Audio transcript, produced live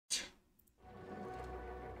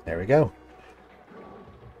There we go.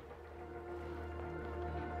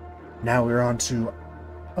 Now we're on to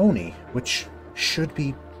Oni, which should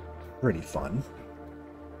be pretty fun.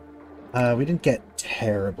 We didn't get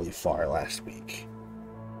terribly far last week.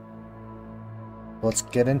 Let's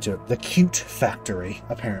get into it. The cute factory,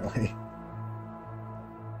 apparently.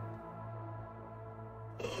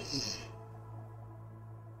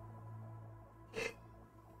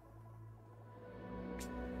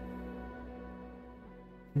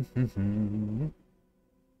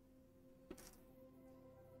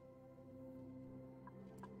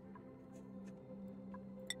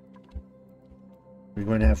 We're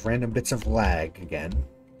going to have random bits of lag again.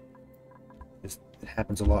 It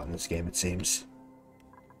happens a lot in this game, it seems.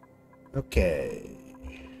 Okay.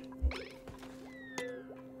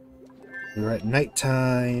 We're at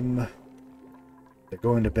nighttime. They're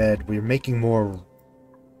going to bed. We're making more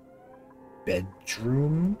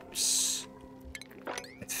bedrooms,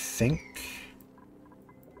 I think.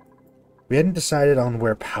 We hadn't decided on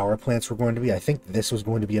where power plants were going to be. I think this was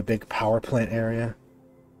going to be a big power plant area.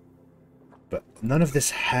 But none of this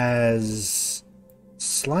has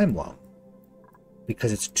slime lung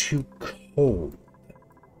because it's too cold,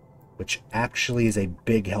 which actually is a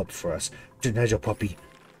big help for us. There's your puppy.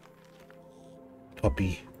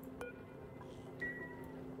 Puppy.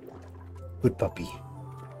 Good puppy.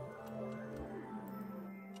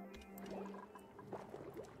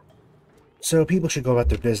 So people should go about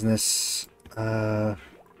their business. I'd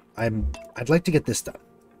like to get this done.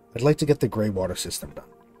 I'd like to get the gray water system done.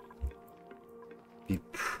 Be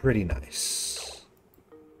pretty nice.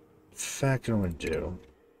 In fact, what I'm going to do,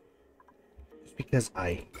 just because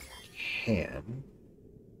I can,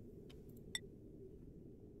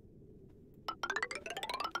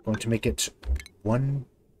 I'm going to make it one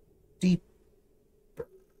deeper.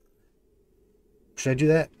 Should I do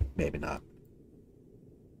that? Maybe not.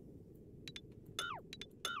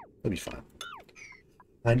 It'll be fine.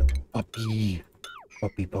 An puppy.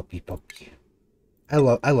 Puppy, puppy, puppy. I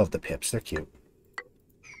love the pips. They're cute.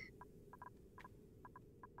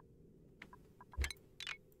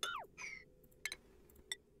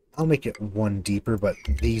 I'll make it one deeper, but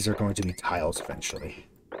these are going to be tiles eventually.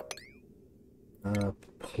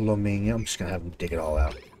 Plumbing. I'm just going to have them dig it all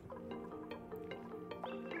out.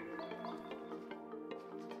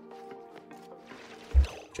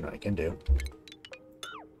 You know what I can do.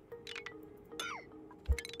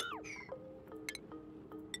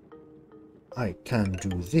 I can do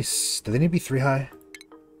this. Do they need to be 3 high?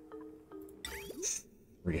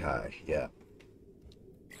 3 high, yeah.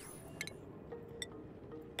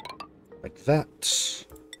 Like that.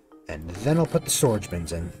 And then I'll put the storage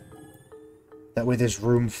bins in. That way there's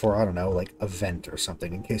room for, I don't know, like a vent or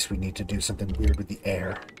something in case we need to do something weird with the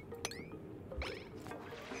air.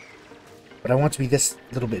 But I want to be this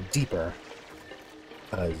little bit deeper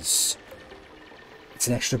because it's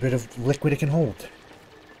an extra bit of liquid it can hold.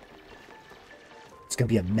 It's going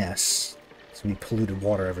to be a mess. It's going to be polluted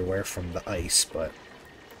water everywhere from the ice, but...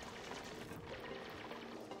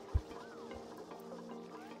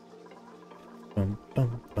 Bum,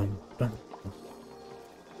 bum, bum, bum.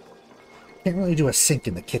 Can't really do a sink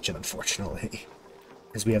in the kitchen, unfortunately.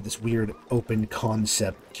 Because we have this weird open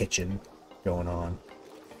concept kitchen going on.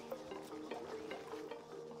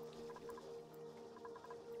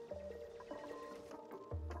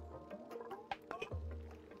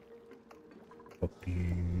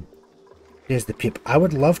 Here's the pip. I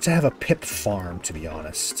would love to have a pip farm, to be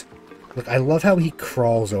honest. Look, I love how he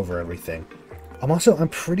crawls over everything. I'm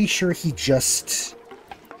pretty sure he just...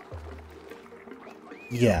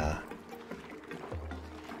 Yeah.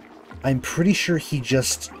 I'm pretty sure he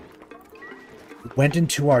just went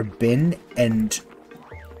into our bin and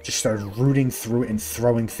just started rooting through it and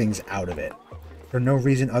throwing things out of it. For no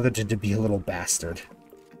reason other than to be a little bastard.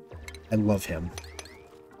 I love him.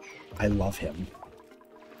 I love him.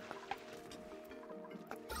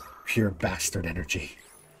 Pure bastard energy.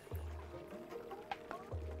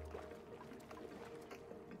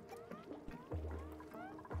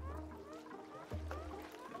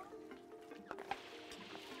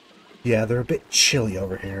 Yeah, they're a bit chilly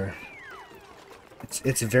over here.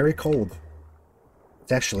 It's very cold.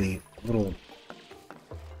 It's actually a little...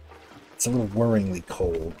 It's a little worryingly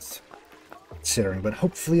cold, considering, but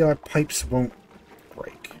hopefully our pipes won't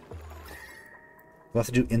break. We'll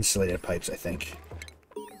have to do insulated pipes, I think.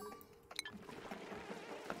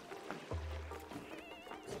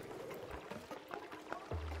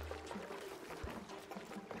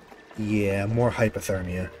 Yeah, more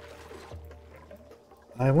hypothermia.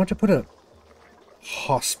 I want to put a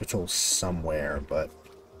hospital somewhere, but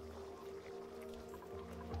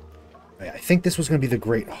I think this was going to be the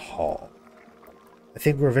Great Hall. I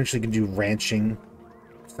think we're eventually going to do ranching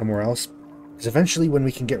somewhere else. Because eventually when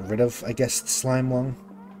we can get rid of, I guess, the slime lung,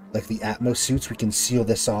 like the Atmos suits, we can seal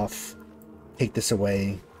this off, take this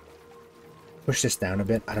away, push this down a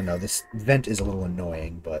bit. I don't know, this vent is a little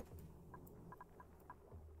annoying, but...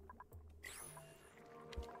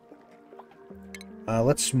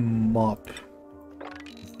 let's mop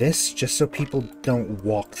this, just so people don't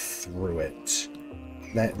walk through it.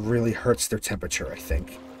 That really hurts their temperature, I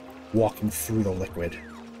think. Walking through the liquid.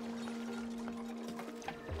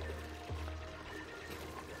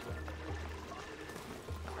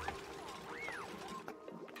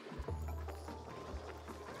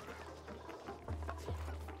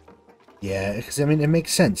 Yeah, because, I mean, it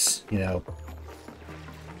makes sense, you know.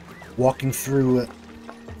 Walking through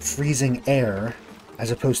freezing air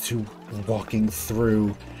as opposed to walking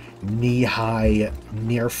through knee-high,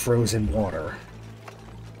 near-frozen water.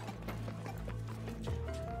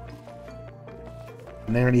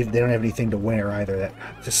 And they don't have anything to wear either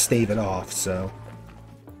to stave it off, so...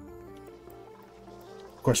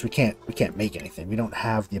 Of course, we can't make anything. We don't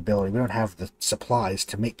have the ability, we don't have the supplies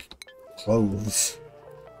to make clothes.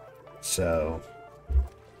 So...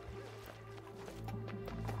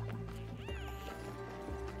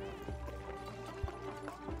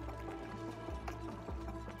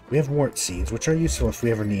 We have wart seeds, which are useful if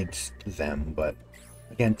we ever need them, but...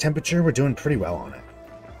 Again, temperature, we're doing pretty well on it.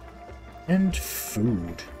 And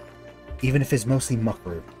food. Even if it's mostly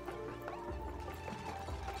muckroot.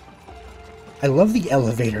 I love the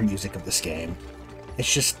elevator music of this game.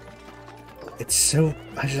 It's just... It's so...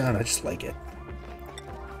 I don't know, I just like it.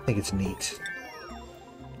 I think it's neat.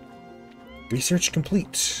 Research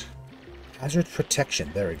complete. Hazard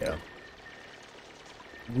protection. There we go.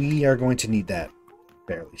 We are going to need that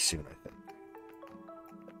fairly soon, I think.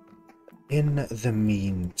 In the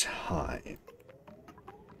meantime...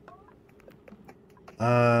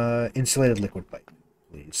 insulated liquid pipe,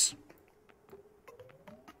 please.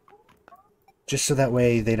 Just so that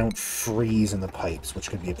way they don't freeze in the pipes, which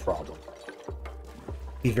could be a problem.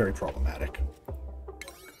 Be very problematic.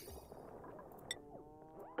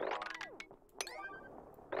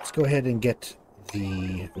 Let's go ahead and get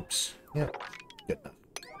the... Oops. Yep. Good enough.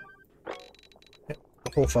 Yep.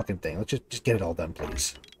 The whole fucking thing. Let's just get it all done,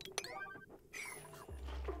 please.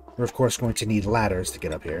 We're, of course, going to need ladders to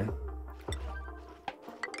get up here.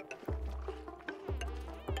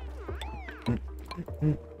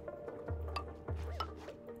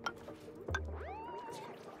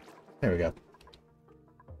 There we go.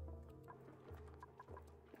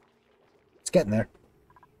 It's getting there.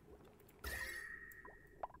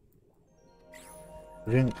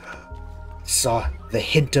 Saw the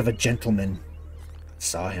hint of a gentleman.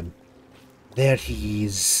 Saw him. There he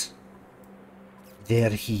is. There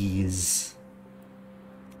he is.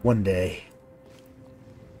 One day.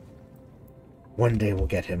 One day we'll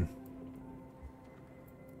get him.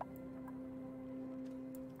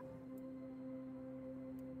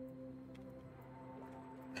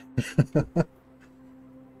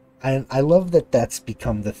 I love that that's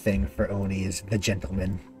become the thing for Oni, is the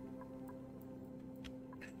gentleman.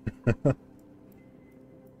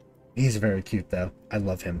 He's very cute, though. I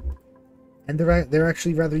love him. And they're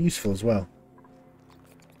actually rather useful as well.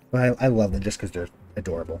 But I love them just because they're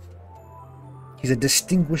adorable. He's a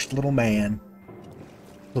distinguished little man.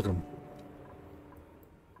 Look at him.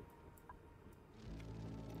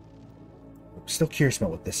 I'm still curious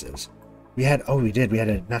about what this is. We had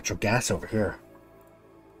a natural gas over here.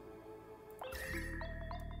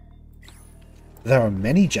 There are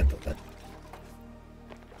many gentlemen.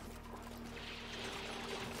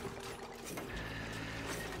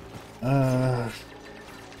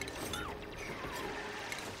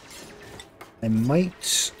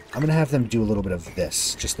 I'm gonna have them do a little bit of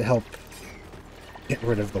this, just to help get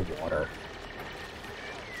rid of the water.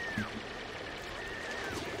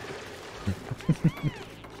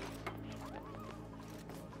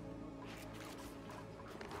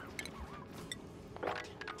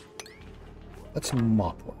 Let's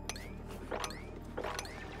mop one.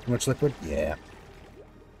 Too much liquid? Yeah.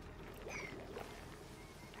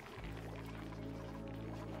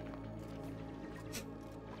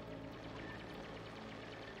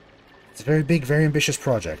 It's a very big, very ambitious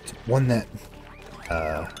project. One that,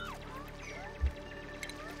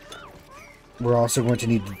 we're also going to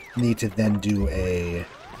need to then do a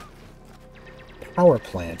power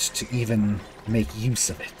plant to even make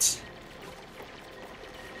use of it.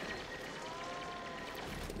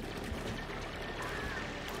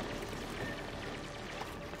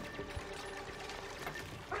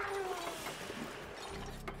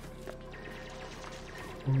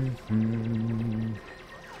 I'm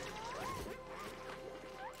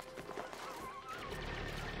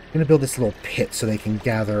gonna build this little pit so they can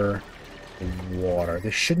gather water.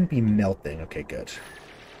 This shouldn't be melting. Okay, good.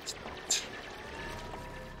 It's not.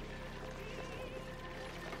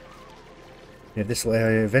 Yeah, this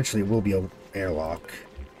eventually will be an airlock.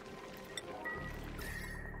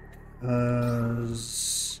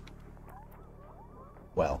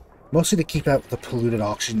 Well, mostly to keep out the polluted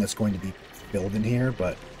oxygen that's going to be filled in here,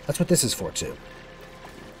 but that's what this is for, too.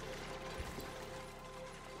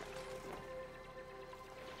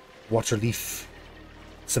 Water leaf.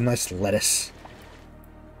 Some nice lettuce.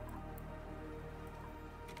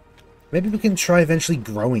 Maybe we can try eventually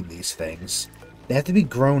growing these things. They have to be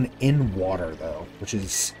grown in water, though, which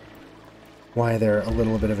is why they're a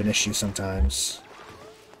little bit of an issue sometimes.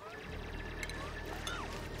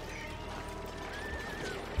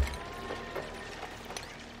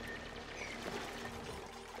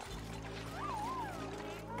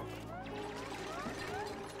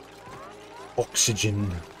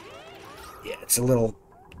 Oxygen. Yeah, it's a little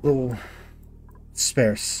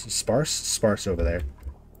sparse over there.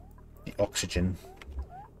 The oxygen.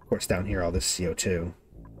 Of course, down here, all this CO2.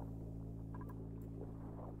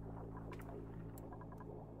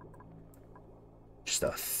 Just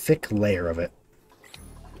a thick layer of it.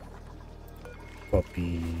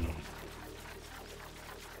 Puppy.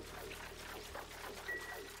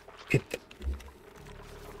 Pip.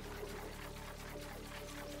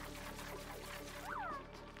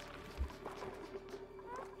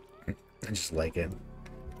 I just like it.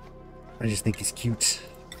 I just think he's cute.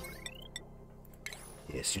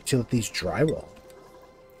 Yes, utilities drywall.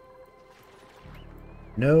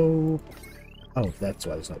 No. Oh, that's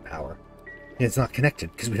why there's no power. Yeah, it's not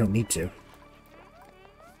connected because we don't need to.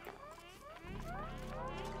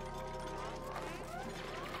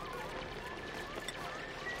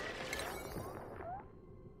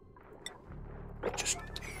 Just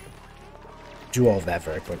do all of that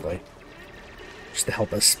very quickly. Just to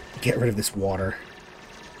help us get rid of this water.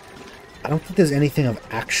 I don't think there's anything of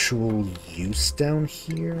actual use down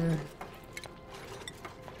here.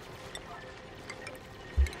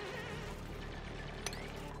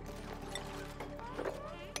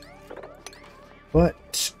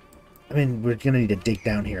 But, I mean, we're gonna need to dig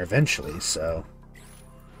down here eventually, so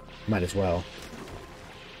might as well.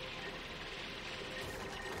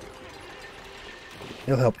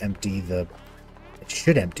 It'll help empty the... It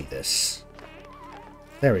should empty this.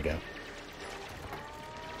 There we go.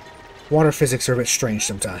 Water physics are a bit strange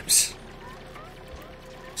sometimes.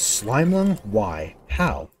 Slime lung? Why?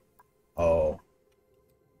 How? Oh.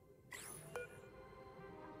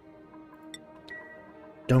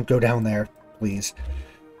 Don't go down there, please.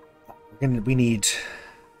 We need... Do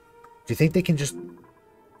you think they can just...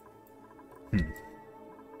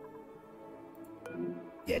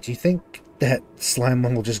 Yeah, do you think that slime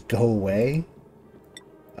lung will just go away?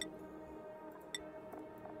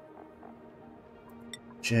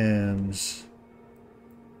 Gems.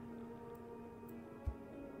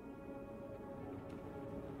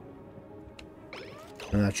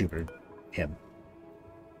 No, not Jupiter. Him.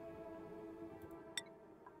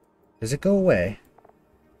 Does it go away?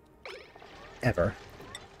 Ever?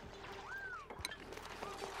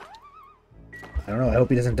 I don't know. I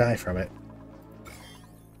hope he doesn't die from it.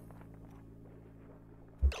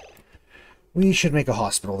 We should make a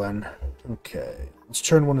hospital then. Okay. Let's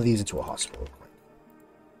turn one of these into a hospital.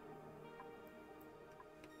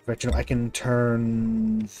 I can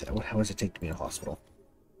turn... How does it take to be in a hospital?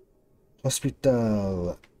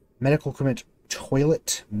 Hospital... Medical equipment...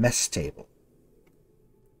 Toilet... Mess table.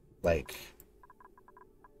 Like...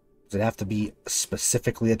 Does it have to be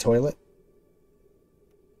specifically a toilet?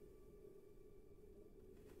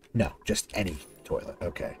 No, just any toilet.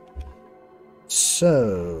 Okay.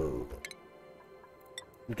 So...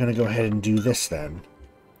 We're gonna go ahead and do this then.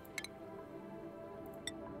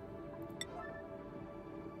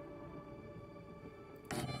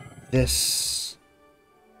 This,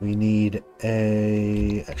 we need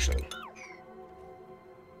a, actually,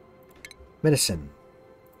 medicine,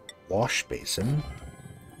 wash basin,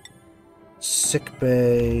 sick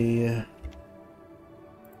bay,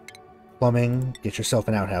 plumbing, get yourself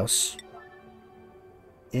an outhouse,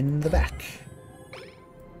 in the back.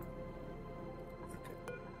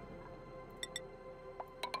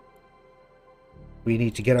 We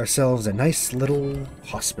need to get ourselves a nice little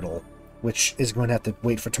hospital. Which is going to have to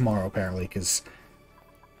wait for tomorrow, apparently, because...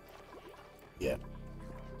 Yeah.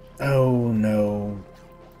 Oh, no.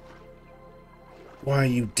 Why are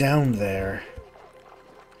you down there?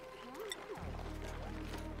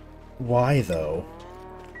 Why, though?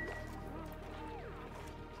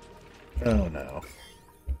 Oh no.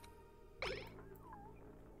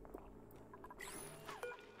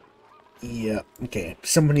 Yeah, okay.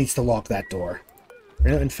 Someone needs to lock that door.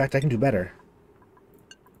 In fact, I can do better.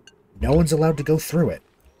 No one's allowed to go through it.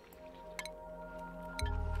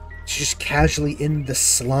 She's just casually in the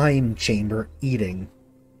slime chamber eating.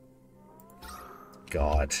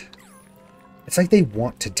 God. It's like they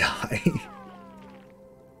want to die.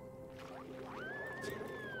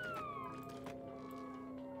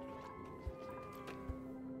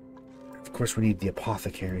 Of course, we need the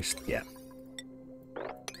apothecaries. Yeah.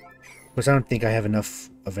 Of course, I don't think I have enough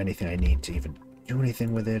of anything I need to even do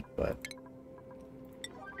anything with it, but...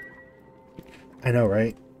 I know,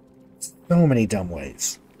 right? So many dumb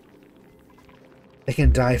ways. They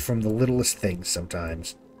can die from the littlest things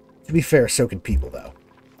sometimes. To be fair, so can people, though.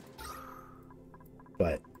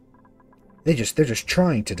 But they're just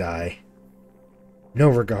trying to die. No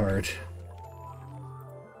regard.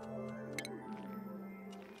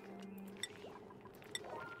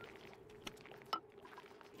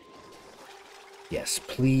 Yes,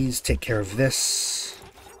 please take care of this.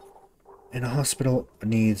 And a hospital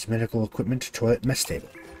needs medical equipment, toilet, mess table.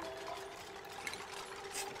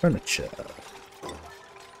 Furniture. Let's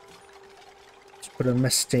put a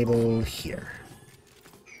mess table here.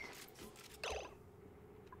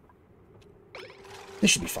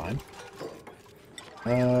 This should be fine.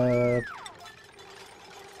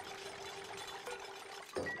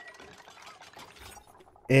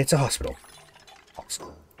 It's a hospital.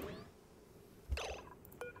 Awesome.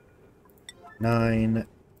 9.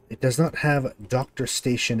 It does not have doctor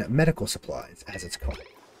station medical supplies, as it's called.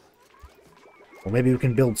 Well, maybe we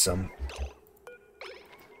can build some.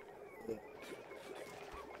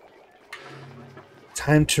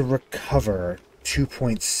 Time to recover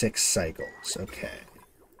 2.6 cycles. Okay.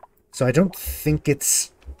 So I don't think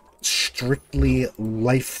it's strictly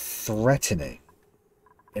life-threatening.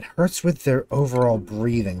 It hurts with their overall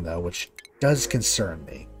breathing, though, which does concern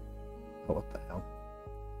me. Oh, what the hell?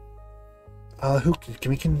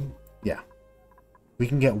 Yeah. We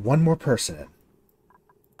can get one more person in.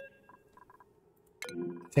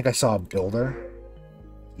 I think I saw a builder.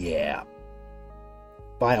 Yeah.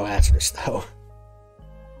 Biohazardous, though.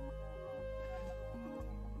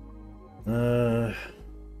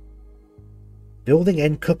 Building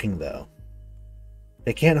and cooking, though.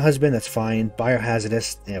 They can't husband, that's fine.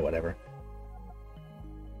 Biohazardous, yeah, whatever.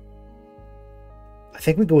 I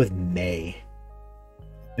think we go with May.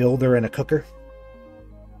 Builder and a cooker.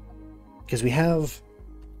 Because we have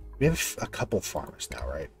a couple farmers now,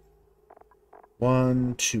 right?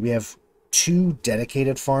 1, 2. We have 2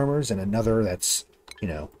 dedicated farmers and another that's,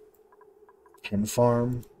 10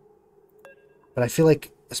 farm. But I feel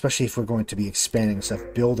like, especially if we're going to be expanding stuff,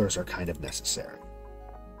 builders are kind of necessary.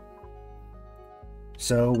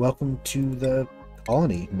 So, welcome to the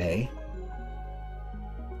colony, May.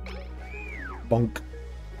 Bonk.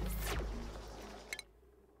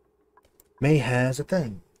 May has a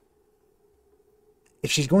thing. If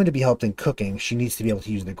she's going to be helped in cooking, she needs to be able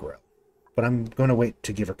to use the grill. But I'm going to wait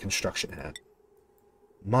to give her construction hat.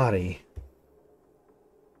 Mari.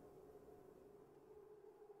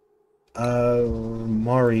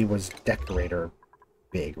 Mari was decorator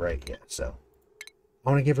big, right? Yeah, so I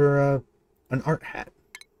want to give her an art hat.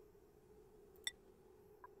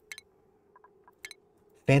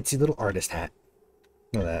 Fancy little artist hat.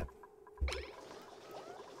 Look at that.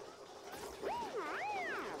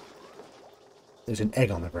 There's an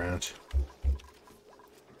egg on the ground.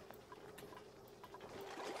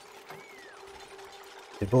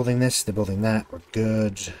 They're building this, they're building that. We're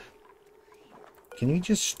good. Can you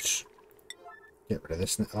just get rid of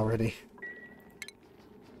this already?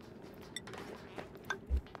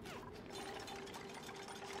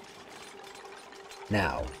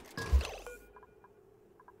 Now.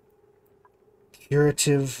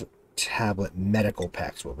 Curative tablet medical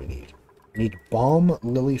packs what we need. We need balm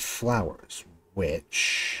lily flowers,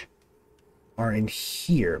 which are in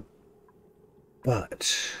here,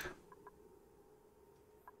 but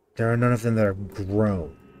there are none of them that are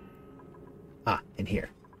grown. Ah, in here.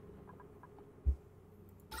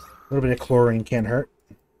 A little bit of chlorine can't hurt.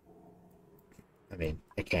 I mean,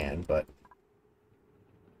 it can, but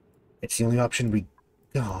it's the only option we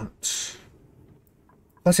got.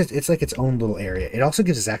 Plus, it's like its own little area. It also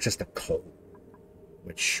gives us access to coal,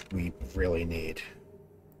 which we really need.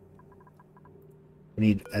 We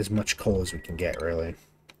need as much coal as we can get, really.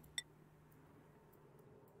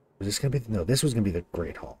 Was this going to be... No, this was going to be the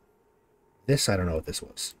Great Hall. This, I don't know what this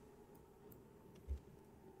was.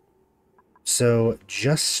 So,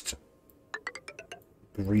 just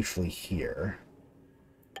briefly here.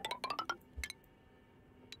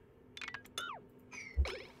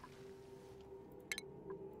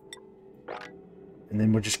 And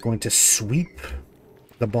then we're just going to sweep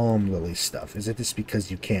the balm lily stuff. Is it just because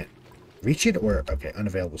you can't reach it, or... Okay,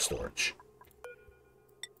 unavailable storage.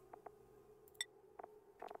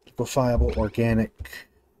 Liquefiable, organic...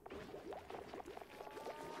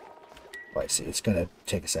 Oh, I see. It's gonna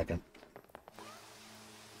take a second.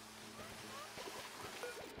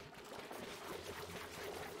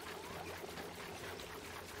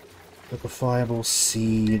 Liquefiable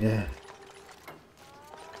seed...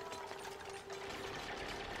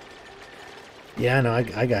 Yeah, no,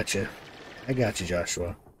 I got you. I got you,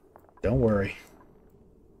 Joshua. Don't worry.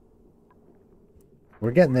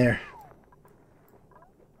 We're getting there.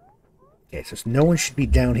 Okay, so no one should be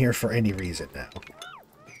down here for any reason now.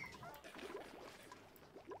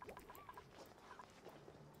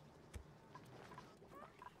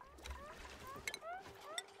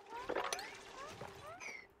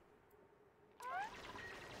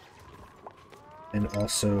 And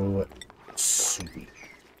also, sweet.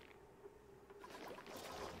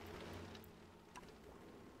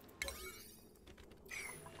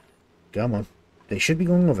 Come on. They should be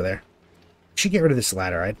going over there. Should get rid of this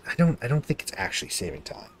ladder. I don't think it's actually saving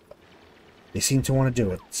time. They seem to want to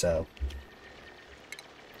do it, so.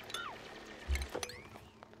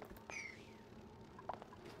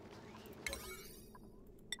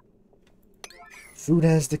 Food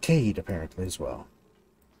has decayed, apparently, as well.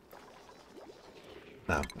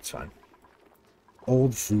 No, that's fine.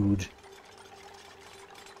 Old food.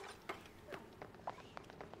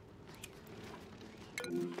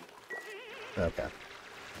 Okay.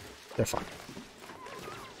 They're fine.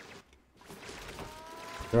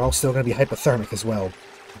 They're all still going to be hypothermic as well,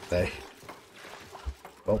 aren't they?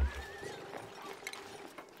 Well.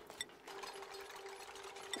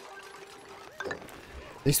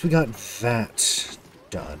 At least we got that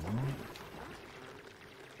done.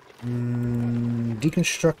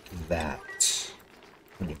 Deconstruct that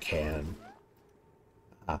when you can.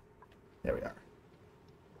 Ah, there we are.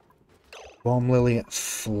 Balm lily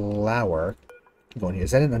flower. Going here.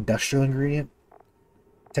 Is that an industrial ingredient?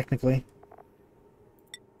 Technically?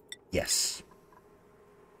 Yes.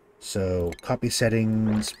 So, copy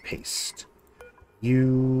settings, paste.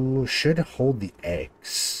 You should hold the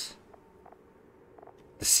eggs.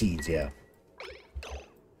 The seeds, yeah.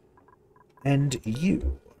 And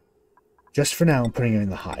you. Just for now, I'm putting it in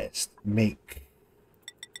the highest. Make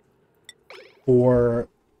 4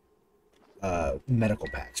 medical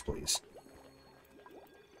packs, please.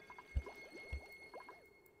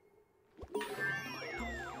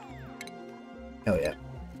 Hell yeah.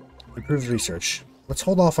 Improved research. Let's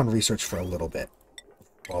hold off on research for a little bit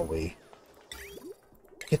while we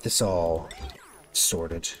get this all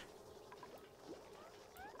sorted.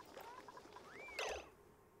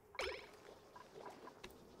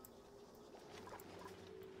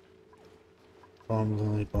 Balm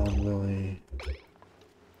lily, balm lily.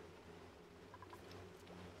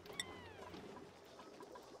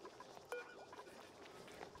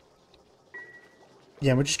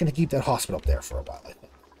 Yeah, we're just going to keep that hospital up there for a while, I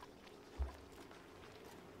think.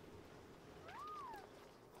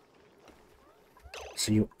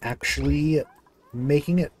 So you actually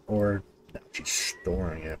making it, or no, she's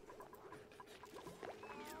storing it?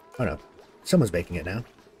 Oh no, someone's making it now.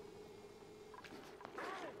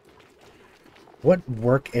 What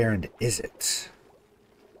work errand is it?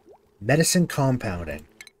 Medicine compounding.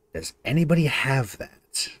 Does anybody have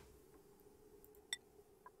that?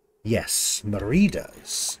 Yes, Marie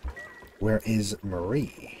does. Where is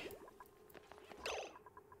Marie?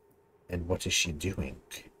 And what is she doing?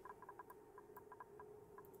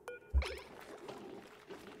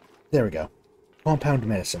 There we go. Compound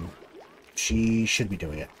medicine. She should be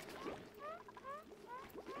doing it.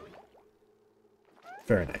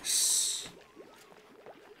 Very nice.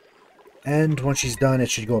 And once she's done,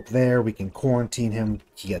 it should go up there. We can quarantine him.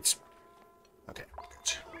 He gets... Okay,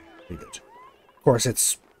 good. Pretty good. Of course,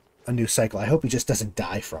 it's a new cycle. I hope he just doesn't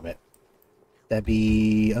die from it. That'd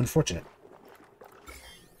be unfortunate.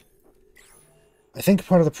 I think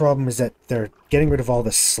part of the problem is that they're getting rid of all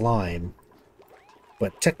the slime.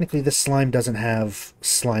 But technically this slime doesn't have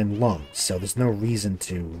slime lungs, so there's no reason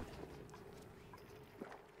to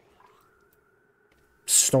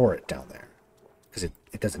store it down there. Because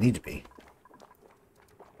it doesn't need to be.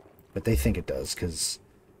 But they think it does, because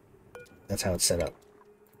that's how it's set up.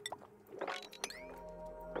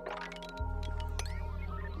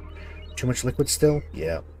 Too much liquid still?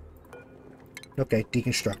 Yeah. Okay,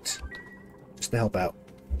 deconstruct. Just to help out.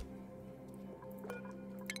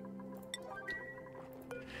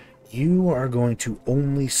 You are going to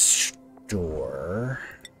only store...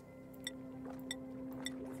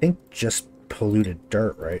 I think just polluted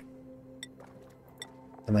dirt, right?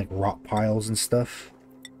 And like rock piles and stuff.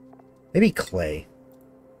 Maybe clay.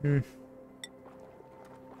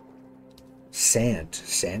 Sand.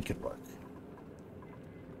 Sand could work.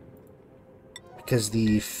 Because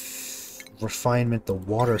the refinement, the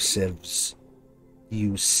water sieves,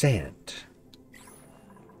 use sand.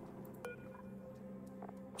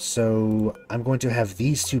 So I'm going to have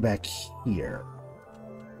these two back here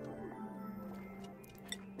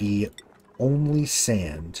be only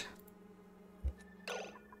sand.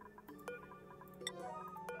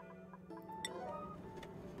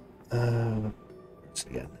 Let's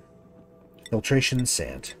again. Filtration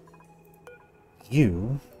sand.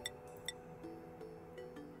 You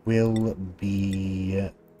will be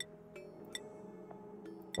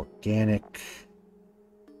organic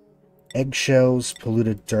eggshells,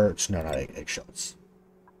 polluted dirt. No, not eggshells.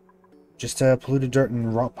 Just polluted dirt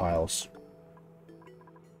and rock piles.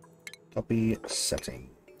 Copy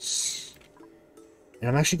settings. And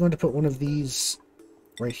I'm actually going to put one of these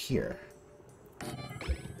right here.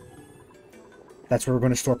 That's where we're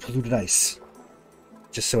going to store polluted ice.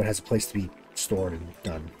 Just so it has a place to be stored and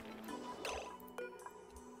done.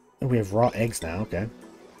 And we have raw eggs now, okay.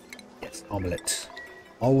 Yes, omelette.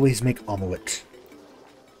 Always make omelette.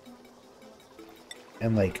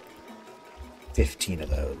 And like 15 of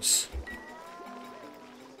those.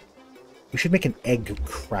 We should make an egg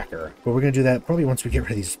cracker. But we're going to do that probably once we get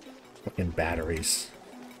rid of these fucking batteries.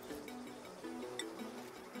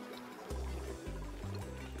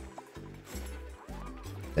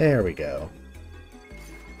 There we go.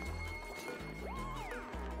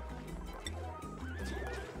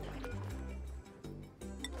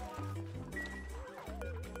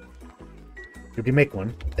 Did we make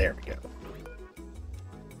one? There we go.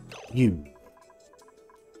 You.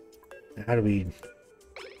 How do we...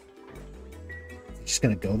 Just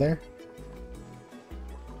gonna go there?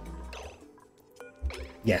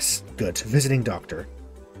 Yes, good. Visiting doctor.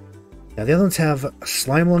 Now the other ones have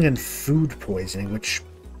slime lung and food poisoning, which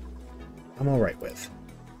I'm alright with.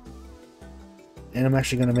 And I'm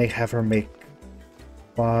actually gonna have her make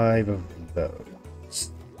 5 of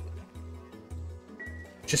those.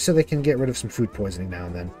 Just so they can get rid of some food poisoning now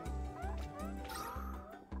and then.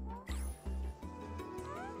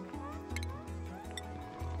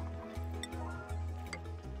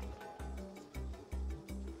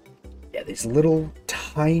 Yeah, these little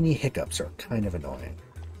tiny hiccups are kind of annoying.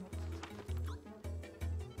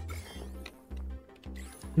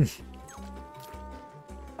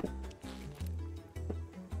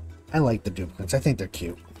 I like the duplicates. I think they're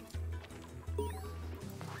cute.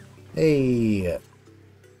 Hey!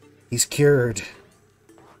 He's cured.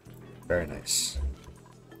 Very nice.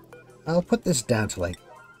 I'll put this down to like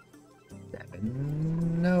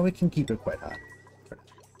 7. No, we can keep it quite high.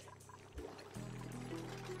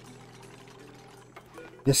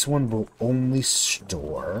 This one will only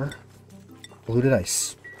store polluted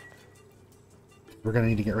ice. We're going to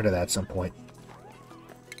need to get rid of that at some point.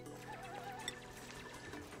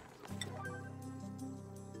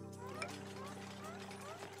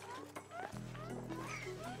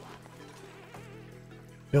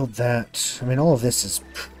 Build that. I mean, all of this is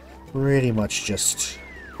pretty much just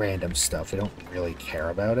random stuff. I don't really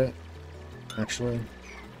care about it, actually.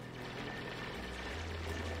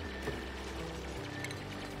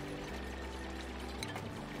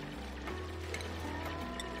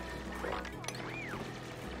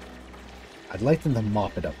 I'd like them to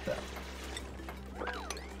mop it up, though.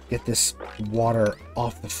 Get this water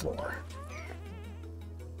off the floor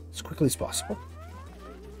as quickly as possible.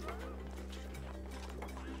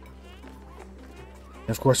 And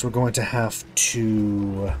of course, we're going to have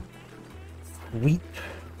to sweep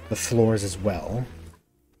the floors as well.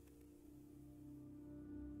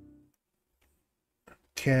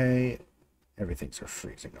 Okay, everything's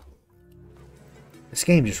freezing up. This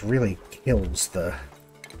game just really kills the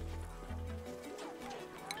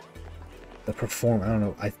perform. I don't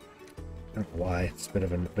know. I don't know why. It's a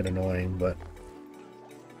bit annoying, but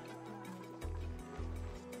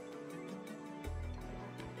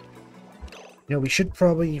you know, we should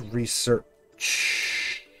probably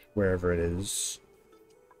research wherever it is.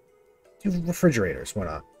 Do refrigerators. Why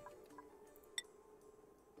not?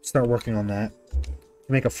 Start working on that.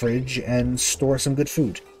 Make a fridge and store some good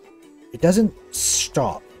food. It doesn't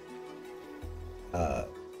stop.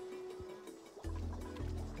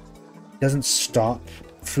 Doesn't stop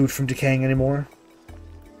food from decaying anymore.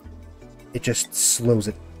 It just slows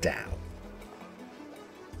it down.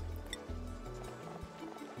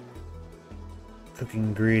 Cooking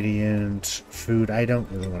ingredient, food. I don't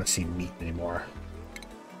really want to see meat anymore.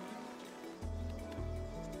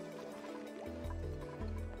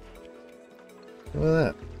 Look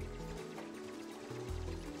at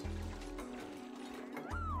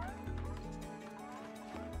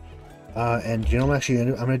that. And you know what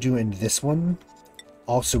I'm going to do in this one?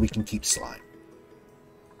 Also, we can keep slime.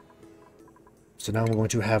 So now we're going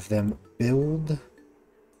to have them build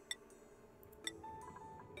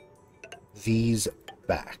these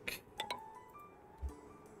back.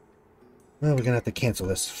 Well, we're going to have to cancel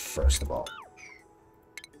this first of all.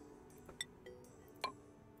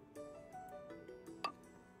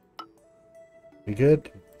 We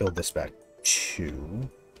good? Build this back too.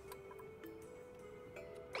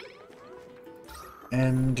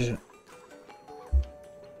 And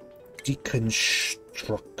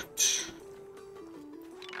deconstruct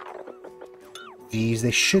these.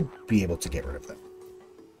 They should be able to get rid of them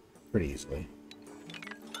pretty easily.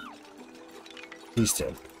 These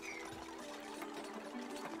two.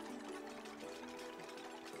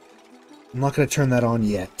 I'm not going to turn that on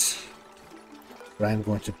yet, but I'm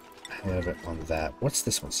going to have it on that. What's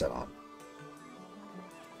this one set on?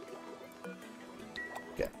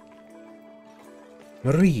 Okay.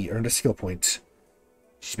 Marie earned a skill point.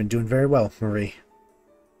 She's been doing very well, Marie.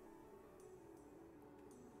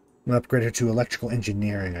 I'm going to upgrade her to electrical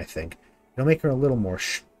engineering, I think. It'll make her a little more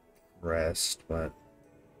stressed, but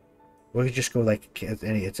we could just go like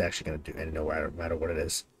it's actually going to do it no matter what it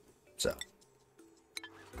is. So,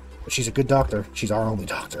 but she's a good doctor. She's our only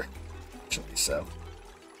doctor, actually. So.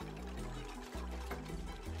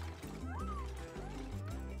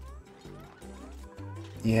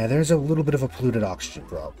 Yeah, there's a little bit of a polluted oxygen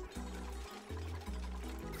problem.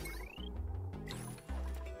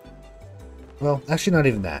 Well, actually not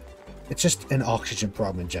even that. It's just an oxygen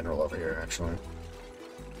problem in general over here, actually.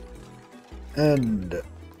 And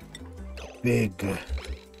big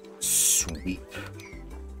sweep.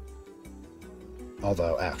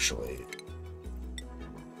 Although, actually,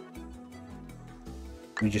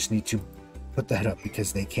 we just need to put that up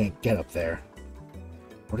because they can't get up there.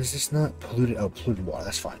 What is this not? Polluted, oh, polluted water,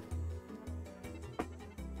 that's fine.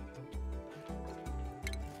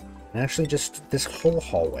 And actually just this whole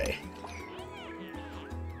hallway.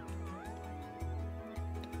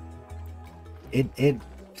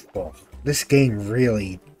 Well, this game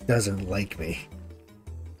really doesn't like me.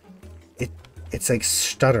 It's like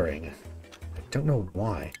stuttering. I don't know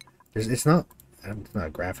why. It's not a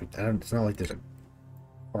graphic, it's not like there's a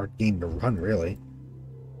hard game to run, really.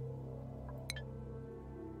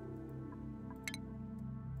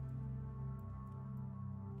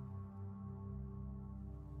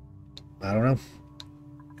 I don't know.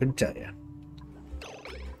 Couldn't tell you.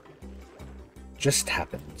 Just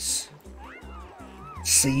happens.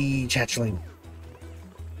 Siege hatchling.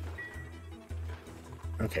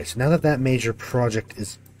 Okay, so now that that major project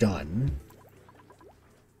is done,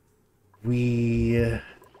 we...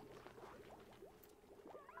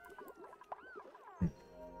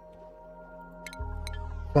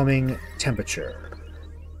 Plumbing temperature.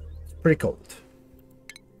 It's pretty cold.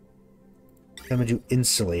 I'm going to do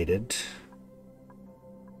insulated.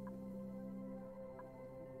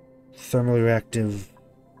 Thermally reactive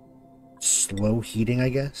slow heating, I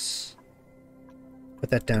guess. Put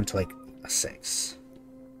that down to like a 6.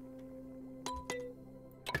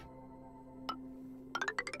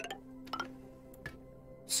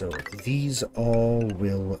 So these all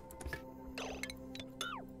will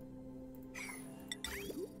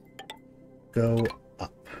go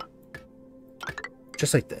up.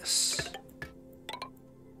 Just like this.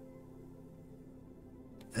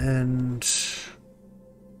 And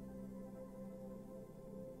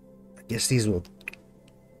I guess these will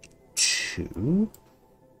 2.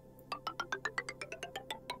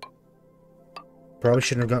 Probably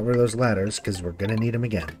shouldn't have got rid of those ladders because we're gonna need them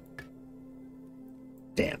again.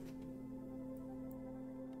 Damn.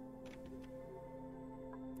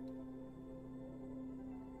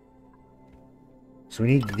 So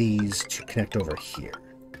we need these to connect over here.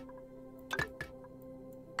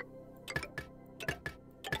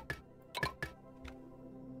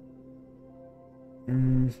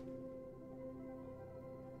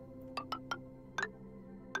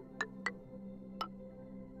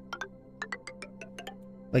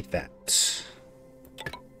 Like that.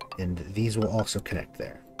 And these will also connect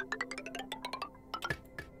there.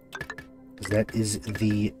 Because that is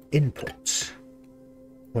the input.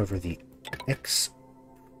 However, the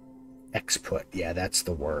exput, yeah, that's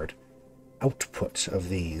the word. Output of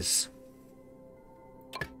these.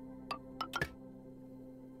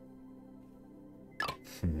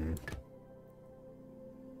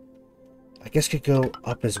 I guess could go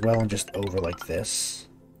up as well and just over like this.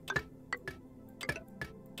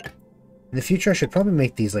 In the future, I should probably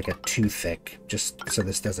make these like a 2 thick, just so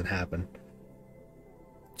this doesn't happen.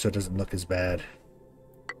 so it doesn't look as bad.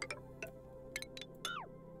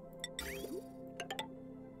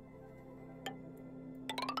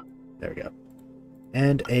 There we go.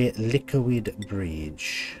 And a liquid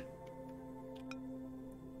bridge.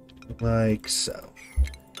 Like so.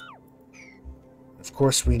 Of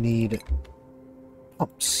course, we need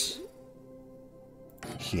pumps.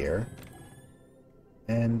 Here.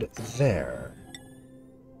 And there.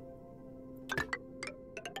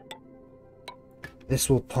 This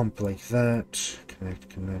will pump like that. Connect,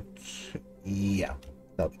 connect. Yeah,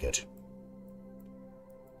 that'll be good.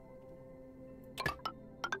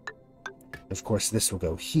 Of course, this will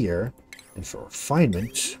go here. And for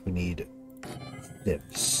refinement, we need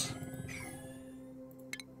sieves.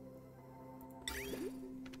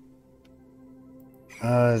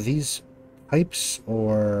 These pipes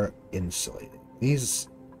or insulated? These...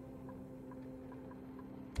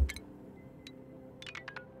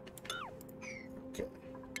 Okay.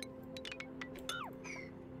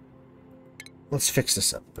 Let's fix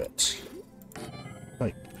this up a bit.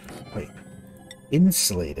 Pipe.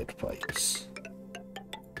 Insulated pipes.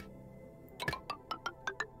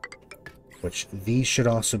 Which these should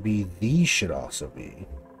also be, these should also be.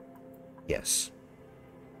 Yes.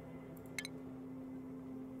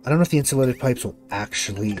 I don't know if the insulated pipes will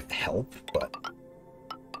actually help, but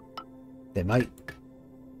they might.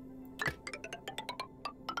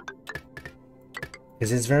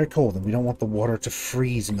 Because it's very cold and we don't want the water to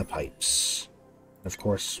freeze in the pipes. And of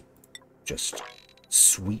course, just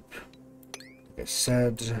sweep, like I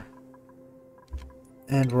said.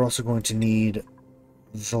 And we're also going to need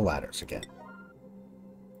the ladders again.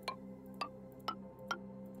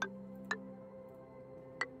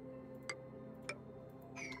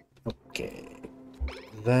 Okay.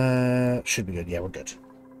 That should be good. Yeah, we're good.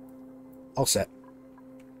 All set.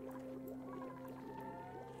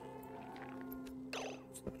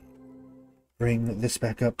 Bring this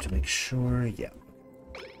back up to make sure. Yeah.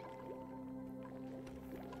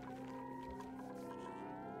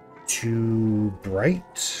 Too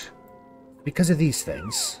bright? Because of these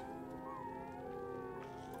things.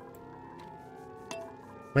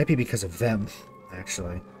 Might be because of them,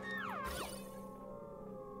 actually.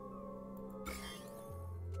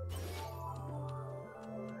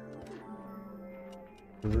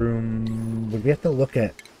 Room... Would we have to look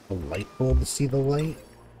at the light bulb to see the light?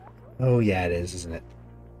 Oh yeah, it is, isn't it?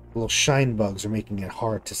 Little shine bugs are making it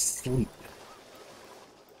hard to sleep.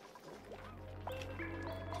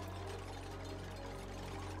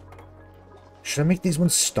 Should I make these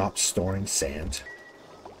ones stop storing sand?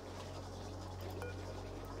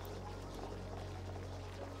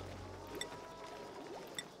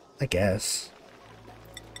 I guess.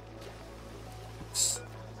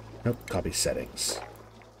 Nope, copy settings.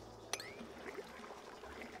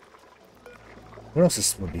 What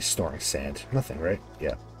else would be storing sand? Nothing, right?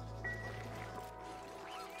 Yeah.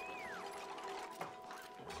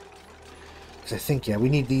 Because I think, yeah, we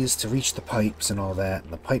need these to reach the pipes and all that,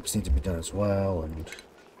 and the pipes need to be done as well, and...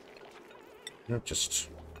 You know, just...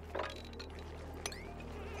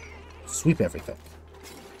 sweep everything.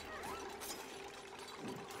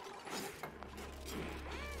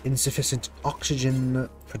 Insufficient oxygen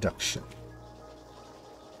production.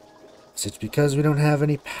 Is it because we don't have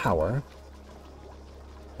any power?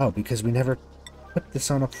 Oh, because we never put this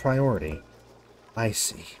on a priority. I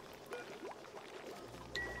see.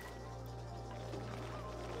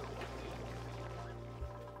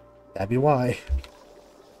 That'd be why.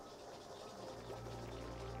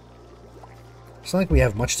 It's not like we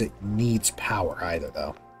have much that needs power either,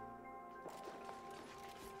 though.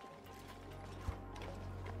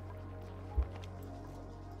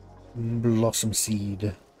 Blossom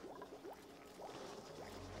seed.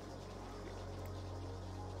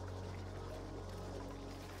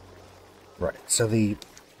 Right, so the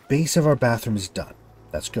base of our bathroom is done.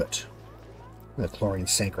 That's good. The chlorine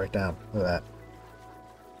sank right down. Look at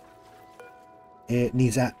that. It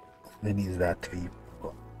needs that. It needs that to be...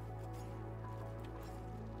 Well,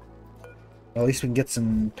 at least we can get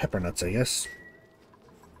some pepper nuts, I guess.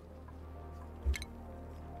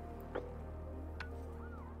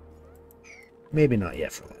 Maybe not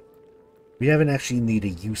yet for that. We haven't actually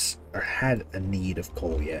needed a use or had a need of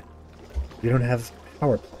coal yet. We don't have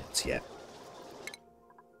power plants yet.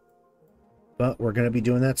 But we're going to be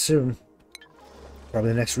doing that soon.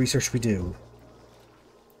 Probably the next research we do.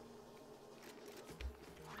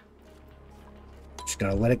 Just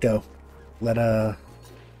gotta let it go. Let the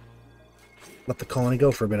colony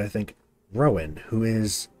go for a bit, I think. Rowan, who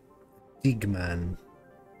is Digman,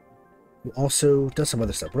 who also does some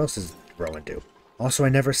other stuff. What else does Rowan do? Also, I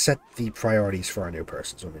never set the priorities for our new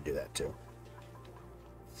persons when we do that too.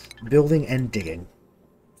 building and digging.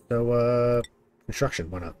 So, construction,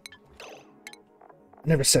 why not?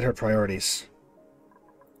 Never set her priorities.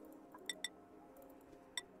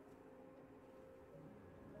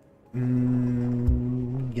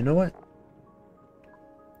 You know what?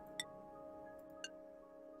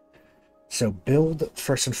 So build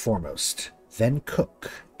first and foremost, then cook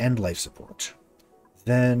and life support.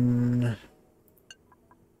 Then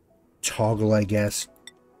toggle, I guess.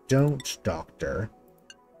 Don't doctor.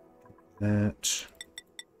 That.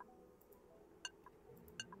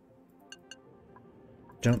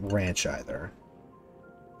 Don't ranch either.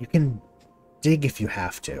 You can dig if you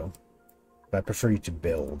have to, but I prefer you to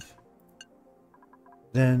build.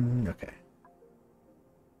 Then, okay.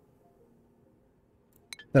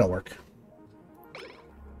 That'll work.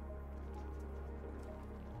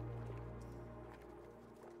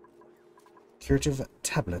 Curative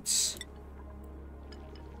tablets.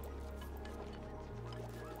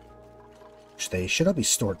 They should all be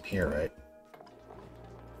stored in here, right?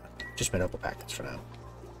 Just medical packets for now.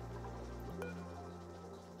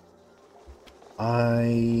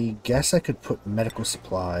 I guess I could put medical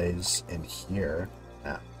supplies in here.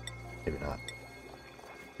 Nah, maybe not.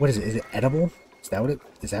 What is it? Is it edible? Is that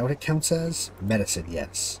what it counts as? Medicine,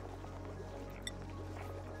 yes.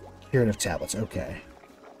 Curative tablets, okay.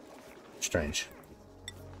 Strange.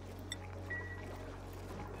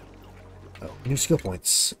 Oh, new skill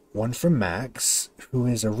points. One for Max, who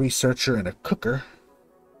is a researcher and a cooker.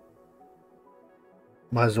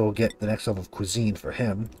 Might as well get the next level of cuisine for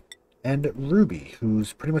him. And Ruby,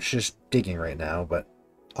 who's pretty much just digging right now, but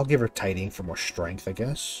I'll give her tidying for more strength, I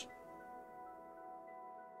guess.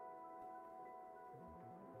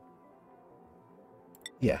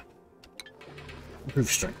 Yeah. Improve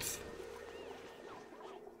strength.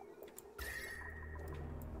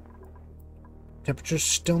 Temperature's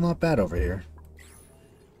still not bad over here.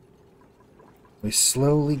 We're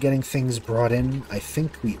slowly getting things brought in. I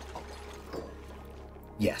think we...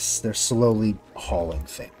 Yes, they're slowly hauling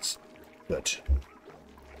things. Good.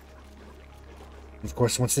 Of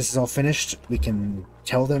course, once this is all finished, we can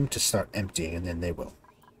tell them to start emptying, and then they will.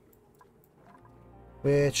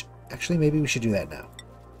 Which, actually, maybe we should do that now.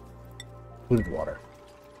 Polluted water.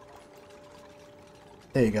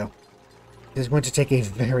 There you go. It's going to take a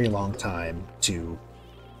very long time to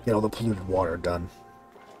get all the polluted water done.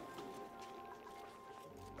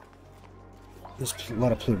 There's a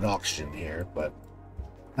lot of polluted oxygen here, but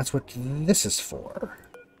that's what this is for.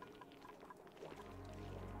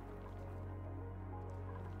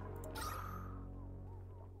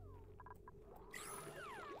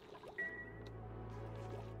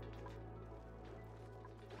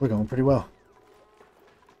 We're going pretty well.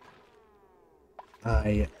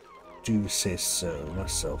 I do say so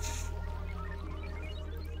myself.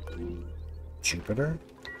 Jupiter?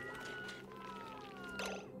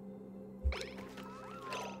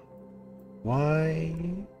 Why?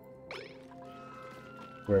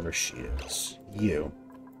 Wherever she is. You.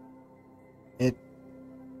 It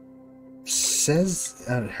says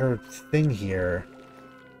her thing here.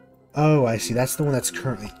 Oh, I see. That's the one that's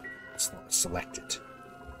currently selected.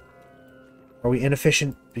 Are we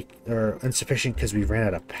inefficient or insufficient because we ran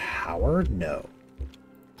out of power? No.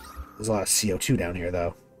 There's a lot of CO2 down here,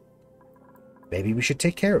 though. Maybe we should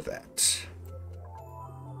take care of that.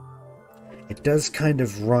 It does kind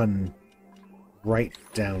of run right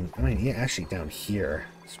down... I mean, yeah, actually down here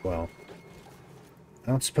as well.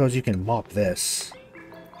 I don't suppose you can mop this.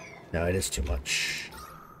 No, it is too much.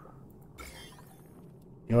 You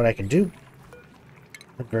know what I can do?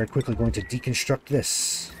 I'm very quickly going to deconstruct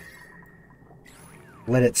this.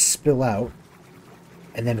 Let it spill out,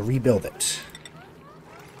 and then rebuild it.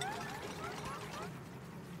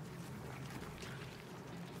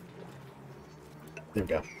 There we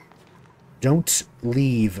go. Don't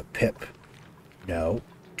leave, Pip. No,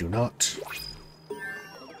 do not.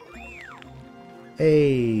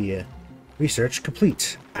 Hey, research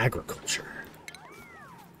complete. Agriculture.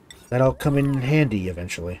 That'll come in handy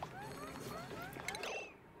eventually.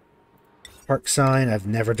 Park sign. I've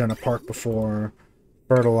never done a park before.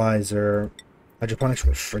 Fertilizer, hydroponics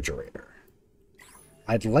refrigerator.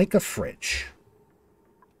 I'd like a fridge.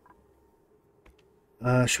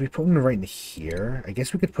 Should we put one right in here? I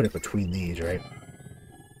guess we could put it between these, right?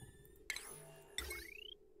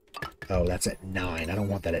 Oh, that's at 9. I don't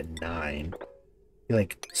want that at 9. Be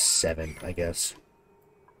like 7, I guess.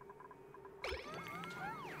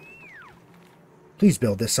 Please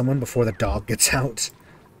build this someone before the dog gets out.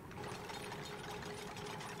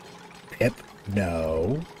 Pip.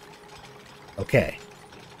 No. Okay.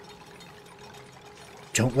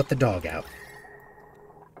 Don't let the dog out.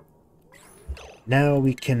 Now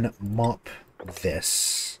we can mop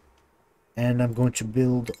this. And I'm going to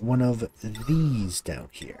build one of these down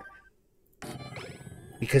here.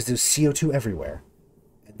 Because there's CO2 everywhere.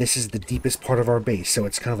 And this is the deepest part of our base, so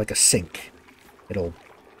it's kind of like a sink. It'll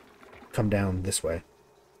come down this way.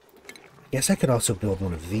 I guess I could also build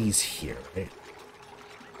one of these here, right?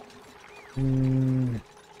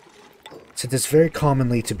 So it's very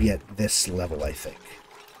commonly to be at this level, I think.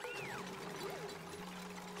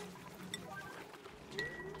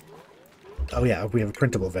 Oh yeah, we have a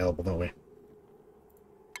printable available, don't we?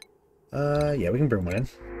 Yeah, we can bring one in.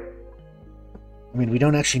 I mean, we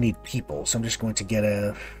don't actually need people, so I'm just going to get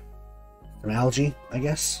some algae, I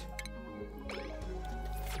guess.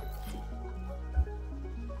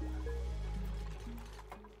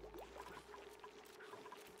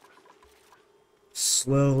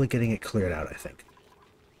 Slowly getting it cleared out, I think. Do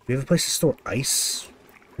we have a place to store ice?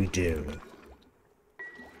 We do.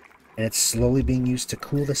 And it's slowly being used to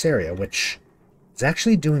cool this area, which is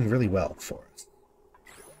actually doing really well for us.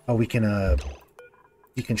 Oh, we can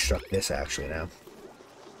deconstruct this actually now.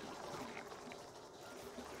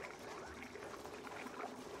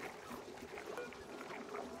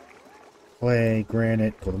 Clay,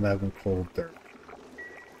 granite, gold amalgam, coal, dirt.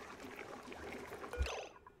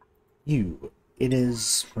 It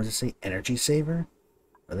is, what does it say? Energy saver?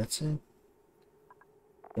 What does that say?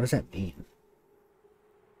 What does that mean?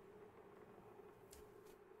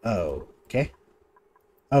 Oh, okay.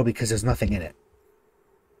 Oh, because there's nothing in it.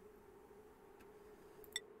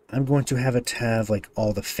 I'm going to have it have, like,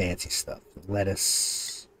 all the fancy stuff.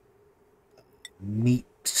 Lettuce,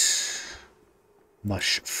 meat,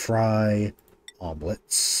 mush fry,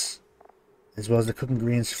 omelets, as well as the cooking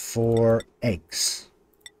ingredients for eggs.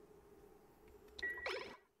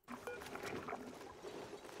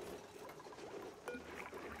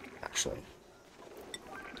 Actually,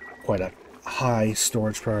 quite a high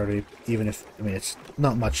storage priority, even if, I mean, it's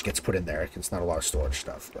not much gets put in there. It's not a lot of storage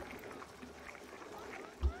stuff, but...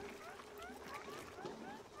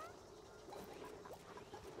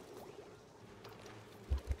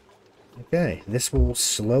 Okay, this will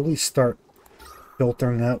slowly start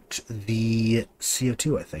filtering out the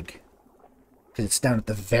CO2, I think. Because it's down at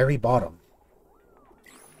the very bottom.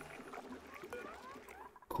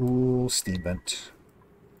 Cool steam vent.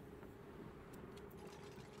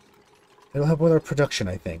 It'll help with our production,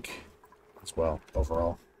 I think, as well,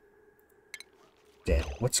 overall. Damn,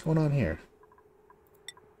 what's going on here?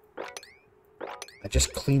 I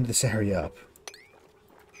just cleaned this area up.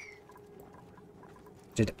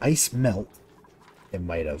 Did ice melt? It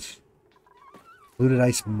might have. Fluted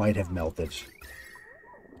ice might have melted.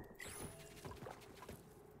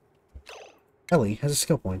 Ellie has a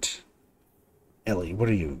skill point. Ellie, what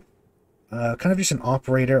are you? Kind of just an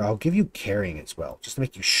operator. I'll give you carrying as well, just to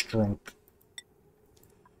make you strong.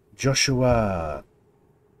 Joshua,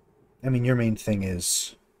 I mean, your main thing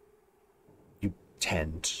is you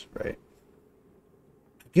tend, right?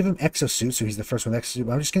 Give him exosuit, so he's the first one with exosuit,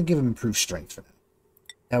 but I'm just going to give him improved strength for now.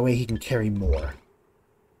 That way he can carry more.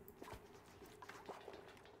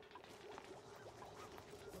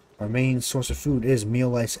 Our main source of food is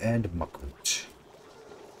meal ice and muckroot.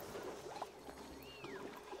 I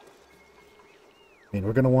mean,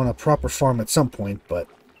 we're going to want a proper farm at some point, but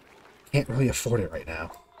can't really afford it right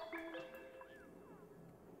now.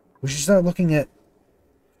 We should start looking at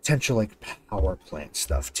potential, like, power plant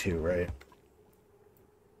stuff, too, right?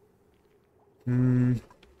 I mean,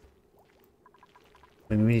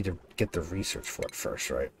 we need to get the research for it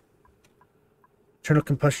first, right? Internal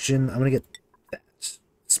combustion, I'm going to get that.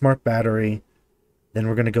 Smart battery. Then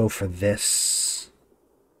we're going to go for this.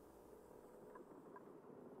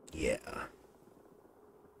 Yeah.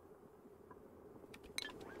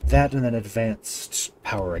 That and then advanced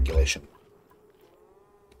power regulation.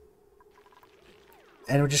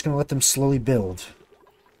 And we're just going to let them slowly build.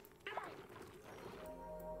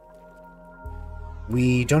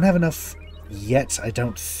 We don't have enough yet, I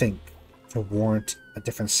don't think, to warrant a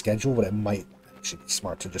different schedule, but it might actually be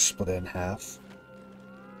smart to just split it in half.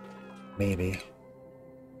 Maybe.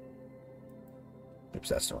 Oops,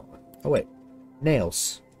 that's the wrong one. Oh, wait.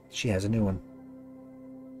 Nails. She has a new one.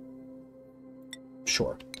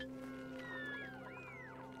 Sure.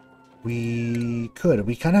 We could.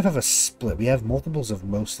 We kind of have a split. We have multiples of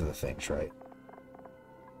most of the things, right?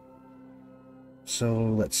 So,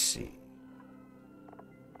 let's see.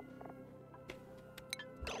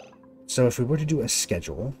 So, if we were to do a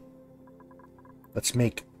schedule, let's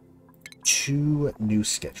make 2 new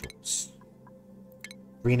schedules.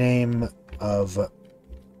 Rename of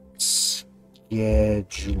Schedule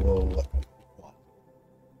 1.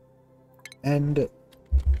 And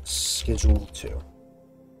Schedule 2.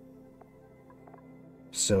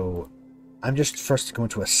 So, I'm just first going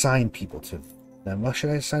to assign people to them. Well, should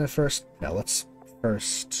I assign it first? No, let's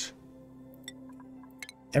first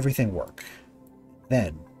everything work.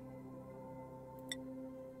 Then,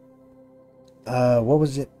 what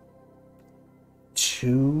was it?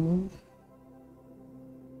 2?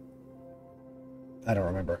 I don't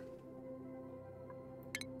remember.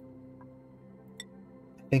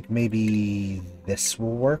 I think maybe this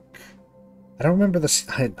will work. I don't remember this.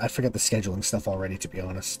 I forget the scheduling stuff already, to be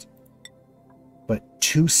honest. But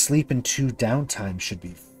 2 sleep and 2 downtime should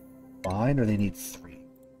be fine, or they need 3.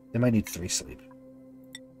 They might need 3 sleep.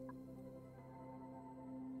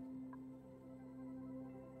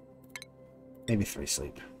 Maybe 3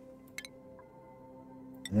 sleep.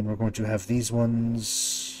 And then we're going to have these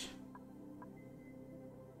ones.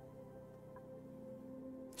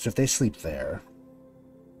 So if they sleep there,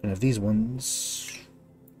 and if these ones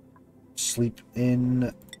sleep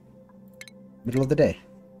in middle of the day.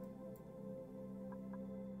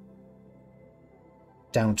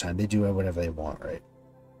 Downtime, they do whatever they want, right?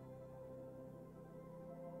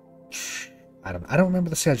 I don't remember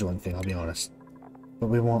the scheduling thing, I'll be honest. But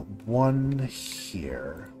we want 1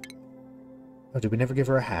 here. Oh, did we never give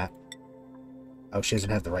her a hat? Oh, she doesn't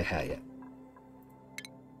have the right hat yet.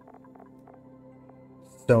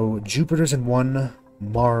 So, Jupiter's in one,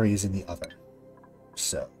 Mari's in the other.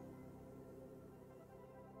 So.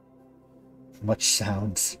 Much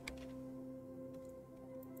sounds.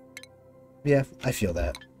 Yeah, I feel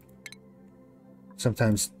that.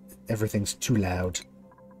 Sometimes everything's too loud.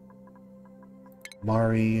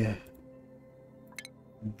 Mari.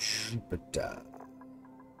 Jupiter.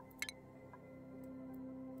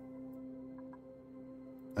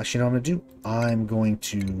 Actually, you know what I'm going to do? I'm going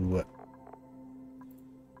to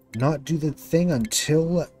not do the thing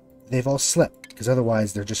until they've all slept, because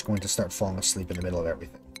otherwise they're just going to start falling asleep in the middle of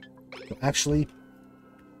everything. So actually,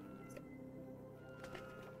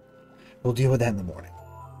 we'll deal with that in the morning.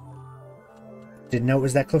 Didn't know it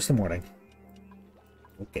was that close to morning.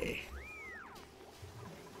 Okay.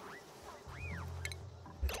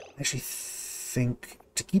 I actually think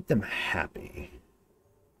to keep them happy.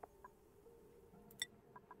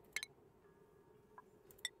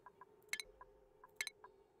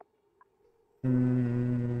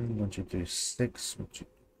 1, 2, 3, 6. 1, 2.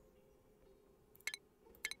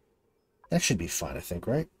 That should be fine, I think,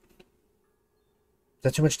 right? Is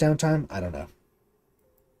that too much downtime? I don't know.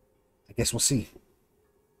 I guess we'll see.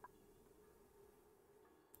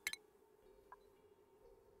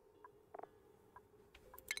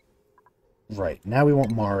 Right, now we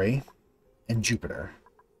want Mari and Jupiter.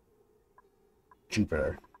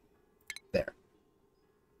 Jupiter. There.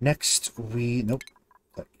 Next, nope.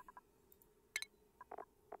 Click.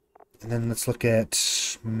 And then let's look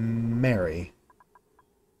at Mary.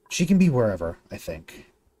 She can be wherever, I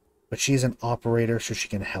think. But she's an operator, so she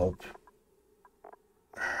can help.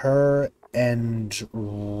 Her and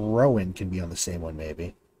Rowan can be on the same one,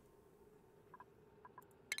 maybe.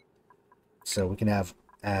 So we can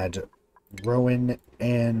add Rowan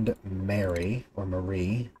and Mary, or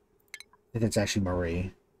Marie. I think it's actually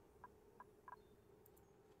Marie.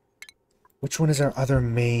 Which one is our other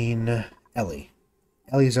main? Ellie.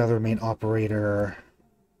 Ellie's our other main operator.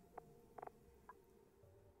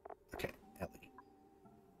 Okay, Ellie.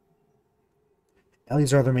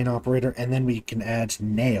 Ellie's our other main operator, and then we can add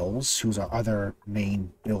Nails, who's our other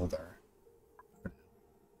main builder.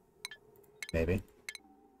 Maybe.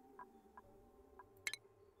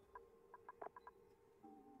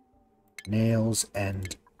 Nails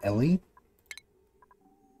and Ellie.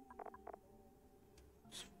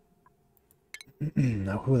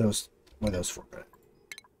 Now, who are those? What are those for?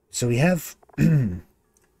 So we have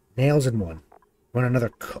Nails in one. We want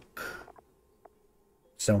another cook.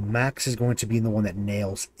 So Max is going to be in the one that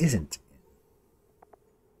Nails isn't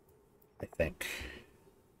in, I think.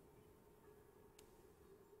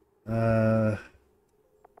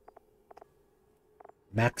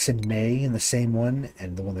 Max and May in the same one,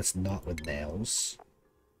 and the one that's not with Nails.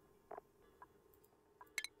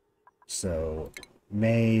 So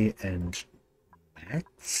May and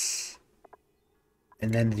Max.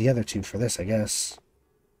 And then the other two for this, I guess.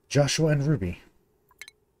 Joshua and Ruby.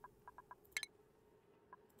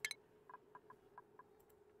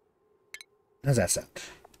 How's that sound?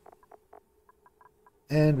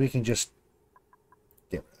 And we can just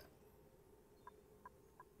get rid of that.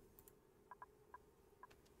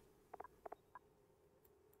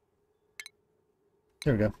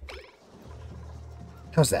 There we go.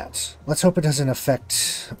 How's that? Let's hope it doesn't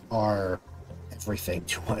affect our everything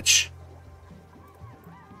too much.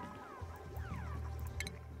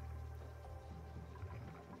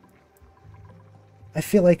 I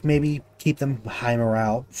feel like maybe keep them high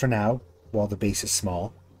morale for now, while the base is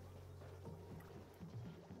small.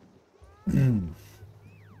 Let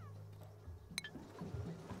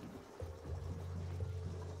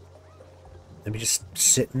me just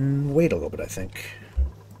sit and wait a little bit, I think.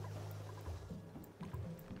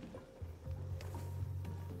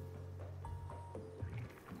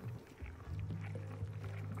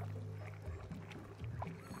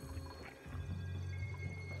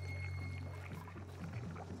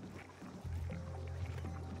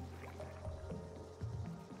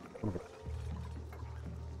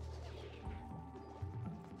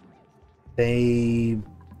 They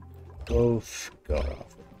both got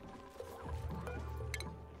off.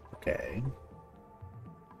 Okay.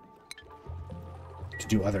 To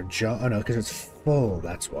do other job. Oh no, because it's full,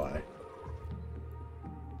 that's why.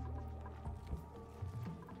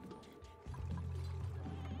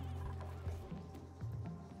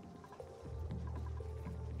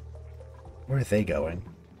 Where are they going?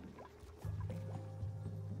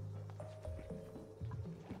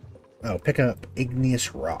 Oh, pick up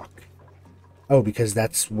igneous rock. Oh, because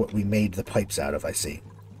that's what we made the pipes out of, I see.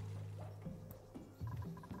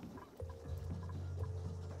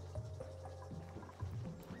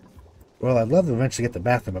 Well, I'd love to eventually get the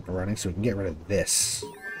bathroom up and running so we can get rid of this.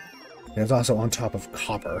 And it's also on top of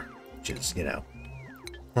copper, which is, you know,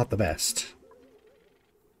 not the best.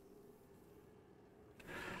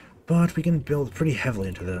 But we can build pretty heavily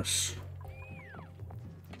into this.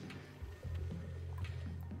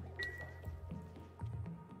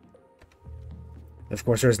 Of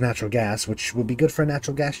course, there's natural gas, which would be good for a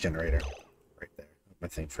natural gas generator. Right there. My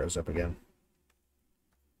thing froze up again.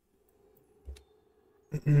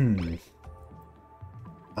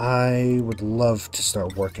 I would love to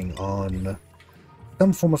start working on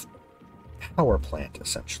some form of power plant,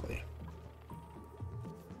 essentially.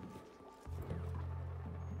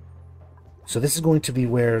 So this is going to be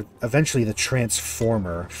where eventually the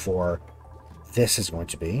transformer for this is going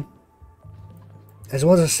to be. As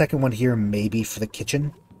well as a second one here, maybe for the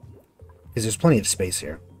kitchen. Because there's plenty of space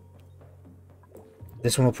here.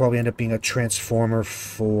 This one will probably end up being a transformer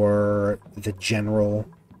for the general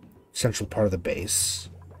central part of the base.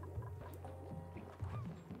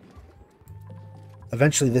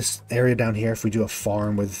 Eventually this area down here, if we do a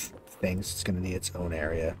farm with things, it's going to need its own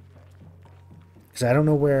area. Because I don't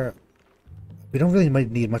know where... We don't really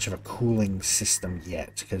need much of a cooling system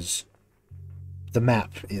yet, because the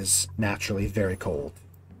map is naturally very cold.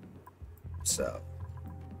 So...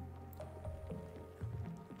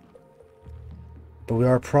 But we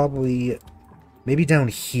are probably, maybe down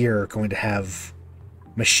here, going to have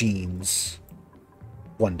machines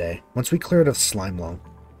one day. Once we clear it of slime lung.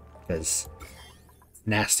 Because it's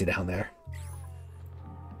nasty down there.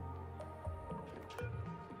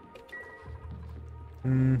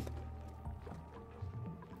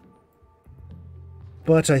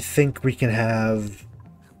 But I think we can have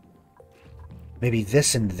maybe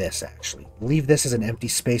this and this, actually. Leave this as an empty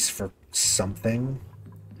space for something.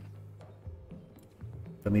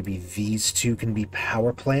 But maybe these two can be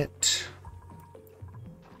power plant.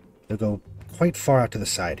 They'll go quite far out to the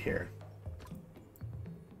side here.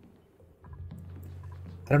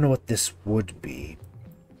 I don't know what this would be.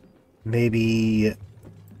 Maybe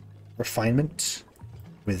refinement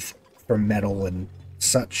with for metal and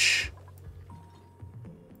such.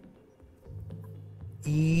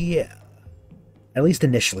 Yeah. At least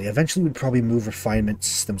initially. Eventually we'd probably move refinement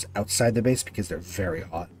systems outside the base because they're very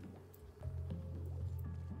hot.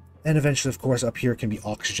 And eventually, of course, up here can be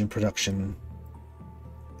oxygen production.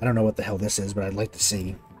 I don't know what the hell this is, but I'd like to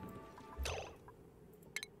see.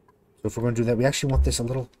 So if we're going to do that, we actually want this a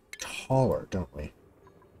little taller, don't we?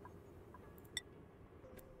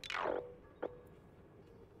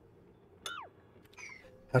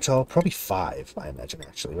 How tall? Probably 5, I imagine,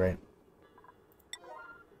 actually, right?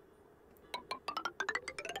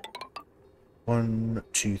 1,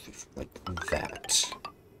 2, 3, like that.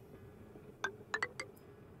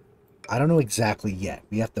 I don't know exactly yet.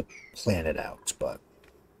 We have to plan it out, but...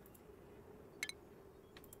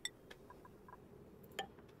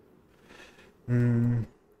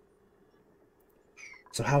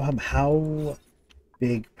 So how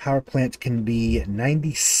big power plant can be?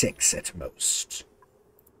 96 at most.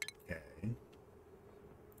 Okay.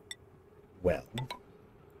 Well.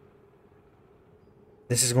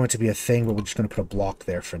 This is going to be a thing, but we're just going to put a block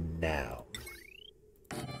there for now.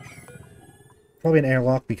 Probably an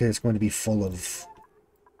airlock because it's going to be full of,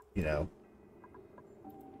 you know...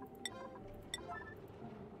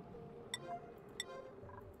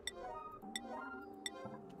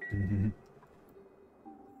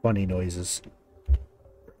 Funny noises.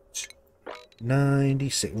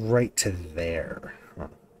 96, right to there. Huh.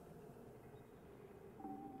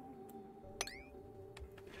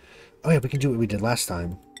 Oh yeah, we can do what we did last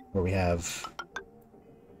time, where we have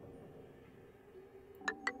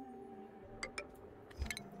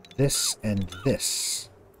this and this.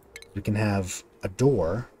 We can have a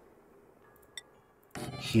door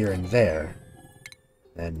here and there,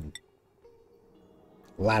 and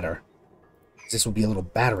ladder. This will be a little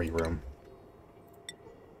battery room.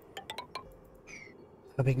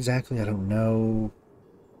 How big exactly? I don't know.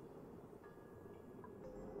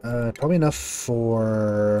 Probably enough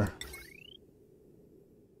for...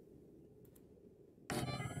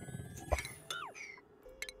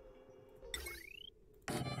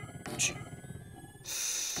 2,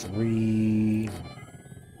 3...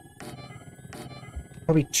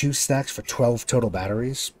 Probably 2 stacks for 12 total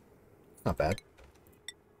batteries. Not bad.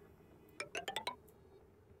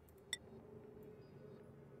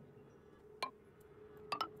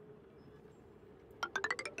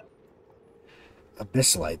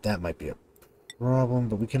 Abyssalite, that might be a problem,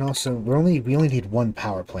 but we can also... we only need 1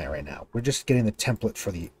 power plant right now. We're just getting the template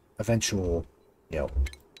for the eventual, you know,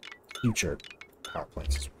 future power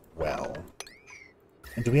plants as well.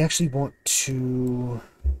 And do we actually want to...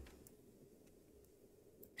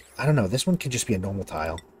 I don't know, this one can just be a normal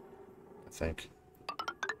tile, I think.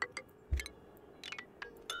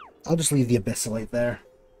 I'll just leave the Abyssalite there.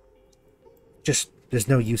 Just, there's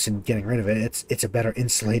no use in getting rid of it. It's a better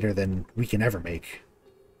insulator than we can ever make.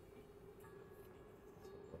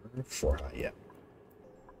 4 high, yeah.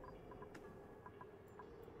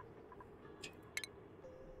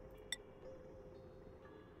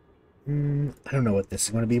 I don't know what this is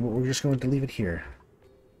going to be, but we're just going to leave it here.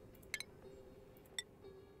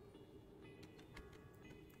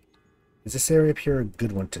 Is this area up here a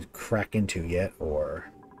good one to crack into yet,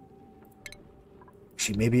 or...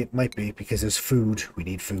 Actually, maybe it might be, because there's food. We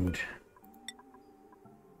need food.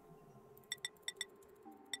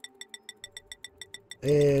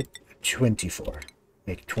 Eh, 24.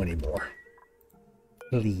 Make 20 more.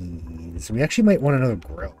 Please. We actually might want another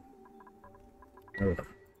grill. Ugh.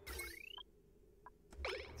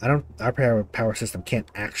 Our power system can't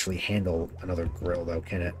actually handle another grill, though,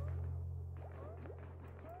 can it?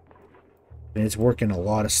 I mean, it's working a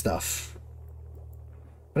lot of stuff.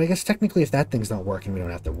 But I guess technically if that thing's not working, we don't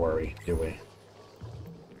have to worry, do we?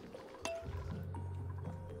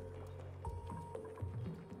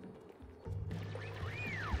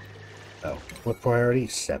 Oh, what priority?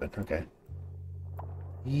 7, okay.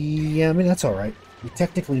 Yeah, I mean, that's alright. We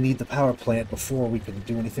technically need the power plant before we can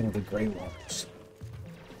do anything with the Grey Walls.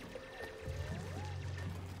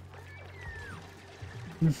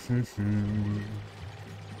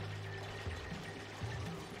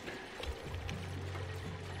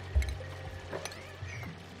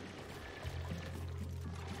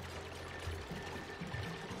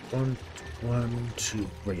 1, 2,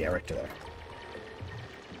 yeah, right to there.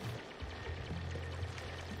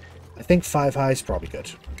 I think 5 high is probably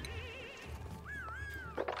good.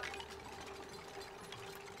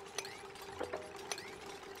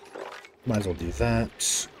 Might as well do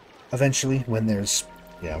that eventually when there's,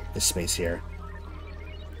 you know, this space here.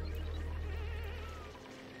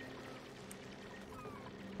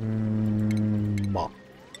 Mop.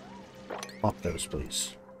 Mop those,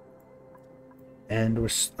 please. And we're...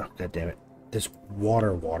 oh, god damn it. There's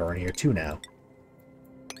water in here too now.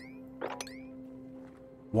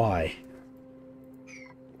 Why?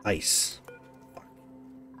 Ice.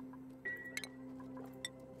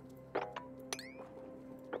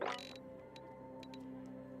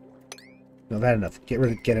 No, that enough. Get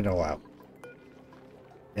it all out.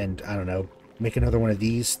 And, I don't know, make another one of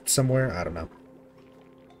these somewhere? I don't know.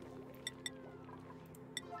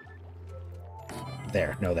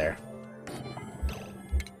 There. No, there.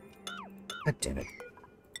 God damn it.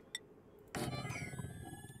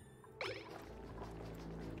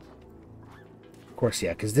 Of course,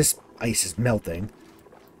 yeah, because this ice is melting.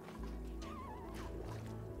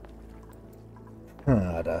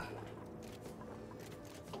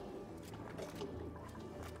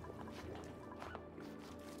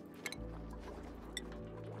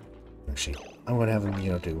 Actually, I'm going to have them,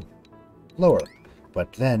 you know, do lower.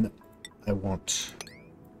 But then I want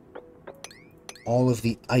all of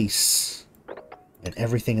the ice and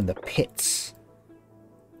everything in the pits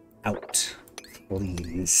out,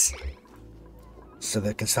 please. So that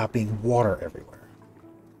it can stop being water everywhere.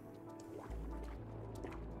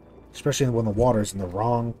 Especially when the water's in the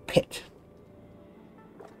wrong pit.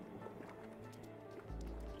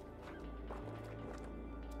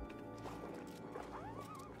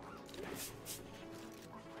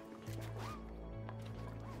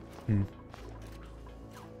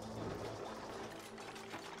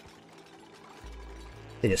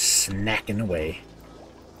 They just snacking away.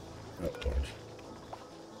 Oh, Lord.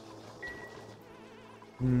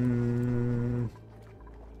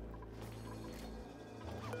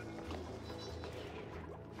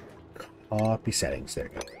 Copy settings. There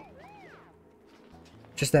you go.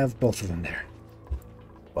 Just have both of them there.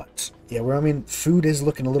 But, yeah, I mean, food is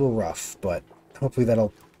looking a little rough, but hopefully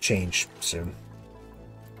that'll change soon.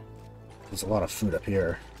 There's a lot of food up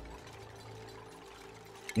here.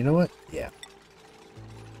 You know what? Yeah.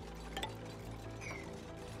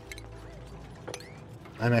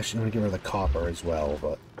 I'm actually going to get rid of the copper as well,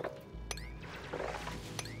 but...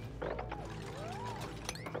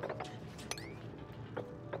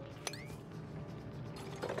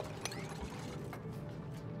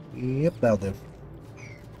 Yep, that'll do.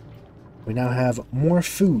 We now have more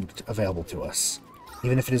food available to us.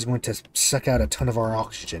 Even if it is going to suck out a ton of our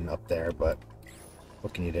oxygen up there, but...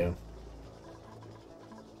 what can you do?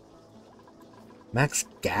 Max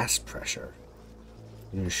gas pressure.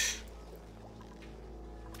 Oosh.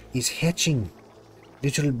 He's hatching.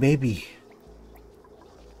 Little baby.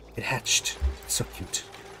 It hatched. So cute.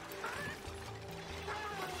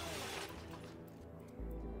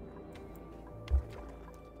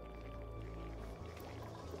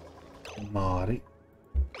 Mari.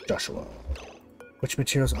 Joshua. Which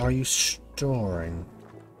materials are you storing?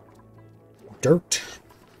 Dirt.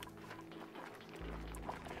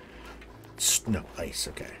 No, ice,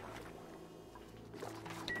 okay.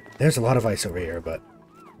 There's a lot of ice over here, but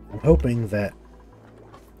I'm hoping that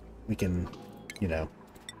we can, you know,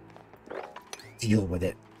 deal with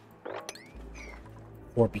it.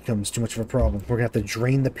 Or it becomes too much of a problem. We're gonna have to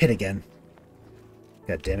drain the pit again.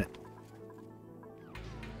 God damn it.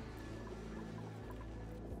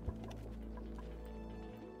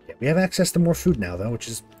 Yeah, we have access to more food now, though, which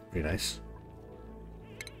is pretty nice.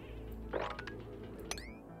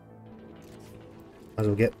 Might as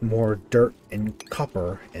well get more dirt and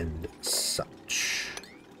copper and such.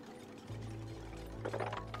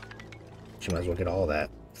 She might as well get all that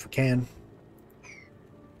if we can.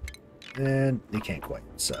 And you can't quite,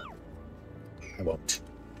 so I won't.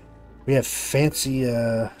 We have fancy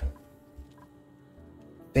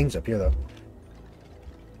things up here, though.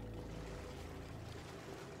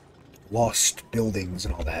 Lost buildings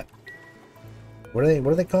and all that. What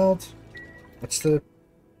are they called? What's the...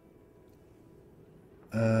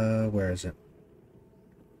 where is it?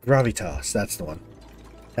 Gravitas, that's the one.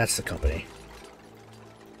 That's the company.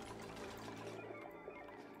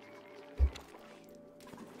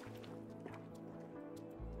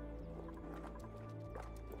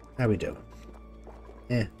 How we doing?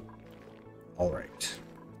 Eh. Alright.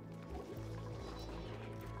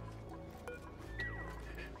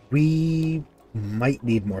 We might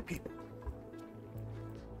need more people.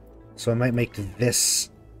 So I might make this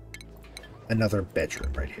another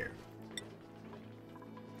bedroom right here.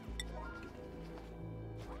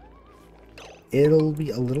 It'll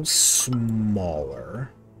be a little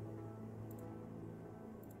smaller.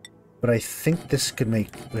 But I think this could make...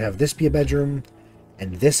 we have this be a bedroom,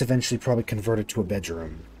 and this eventually probably converted to a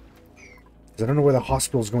bedroom. Because I don't know where the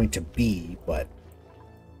hospital is going to be, but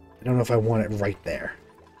I don't know if I want it right there.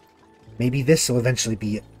 Maybe this will eventually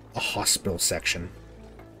be a hospital section.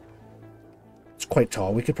 It's quite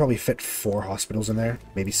tall. We could probably fit 4 hospitals in there.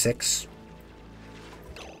 Maybe 6.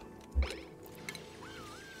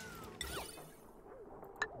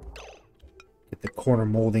 Get the corner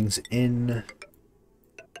moldings in.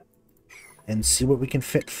 And see what we can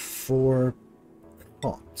fit for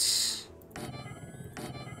pots.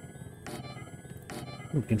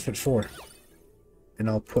 We can fit 4. And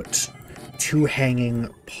I'll put 2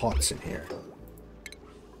 hanging pots in here.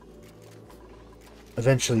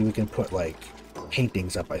 Eventually we can put, like,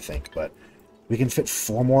 paintings up, I think, but we can fit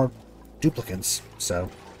 4 more duplicants, so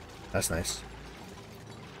that's nice.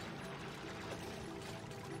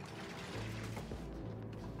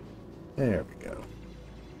 There we go.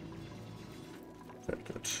 Very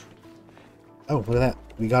good. Oh, look at that.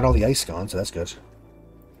 We got all the ice gone, so that's good.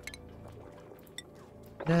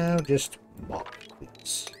 Now just mop,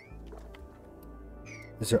 please.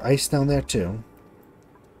 Is there ice down there, too?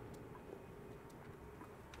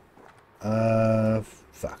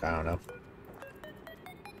 Fuck, I don't know.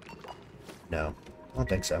 No, I don't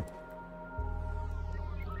think so.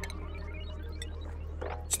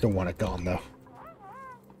 Still want it gone, though.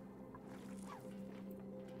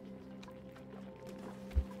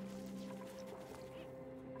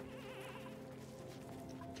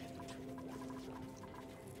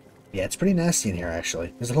 Yeah, it's pretty nasty in here,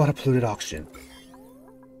 actually. There's a lot of polluted oxygen.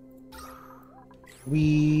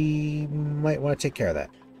 We might want to take care of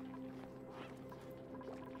that.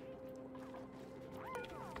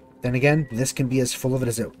 Then again, this can be as full of it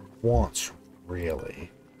as it wants,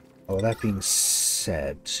 really. Oh, that being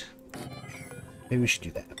said, maybe we should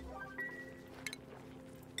do that.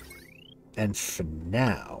 And for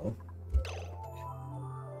now,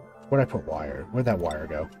 where'd I put wire? Where'd that wire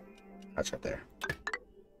go? That's right there.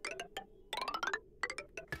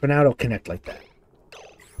 For now, it'll connect like that.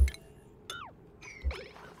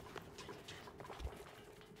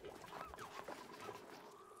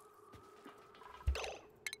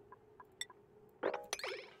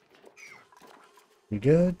 You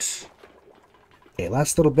good? Okay,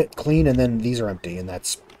 last little bit clean, and then these are empty, and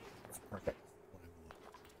that's perfect.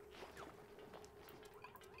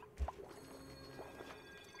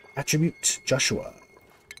 Attribute, Joshua.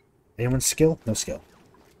 Anyone's skill? No skill.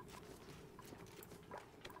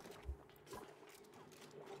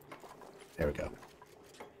 There we go.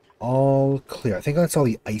 All clear. I think that's all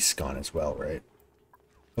the ice gone as well, right?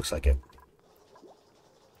 Looks like it.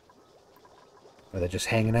 Are they just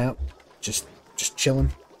hanging out? Just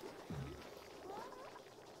chilling?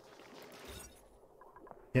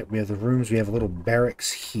 Yep, we have the rooms. We have a little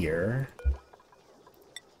barracks here.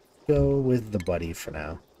 Go with the buddy for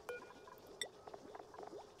now.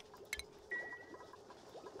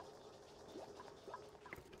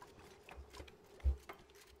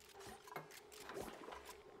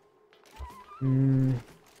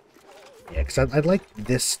 Yeah, because I'd like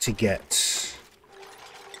this to get...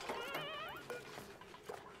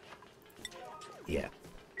 Yeah.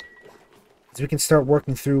 So we can start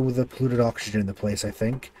working through the polluted oxygen in the place, I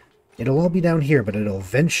think. It'll all be down here, but it'll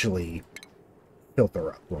eventually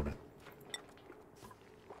filter up, won't it?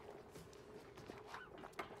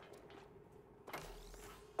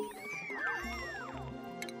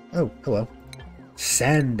 Oh, hello.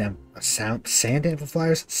 Sand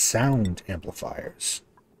amplifiers? Sound amplifiers.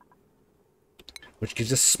 Which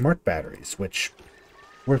gives us smart batteries, which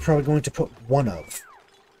we're probably going to put one of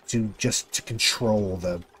to control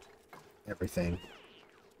the everything.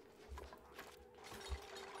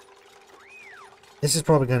 This is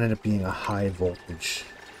probably going to end up being a high voltage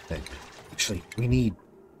thing. Actually, we need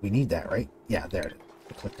that, right? Yeah, there it is.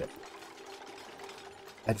 I clicked it.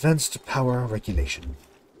 Advanced power regulation.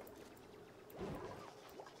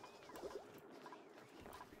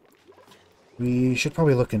 We should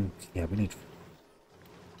probably look in... Yeah, we need...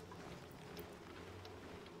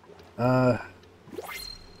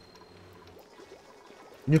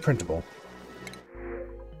 New printable.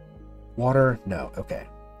 Water? No. Okay.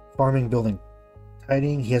 Farming, building,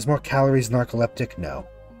 tidying. He has more calories, narcoleptic? No.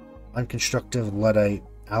 Unconstructive, Luddite,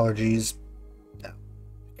 allergies? No.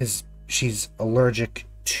 Because she's allergic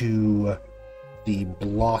to the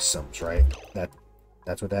blossoms, right?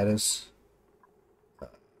 That's what that is?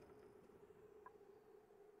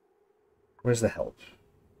 Where's the help?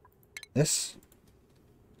 This?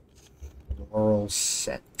 Floral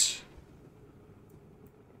scent.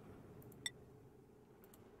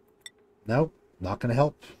 Nope, not gonna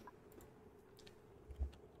help.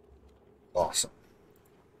 Awesome.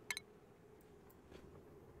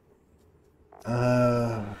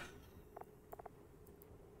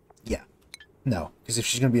 Yeah. No, because if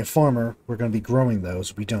she's gonna be a farmer, we're gonna be growing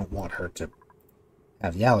those. We don't want her to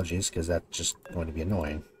have the allergies, because that's just going to be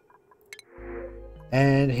annoying.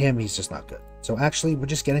 And him, he's just not good. So actually, we're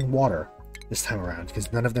just getting water this time around,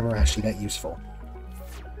 because none of them are actually that useful.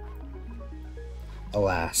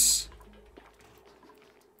 Alas.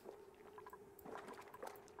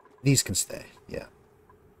 These can stay, yeah.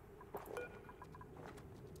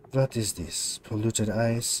 What is this? Polluted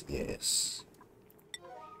ice? Yes.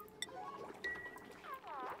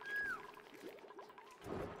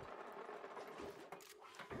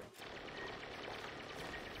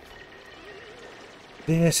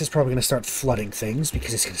 This is probably going to start flooding things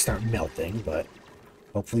because it's going to start melting, but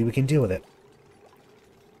hopefully we can deal with it.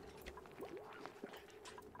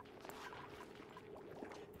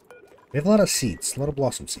 We have a lot of seeds, a lot of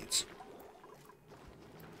blossom seeds.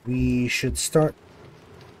 We should start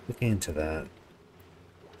looking into that.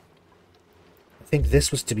 I think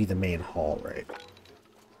this was to be the main hall, right?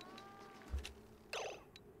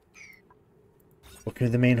 What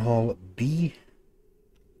can the main hall be?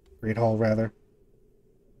 Great hall, rather.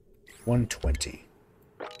 120.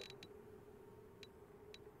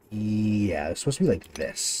 Yeah, it's supposed to be like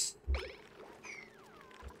this.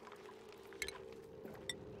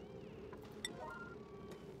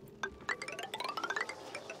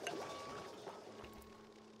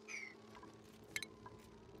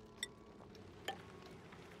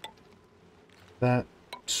 That,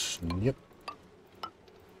 yep.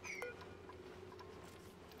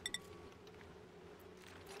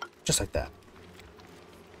 Just like that.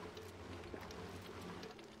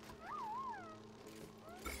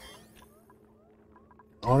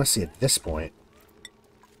 honestly, at this point,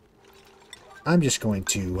 I'm just going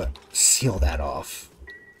to seal that off.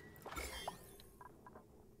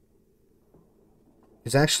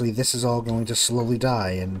 Because actually, this is all going to slowly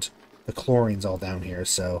die, and the chlorine's all down here,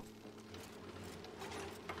 so...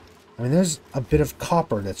 I mean, there's a bit of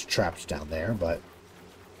copper that's trapped down there, but...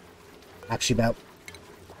 Actually, about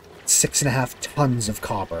 6.5 tons of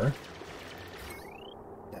copper.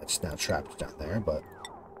 That's now trapped down there, but...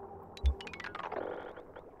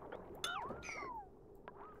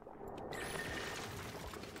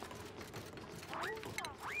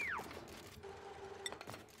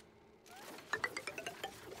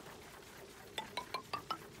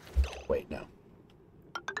 Wait, no.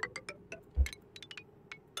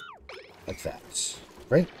 Like that.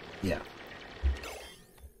 Right? Yeah.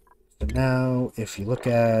 So now, if you look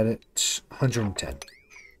at it, 110.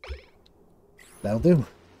 That'll do.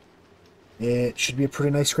 It should be a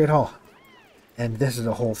pretty nice great hall. And this is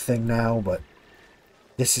a whole thing now, but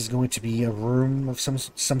this is going to be a room of some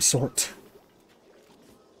sort.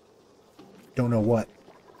 Don't know what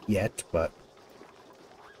yet, but...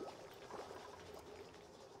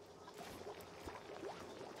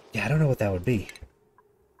 Yeah, I don't know what that would be.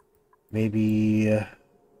 Maybe...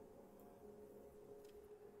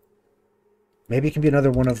 maybe it can be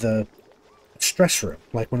another one of the stress room.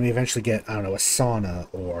 Like when we eventually get, I don't know, a sauna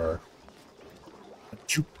or a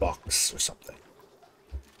jukebox or something.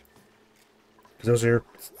 Because those are...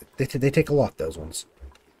 They take a lot, those ones.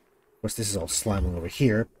 Of course, this is all sliming over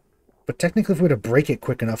here. But technically, if we were to break it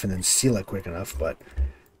quick enough and then seal it quick enough, but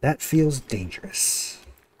that feels dangerous.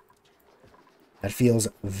 That feels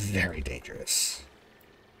very dangerous.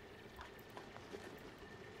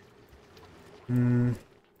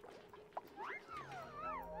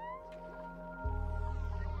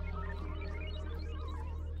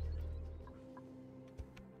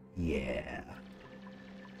 Yeah.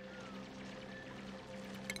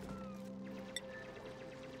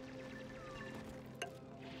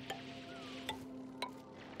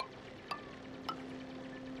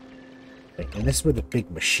 And this is where the big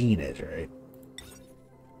machine is, right?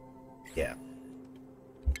 Yeah.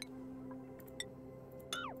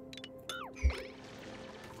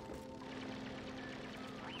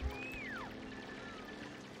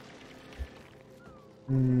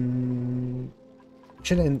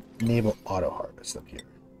 Should enable auto harvest up here.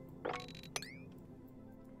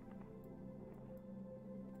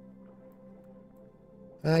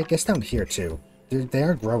 I guess down here too. They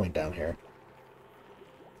are growing down here.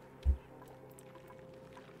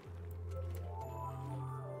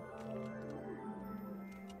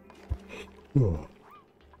 Ooh.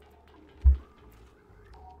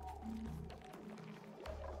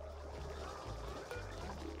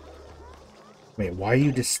 Wait, why are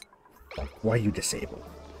you why are you disabled?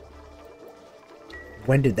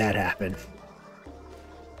 When did that happen?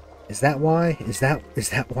 Is that why? Is that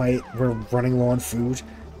why we're running low on food?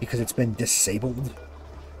 Because it's been disabled?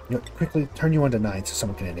 You know, quickly turn you on to 9 so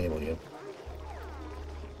someone can enable you.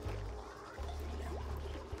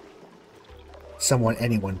 Someone,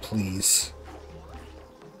 anyone, please.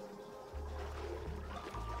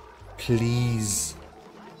 Please.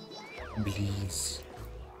 Please.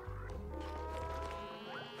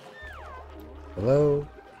 Hello?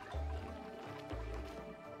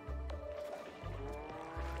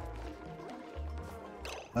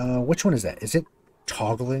 Which one is that? Is it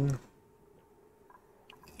toggling?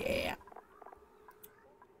 Yeah.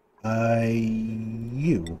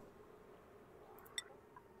 You.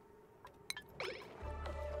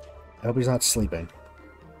 I hope he's not sleeping.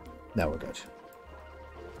 No, we're good.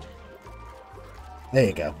 There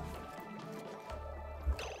you go.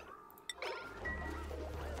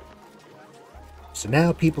 So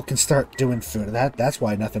now people can start doing food. That's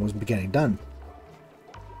why nothing was getting done.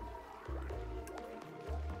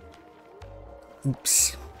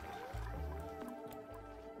 Oops.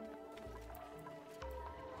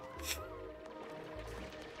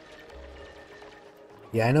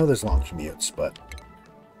 Yeah, I know there's long commutes, but...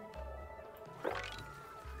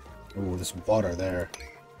 Ooh, there's water there.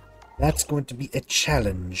 That's going to be a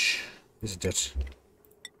challenge, isn't it?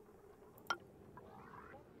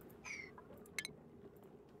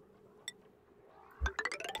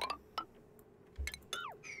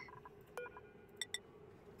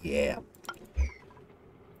 Yeah.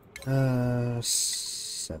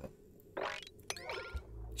 7.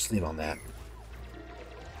 Just leave on that.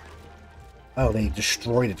 Oh, they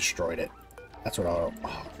destroyed it. That's what auto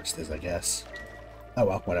harvest is, I guess. Oh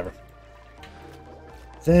well, whatever.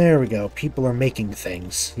 There we go. People are making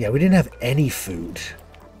things. Yeah, we didn't have any food.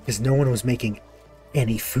 Because no one was making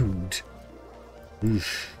any food.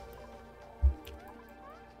 Oof.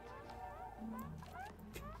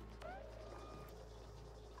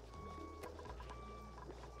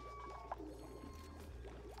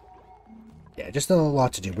 just a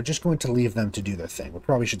lot to do. We're just going to leave them to do their thing. We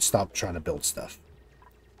probably should stop trying to build stuff.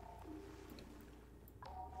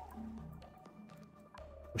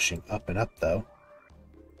 Pushing up and up, though.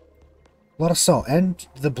 A lot of salt. And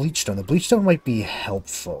the bleachstone. The bleachstone might be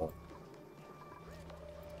helpful.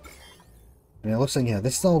 I mean, it looks like, yeah,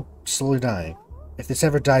 this is all slowly dying. If this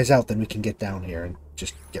ever dies out, then we can get down here and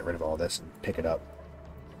just get rid of all this and pick it up.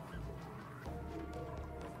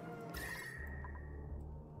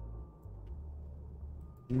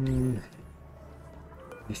 The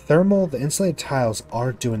insulated tiles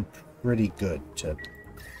are doing pretty good to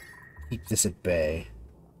keep this at bay.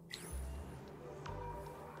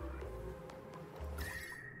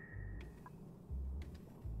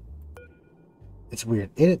 It's weird.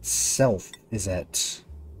 It itself is at...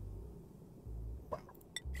 Wow.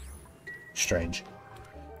 Strange.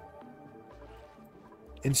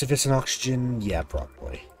 Insufficient oxygen? Yeah,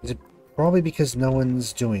 probably. Is it probably because no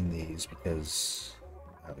one's doing these? Because...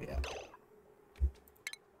 Oh, yeah.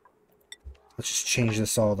 Let's just change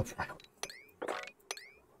this all the...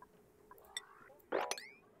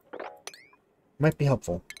 Might be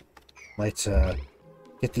helpful. Might,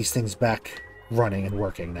 get these things back running and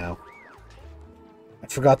working now. I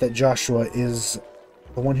forgot that Joshua is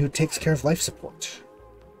the one who takes care of life support.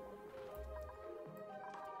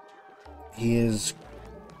 He is...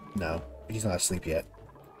 No, he's not asleep yet.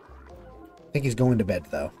 I think he's going to bed,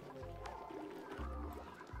 though.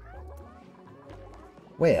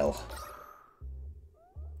 Well...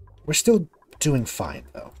 We're still doing fine,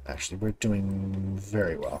 though, actually. We're doing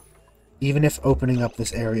very well. Even if opening up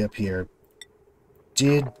this area up here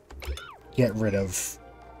did get rid of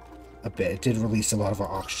a bit. It did release a lot of our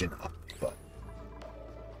oxygen up, but...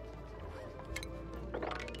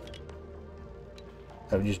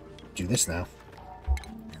 How do we just do this now?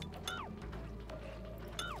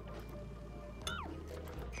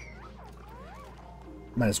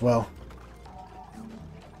 Might as well.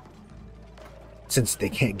 Since they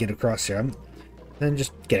can't get across here, I'm then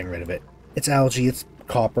just getting rid of it. It's algae, it's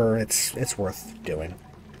copper, it's worth doing.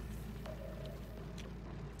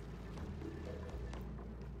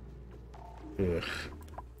 Ugh.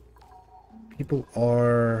 People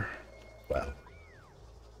are... well...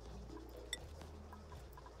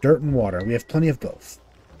 Dirt and water. We have plenty of both.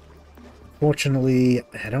 Fortunately,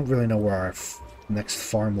 I don't really know where our next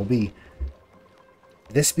farm will be.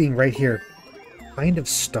 This being right here kind of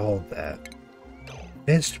stalled that.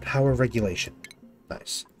 Advanced power regulation.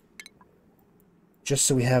 Nice. Just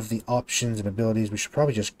so we have the options and abilities, we should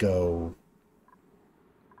probably just go...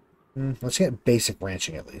 let's get basic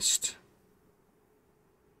ranching at least.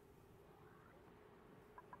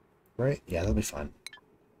 Right? Yeah, that'll be fine.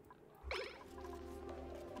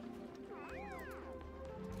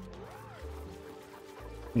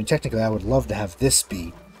 I mean, technically, I would love to have this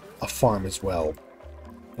be a farm as well,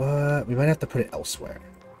 but we might have to put it elsewhere.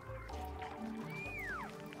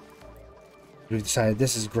 We've decided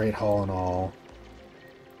this is Great Hall and all.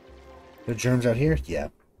 There are germs out here? Yeah.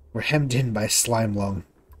 We're hemmed in by slime lung.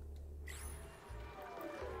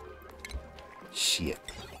 Shit.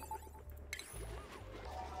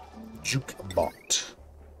 Juke bot.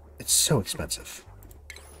 It's so expensive.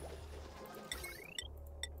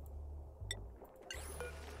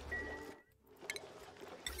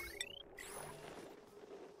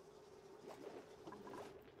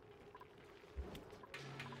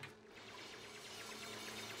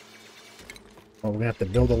 Well, we're gonna have to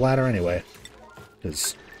build a ladder anyway,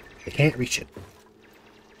 because they can't reach it.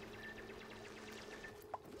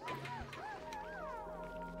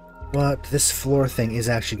 But this floor thing is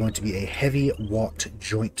actually going to be a heavy watt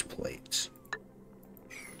joint plate.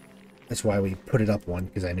 That's why we put it up one,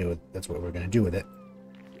 because I knew that's what we were going to do with it.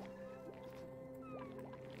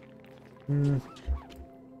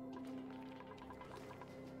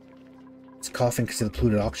 It's coughing because of the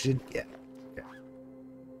polluted oxygen? Yeah. Okay.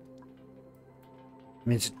 I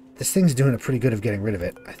mean, this thing's doing a pretty good of getting rid of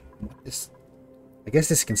it. I guess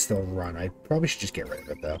this can still run. I probably should just get rid of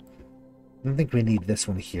it, though. I don't think we need this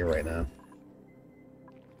one here right now.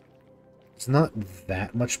 It's not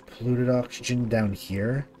that much polluted oxygen down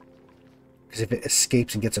here. Because if it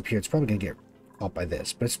escapes and gets up here, it's probably going to get caught by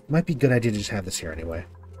this. But it might be a good idea to just have this here anyway.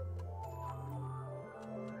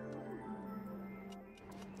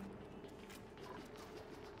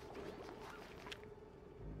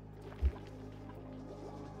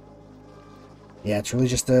 Yeah, it's really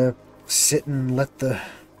just to sit and let the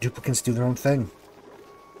duplicants do their own thing.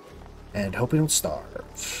 And hope we don't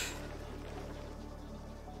starve.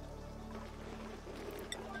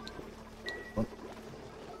 Well,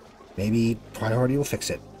 maybe priority will fix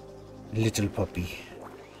it. Little puppy.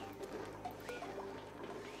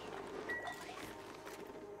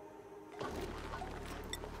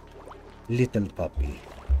 Little puppy.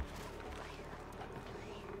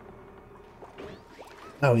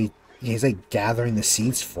 Oh, he's like gathering the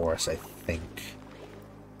seeds for us, I think.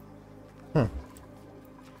 Huh.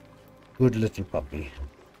 Good little puppy.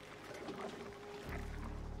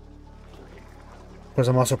 Of course,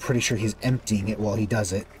 I'm also pretty sure he's emptying it while he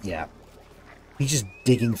does it. Yeah. He's just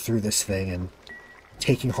digging through this thing and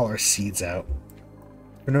taking all our seeds out.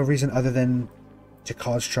 For no reason other than to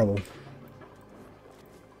cause trouble.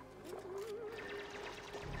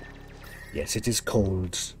 Yes, it is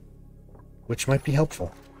cold. Which might be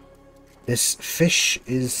helpful. This fish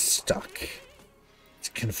is stuck. It's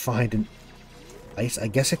confined in ice. I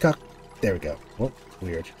guess it got... There we go. Oh,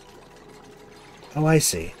 weird. Oh, I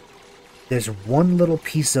see. There's one little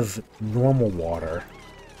piece of normal water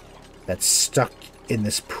that's stuck in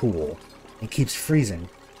this pool and keeps freezing.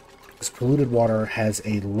 This polluted water has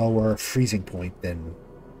a lower freezing point than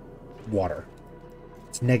water.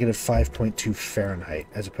 It's negative 5.2 Fahrenheit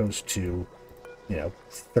as opposed to,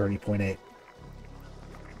 30.8.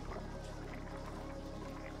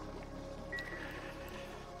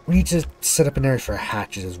 We need to set up an area for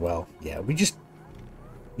hatches as well. Yeah, we just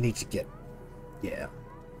need to get... Yeah.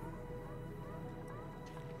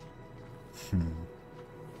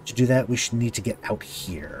 To do that, we should need to get out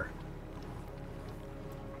here.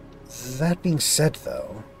 That being said,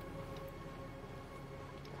 though...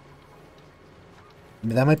 I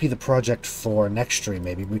mean, that might be the project for next stream,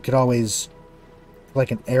 maybe. We could always...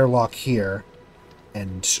 like an airlock here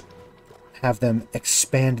and have them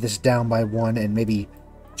expand this down by one and maybe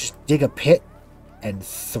just dig a pit and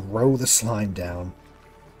throw the slime down.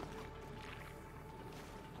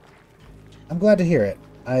 I'm glad to hear it.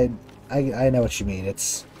 I know what you mean.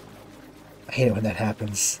 I hate it when that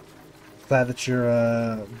happens. Glad that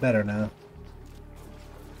you're better now.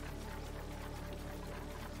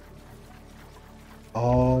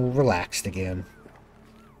 All relaxed again.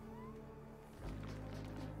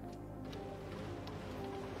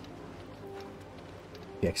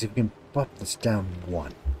 Yeah, because if we can bump this down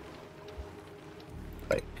one.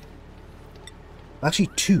 Like... Actually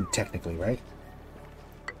two, technically, right?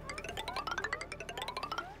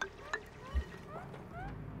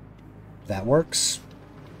 That works.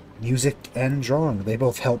 Music and drawing, they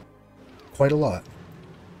both help quite a lot.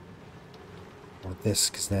 I want this,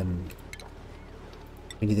 because then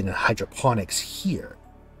we need it in hydroponics here.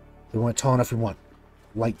 We want it tall enough, we want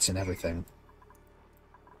lights and everything.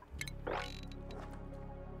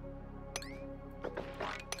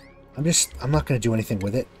 I'm not going to do anything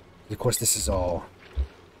with it. Of course, this is all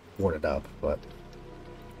boarded up, but...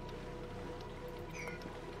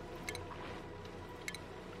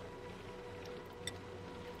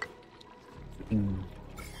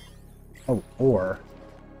 Oh, or...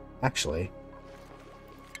 Actually...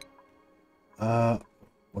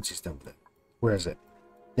 Once he's done with it. Where is it?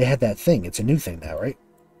 They had that thing. It's a new thing now, right?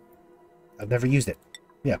 I've never used it.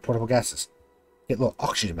 Yeah, portable gases. Get little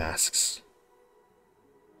oxygen masks.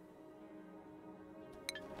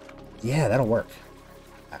 Yeah, that'll work.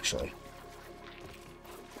 Actually.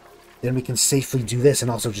 Then we can safely do this and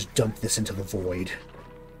also just dump this into the void.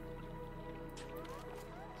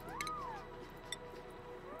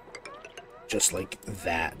 Just like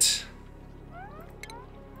that.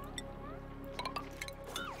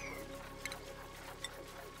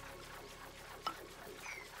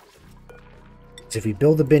 So if we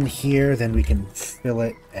build a bin here, then we can fill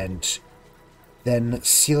it and then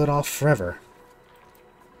seal it off forever.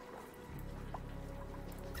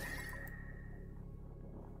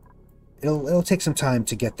 It'll take some time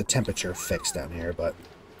to get the temperature fixed down here, but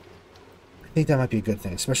I think that might be a good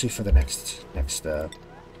thing, especially for the next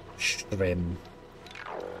stream.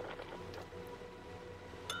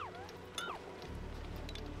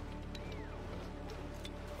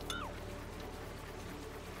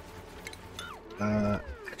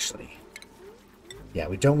 Actually, yeah,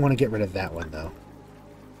 we don't want to get rid of that one though.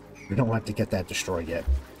 We don't want to get that destroyed yet.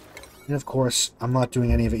 And of course, I'm not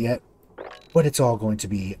doing any of it yet, but it's all going to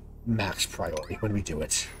be max priority when we do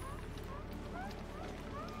it.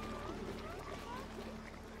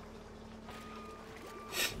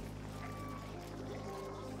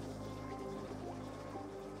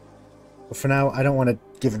 But for now, I don't want to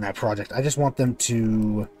give them that project. I just want them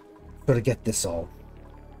to sort of get this all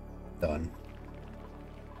done.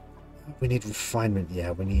 We need refinement.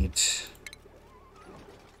 Yeah, we need...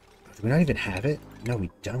 Do we not even have it? No,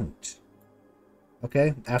 we don't.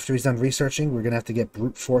 Okay, after he's done researching, we're going to have to get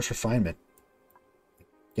brute force refinement.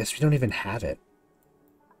 Guess we don't even have it.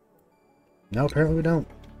 No, apparently we don't.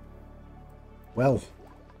 Well.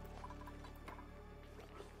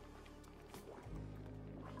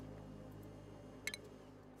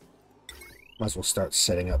 Might as well start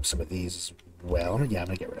setting up some of these as well. Yeah, I'm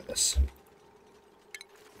gonna get rid of this.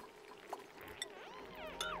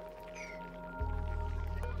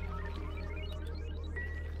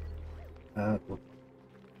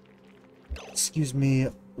 Excuse me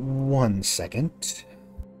 1 second.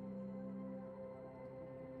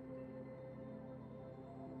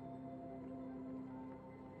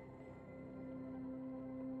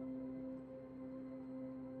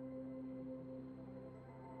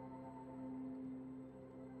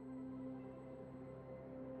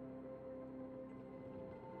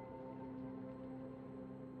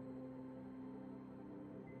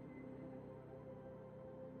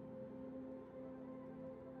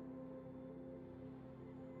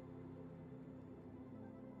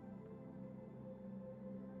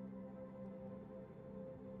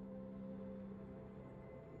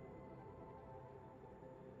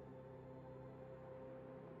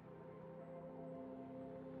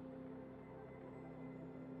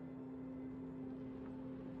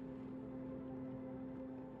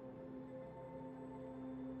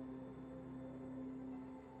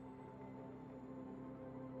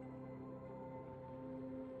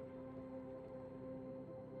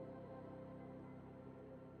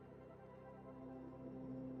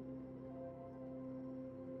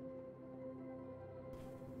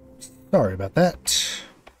 Sorry about that.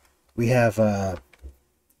 We have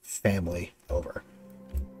family over.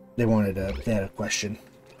 They had a question.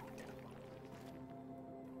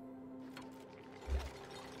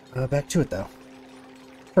 Back to it though.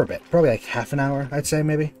 For a bit. Probably like half an hour, I'd say,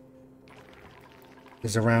 maybe.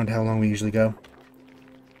 Is around how long we usually go.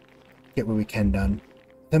 Get what we can done.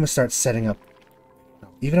 Then we'll start setting up.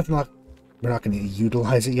 Even if we're not going to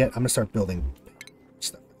utilize it yet, I'm going to start building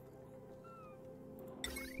stuff.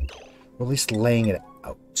 Or at least laying it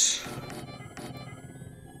out.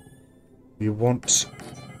 We want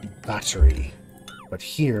battery. But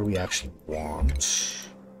here we actually want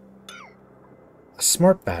a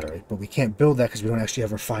smart battery. But we can't build that because we don't actually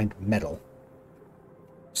have refined metal.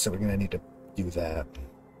 So we're going to need to do that.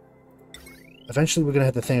 Eventually we're going to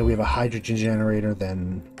have the thing, we have a hydrogen generator,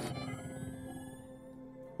 then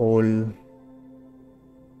coal.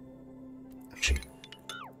 Actually,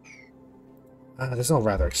 this is all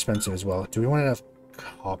rather expensive as well. Do we want to have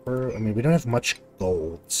copper? I mean, we don't have much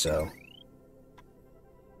gold, so...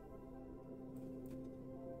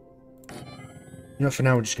 You know, for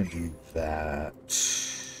now we're just going to do that.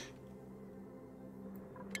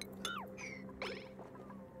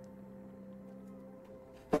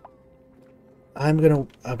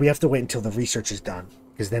 We have to wait until the research is done,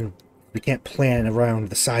 because then we can't plan around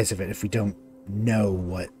the size of it if we don't know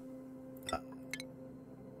what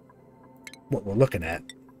we're looking at.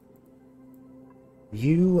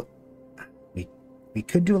 We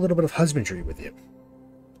could do a little bit of husbandry with you.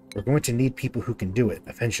 We're going to need people who can do it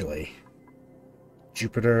eventually.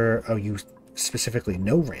 Jupiter, oh, you specifically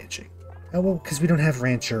no ranching. Oh, well, because we don't have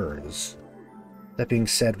ranchers. That being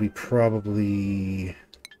said, we'll probably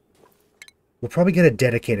get a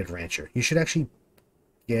dedicated rancher. You should actually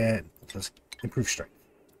get... Let's improve strength.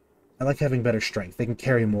 I like having better strength. They can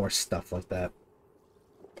carry more stuff like that.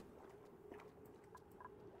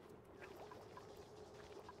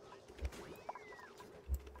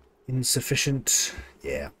 Insufficient.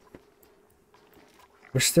 Yeah.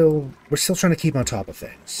 We're still trying to keep on top of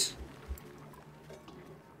things.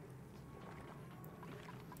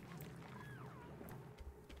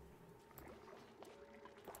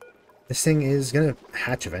 This thing is gonna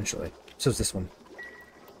hatch eventually. So is this one.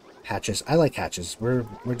 Hatches. I like hatches. We're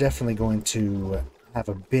definitely going to have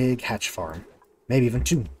a big hatch farm. Maybe even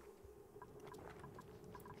 2.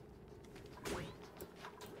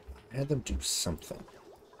 I had them do something.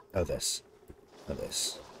 Oh, this. Oh,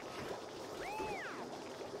 this.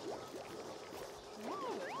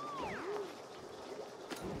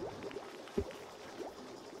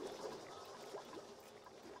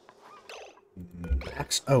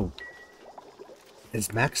 Max? Oh.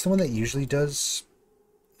 Is Max the one that usually does...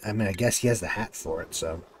 I mean, I guess he has the hat for it,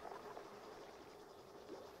 so...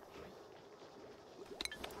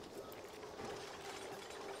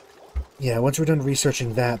 Yeah, once we're done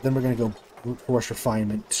researching that, then we're going to go brute force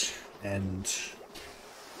refinement and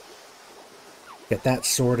get that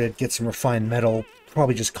sorted, get some refined metal,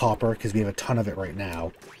 probably just copper, because we have a ton of it right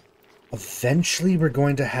now. Eventually, we're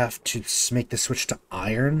going to have to make the switch to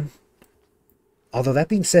iron. Although, that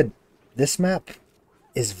being said, this map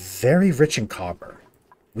is very rich in copper.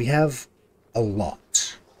 We have a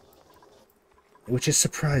lot, which is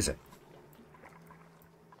surprising.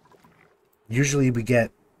 Usually we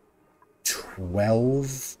get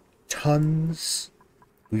 12 tons.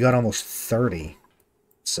 We got almost 30,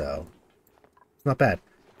 so It's not bad.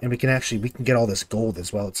 And we can get all this gold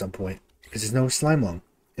as well at some point. Because there's no slime lung.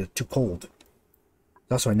 It's too cold.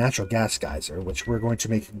 There's also a natural gas geyser, which we're going to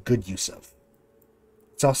make good use of.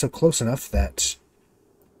 It's also close enough that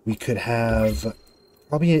we could have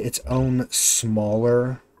probably its own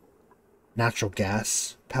smaller natural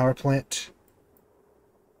gas power plant.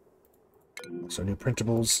 So new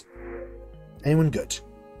printables. Anyone good?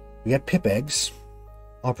 We got pip eggs.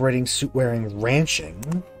 Operating, suit wearing,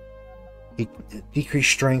 ranching. Decreased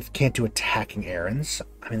strength, can't do attacking errands.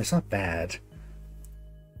 I mean, that's not bad.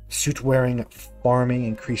 Suit wearing, farming,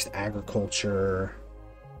 increased agriculture.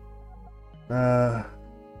 Or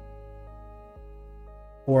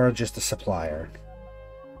just a supplier.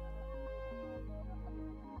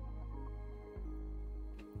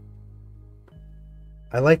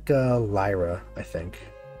 I like Lyra, I think.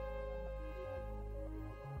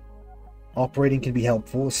 Operating can be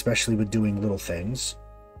helpful, especially with doing little things.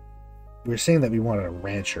 We were saying that we wanted a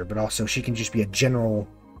rancher, but also she can just be a general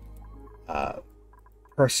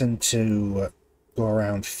person to go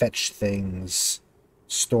around, fetch things,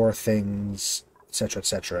 store things, etc.,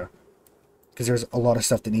 etc. Because there's a lot of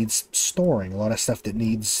stuff that needs storing, a lot of stuff that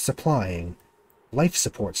needs supplying, life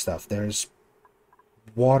support stuff. There's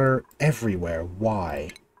water everywhere.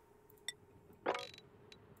 Why?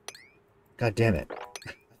 God damn it.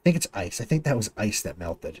 I think it's ice. I think that was ice that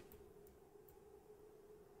melted.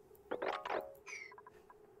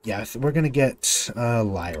 Yeah, we're gonna get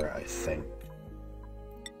Lyra, I think.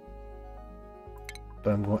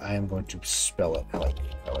 But I am going to spell it like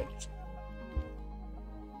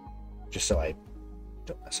just so I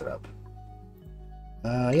don't mess it up.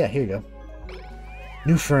 Yeah, here you go.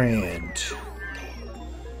 New friend.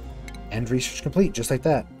 And research complete, just like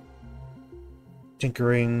that.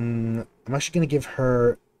 Tinkering. I'm actually going to give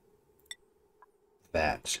her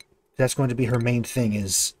that. That's going to be her main thing,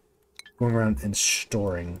 is going around and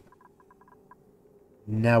storing.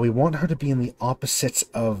 Now, we want her to be in the opposites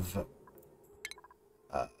of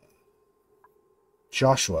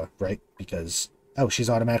Joshua, right? Because, oh, she's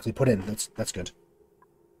automatically put in. That's good.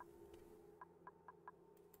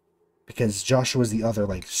 Because Joshua's the other,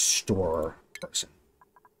 like, storer person.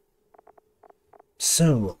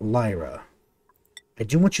 So, Lyra, I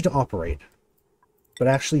do want you to operate, but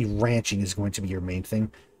actually ranching is going to be your main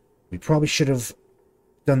thing. We probably should have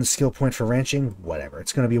done the skill point for ranching. Whatever.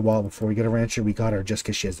 It's going to be a while before we get a rancher. We got her just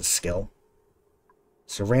because she has the skill.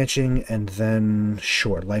 So ranching, and then,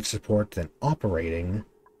 sure, life support, then operating,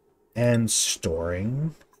 and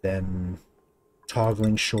storing, then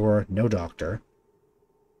toggling, sure, no doctor.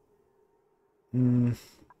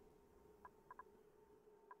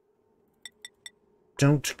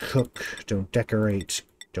 Don't cook, don't decorate,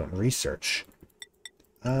 don't research.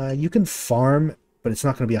 You can farm, but it's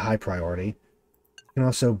not going to be a high priority. You can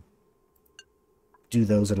also do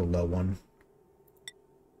those at a low one.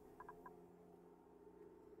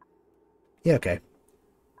 Yeah, okay.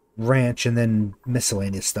 Ranch and then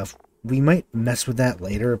miscellaneous stuff. We might mess with that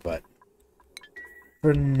later, but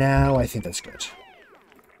for now, I think that's good.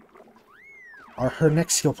 Her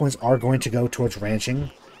next skill points are going to go towards ranching,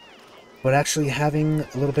 but actually having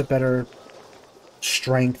a little bit better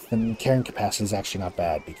strength and carrying capacity is actually not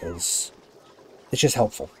bad, because it's just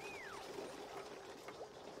helpful.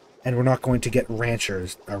 And we're not going to get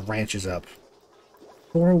ranches up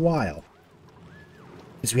for a while.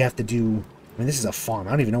 Because we have to do... I mean, this is a farm.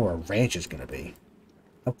 I don't even know where a ranch is going to be.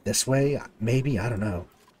 Up this way? Maybe? I don't know.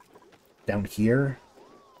 Down here?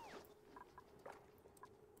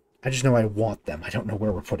 I just know I want them. I don't know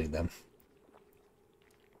where we're putting them.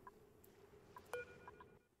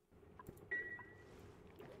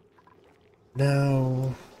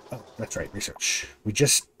 No. Oh, that's right. Research. We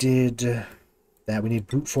just did that. We need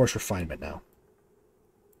brute force refinement now.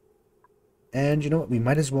 And you know what? We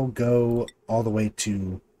might as well go all the way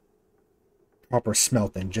to proper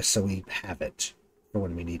smelting, just so we have it for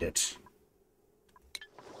when we need it.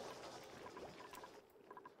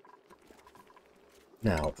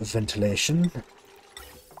 Now, ventilation.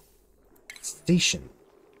 Station.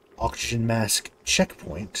 Oxygen mask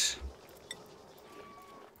checkpoint.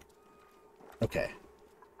 Okay.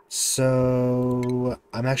 So,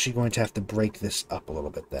 I'm actually going to have to break this up a little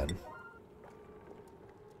bit then.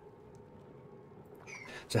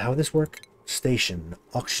 So how would this work? Station.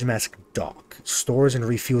 Oxygen mask dock. Stores and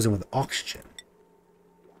refuels it with oxygen.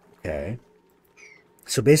 Okay.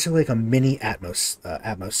 So basically like a mini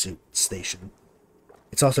Atmos suit station.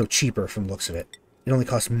 It's also cheaper from the looks of it. It only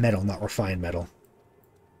costs metal, not refined metal.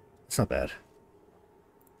 It's not bad.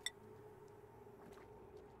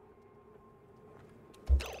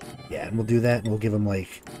 Yeah, and we'll do that, and we'll give him,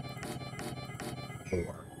 like,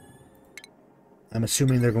 4. I'm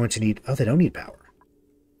assuming they're going to need... Oh, they don't need power.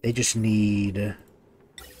 They just need...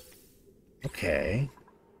 Okay.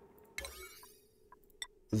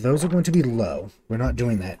 Those are going to be low. We're not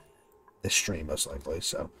doing that this stream, most likely,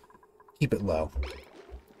 so keep it low.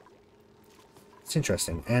 It's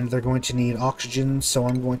interesting. And they're going to need oxygen, so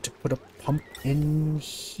I'm going to put a pump in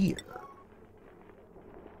here.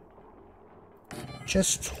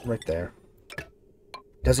 Just right there.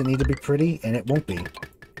 Doesn't need to be pretty, and it won't be.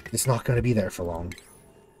 It's not going to be there for long.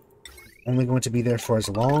 Only going to be there for as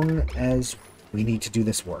long as we need to do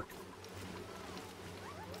this work.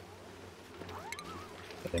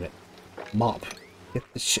 Damn it. Mop. Get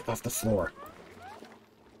this shit off the floor.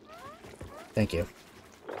 Thank you.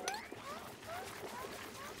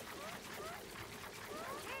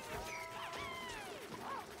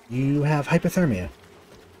 You have hypothermia.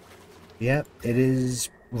 Yep, it is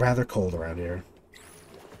rather cold around here.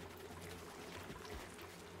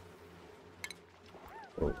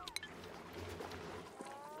 Oh.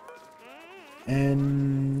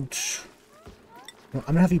 And... well,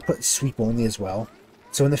 I'm gonna have you put sweep only as well.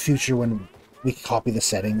 So in the future, when we copy the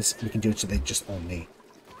settings, we can do it so they just only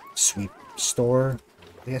sweep store.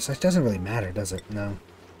 I guess it doesn't really matter, does it? No.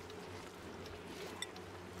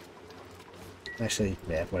 Actually,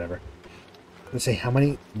 yeah, whatever. Let's say how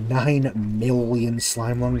many? 9 million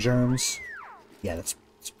slime lung germs. Yeah, it's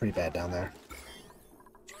pretty bad down there.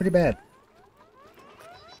 It's pretty bad.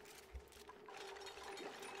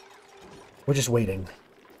 We're just waiting.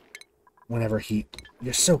 Whenever he...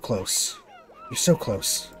 You're so close. You're so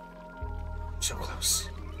close. So close.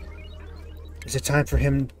 Is it time for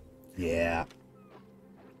him? Yeah.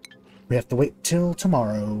 We have to wait till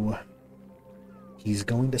tomorrow. He's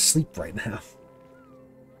going to sleep right now.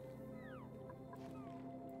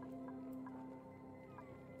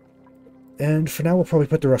 And for now, we'll probably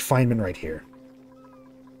put the refinement right here.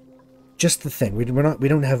 Just the thing, we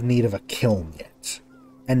don't have need of a kiln yet,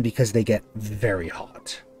 and because they get very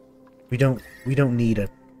hot, we don't need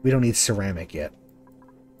ceramic yet.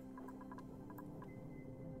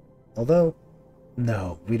 Although,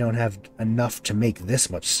 no, we don't have enough to make this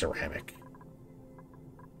much ceramic.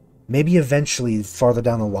 Maybe eventually, farther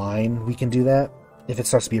down the line, we can do that. If it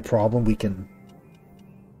starts to be a problem, we can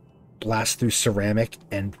blast through ceramic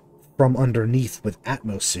and from underneath with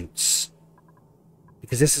Atmos suits.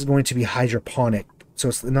 Because this is going to be hydroponic, so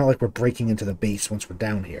it's not like we're breaking into the base once we're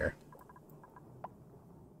down here.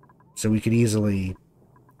 So we could easily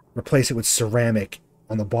replace it with ceramic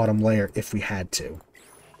on the bottom layer if we had to.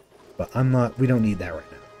 But we don't need that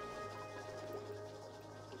right now.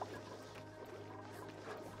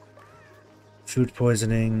 Food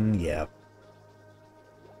poisoning, yeah.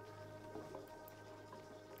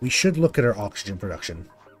 We should look at our oxygen production.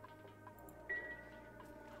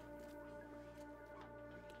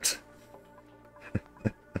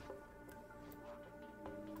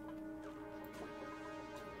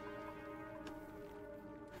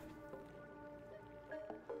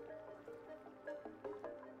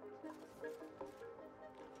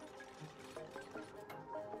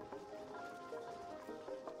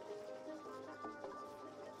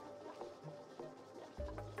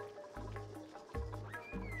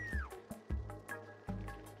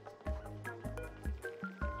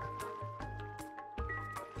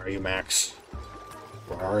 Where are you, Max?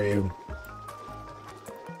 Where are you?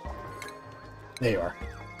 There you are.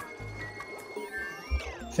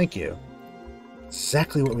 Thank you.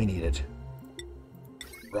 Exactly what we needed.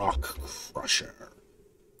 Rock Crusher.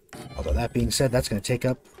 Although that being said, that's going to take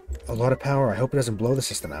up a lot of power. I hope it doesn't blow the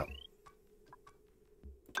system out.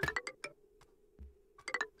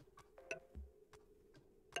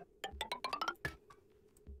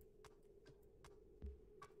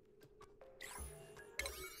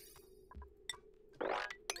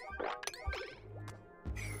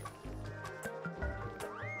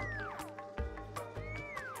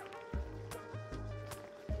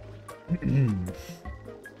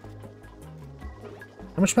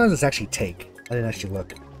 How much power does this actually take? I didn't actually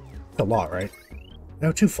look. It's a lot, right?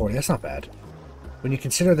 No, 240. That's not bad. When you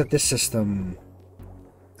consider that this system...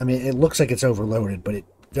 I mean, it looks like it's overloaded, but it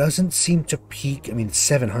doesn't seem to peak. I mean,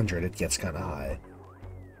 700, it gets kind of high.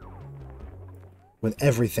 With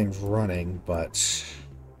everything running, but...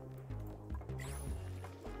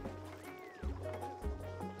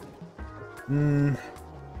 We're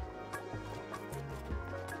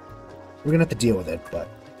gonna have to deal with it, but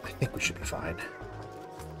I think we should be fine.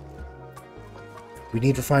 We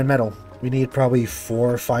need refined metal. We need probably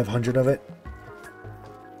 400 or 500 of it.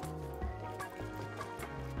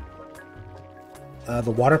 The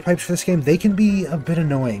water pipes for this game, they can be a bit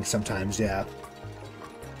annoying sometimes, yeah.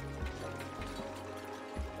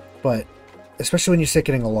 But especially when you start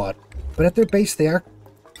getting a lot. But at their base, they are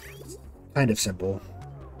kind of simple.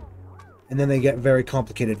 And then they get very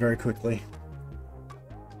complicated very quickly.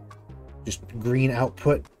 Just green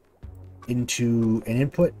output into an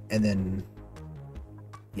input, and then,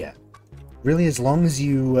 yeah. Really, as long as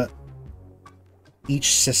you...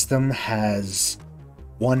 each system has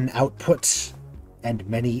one output and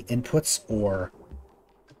many inputs, or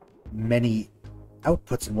many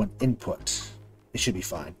outputs and one input, it should be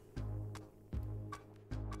fine.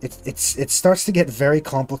 It starts to get very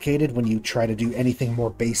complicated when you try to do anything more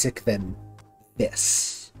basic than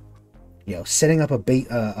this. You know, setting up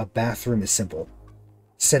a bathroom is simple.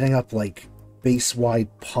 Setting up, like, base-wide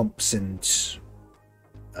pumps and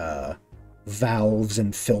valves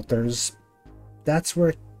and filters, that's where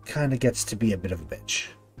it kind of gets to be a bit of a bitch.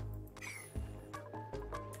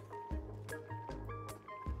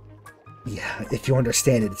 Yeah, if you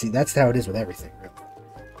understand it. See, that's how it is with everything, really.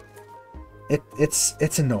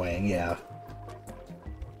 It's annoying, yeah.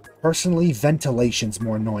 Personally, ventilation's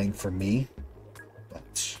more annoying for me.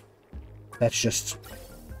 But that's just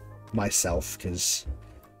myself, because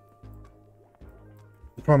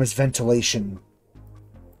the problem is ventilation.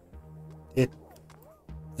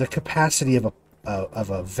 The capacity of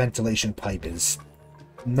a ventilation pipe is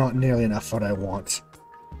not nearly enough what I want.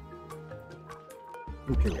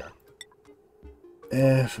 Here we are.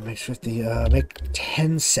 If it makes 50, make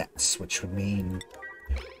 10 sets, which would mean...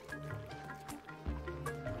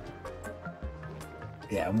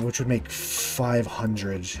 yeah, which would make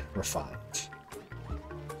 500 refined.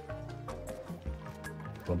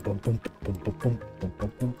 Boom, boom, boom, boom, boom, boom, boom,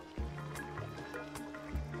 boom, boom.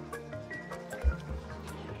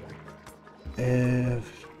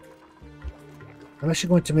 I'm actually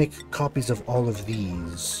going to make copies of all of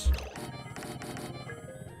these.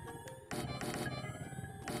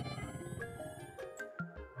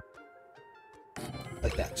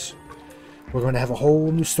 Like that. We're going to have a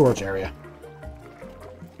whole new storage area.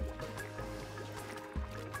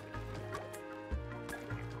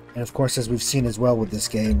 And of course, as we've seen as well with this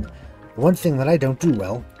game, one thing that I don't do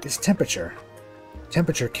well is temperature.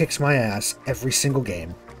 Temperature kicks my ass every single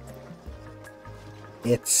game.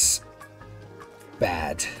 It's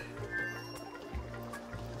bad.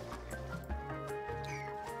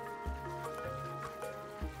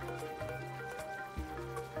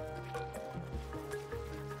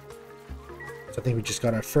 So I think we just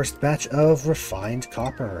got our first batch of refined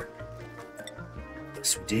copper.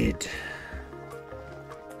 Yes, we did.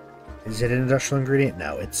 Is it an industrial ingredient?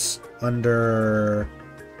 No, it's under...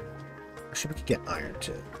 actually, we could get iron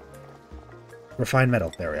too. Refined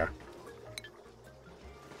metal, there we are.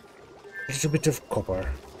 Just a bit of copper.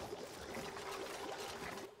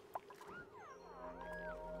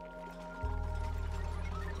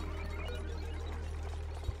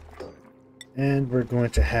 And we're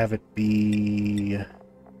going to have it be...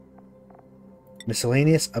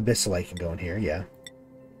 miscellaneous. Abyssal can go in here, yeah.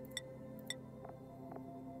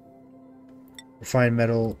 Refined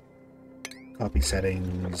metal. Copy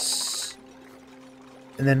settings.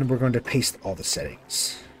 And then we're going to paste all the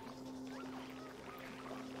settings.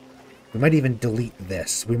 We might even delete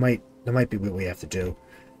this. That might be what we have to do.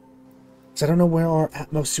 So I don't know where our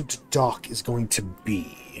Atmosuit dock is going to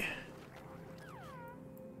be.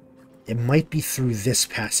 It might be through this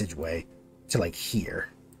passageway to, like, here.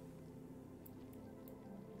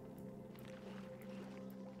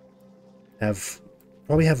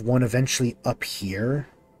 Probably have one eventually up here.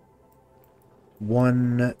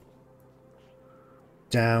 One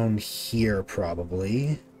down here,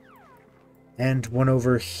 probably. And one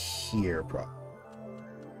over here, probably.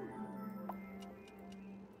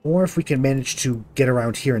 Or if we can manage to get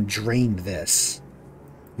around here and drain this,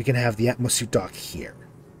 we can have the Atmosuit dock here.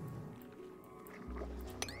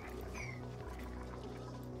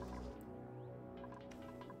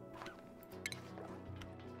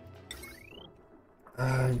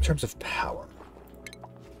 In terms of power.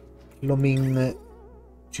 Plumbing,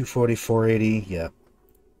 240, 480, yeah.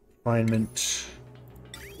 Refinement,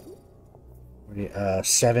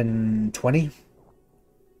 720.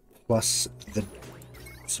 Plus the...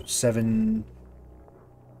 so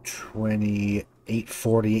 720,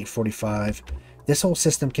 840, 845. This whole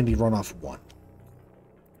system can be run off one.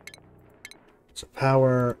 So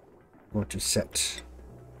power, I'm going to set...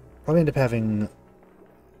 probably end up having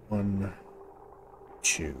 1,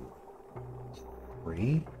 2,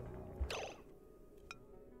 3.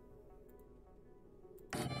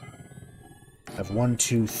 I have 1,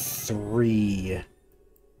 2, 3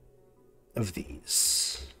 of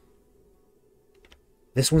these.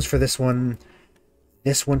 This one's for this one.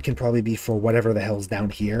 This one can probably be for whatever the hell's down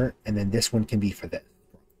here, and then this one can be for this.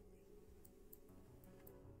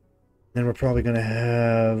 Then we're probably going to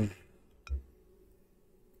have...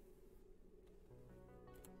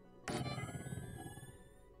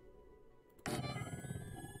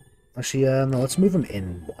 Actually, no, let's move them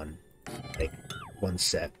in one. Like, one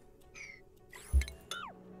set.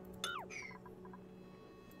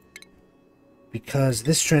 Because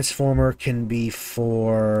this transformer can be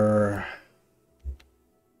for...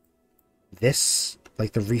 this,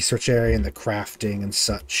 like the research area and the crafting and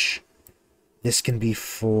such. This can be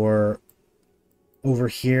for over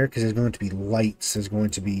here, because there's going to be lights, there's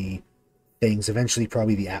going to be things. Eventually,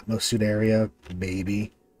 probably the atmosuit area,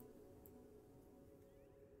 maybe.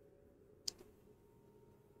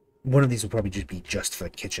 One of these will probably just be just for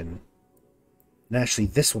the kitchen. And actually,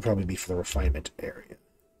 this will probably be for the refinement area.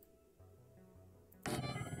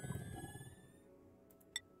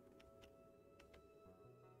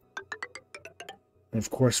 And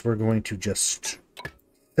of course, we're going to just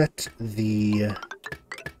set the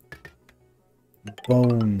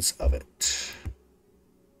bones of it.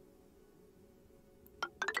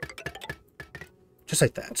 Just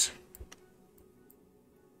like that.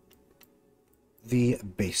 The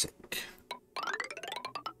basic.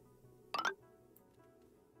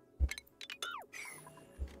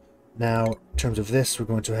 Now, in terms of this, we're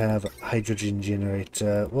going to have a hydrogen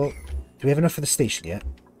generator. Well, do we have enough for the station yet?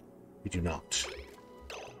 We do not.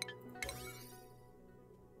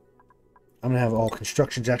 I'm going to have all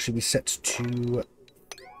constructions actually be set to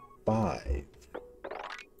 5.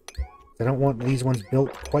 I don't want these ones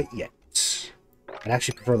built quite yet. I'd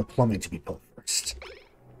actually prefer the plumbing to be built first.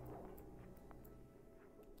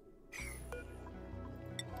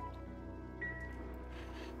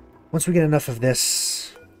 Once we get enough of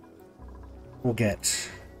this, we'll get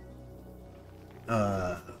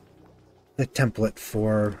the template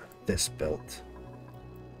for this build.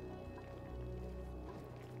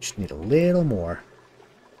 Just need a little more.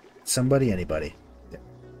 Somebody, anybody. Yeah.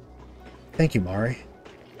 Thank you, Mari.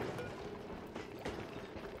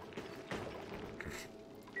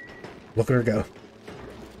 Look at her go.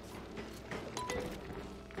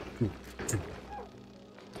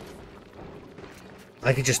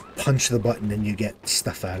 I could just punch the button and you get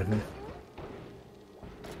stuff out of it.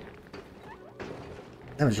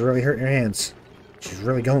 That was really hurting your hands. She's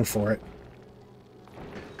really going for it.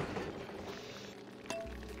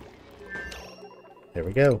 There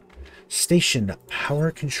we go. Station,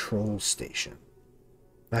 power control station.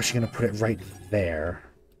 I'm actually going to put it right there.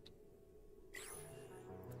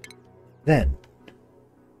 Then,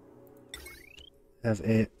 have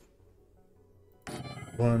it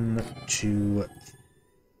 1, 2,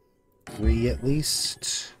 3 at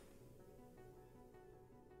least.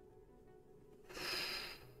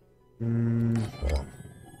 Hold on.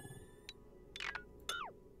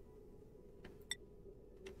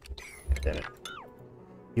 Damn it.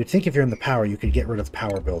 You'd think if you're in the power, you could get rid of the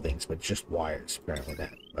power buildings, but it's just wires, apparently,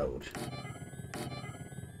 that mode.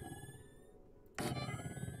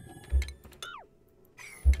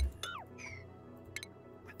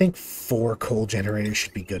 I think 4 coal generators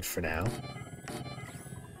should be good for now.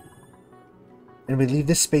 And we leave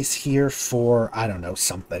this space here for, I don't know,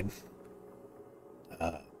 something.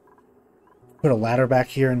 Put a ladder back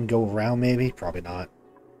here and go around, maybe? Probably not.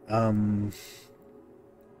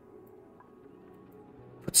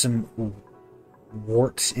 Put some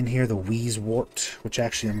warts in here, the wheeze wart, which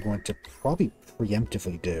actually I'm going to probably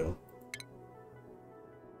preemptively do.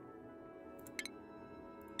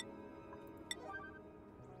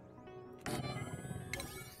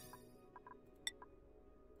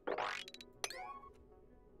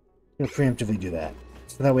 I'm going to preemptively do that.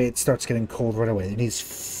 So that way it starts getting cold right away. It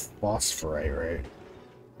needs phosphorite, right?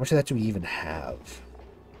 How much of that do we even have?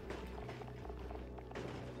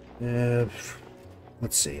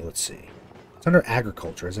 Let's see. It's under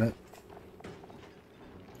agriculture, isn't it?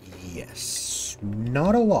 Yes.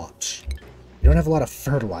 Not a lot. We don't have a lot of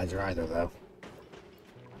fertilizer either, though.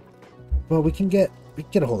 Well, we can get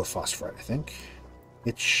a hold of phosphorite, I think.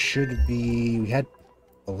 It should be... We had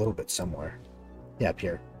a little bit somewhere. Yeah, up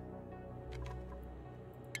here.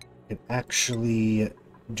 We can actually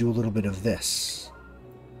do a little bit of this.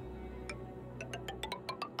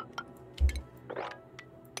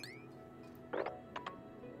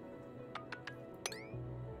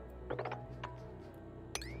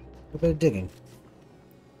 A bit of digging.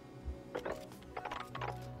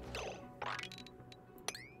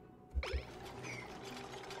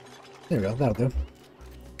 There we go, that'll do.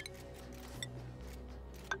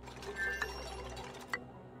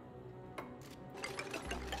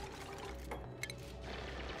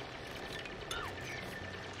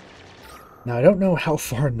 Now I don't know how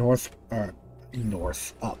far north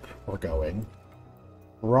up we're going.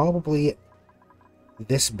 probably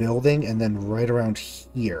this building, and then right around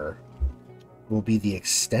here will be the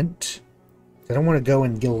extent. I don't want to go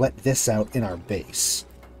and let this out in our base.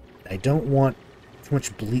 I don't want too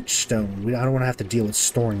much bleach stone. I don't want to have to deal with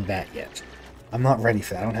storing that yet. I'm not ready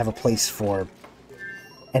for that. I don't have a place for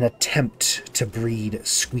an attempt to breed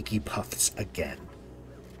squeaky puffs again.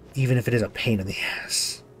 Even if it is a pain in the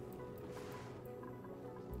ass.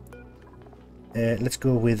 Let's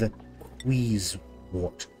go with a Queeze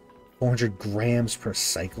wart. 400 grams per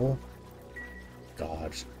cycle?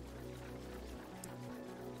 God.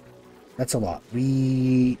 That's a lot.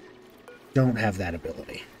 We don't have that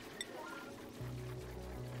ability.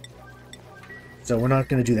 So we're not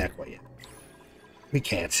going to do that quite yet. We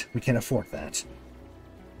can't. We can't afford that.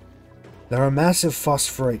 There are massive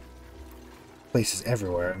phosphorite places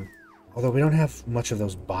everywhere. Although we don't have much of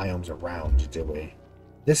those biomes around, do we?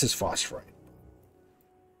 This is phosphorite.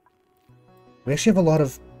 We actually have a lot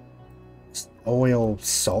of oil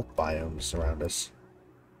salt biomes around us.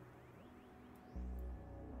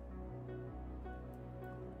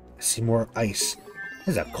 I see more ice.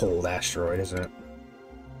 This is a cold asteroid, isn't it?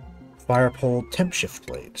 Fire pole temp shift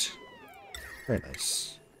blades. Very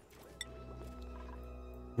nice.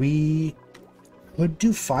 We would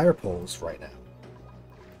do fire poles right now.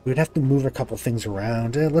 We'd have to move a couple things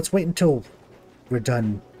around. Let's wait until we're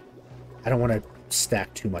done. I don't want to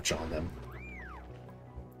stack too much on them.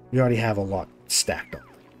 We already have a lot stacked up.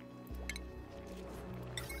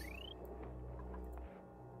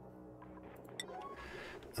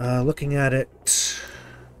 Looking at it,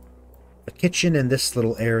 the kitchen and this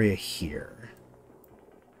little area here,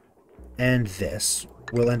 and this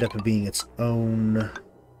will end up being its own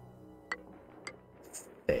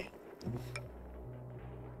thing.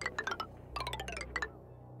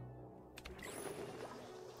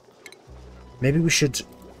 Maybe we should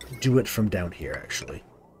do it from down here, actually.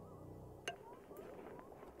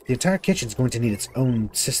 The entire kitchen's going to need its own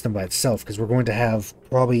system by itself, because we're going to have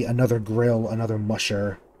probably another grill, another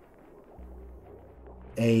musher,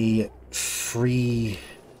 a free...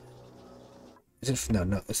 Is it... No,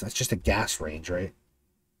 that's just a gas range, right?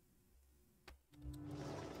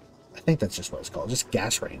 I think that's just what it's called. Just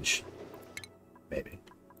gas range. Maybe.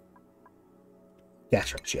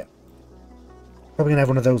 Gas range, yeah. Probably gonna have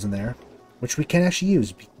one of those in there, which we can actually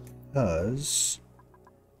use because...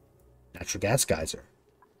 Natural gas geyser.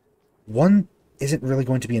 One isn't really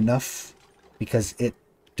going to be enough because it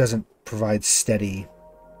doesn't provide steady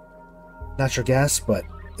natural gas, but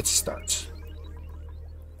it starts.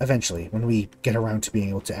 Eventually, when we get around to being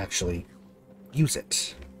able to actually use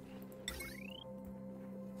it.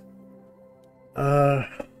 Looking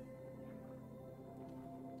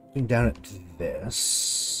down at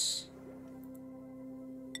this.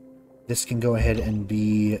 This can go ahead and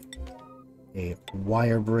be a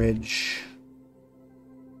wire bridge.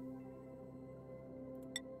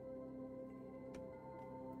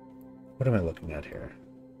 What am I looking at here?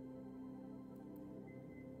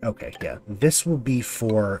 Okay, yeah. This will be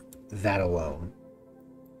for that alone.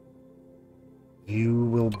 You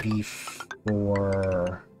will be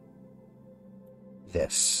for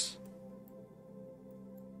this.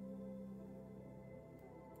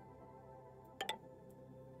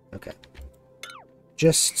 Okay.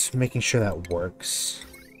 Just making sure that works.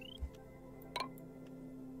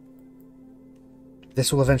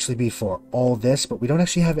 This will eventually be for all this, but we don't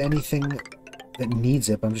actually have anything that needs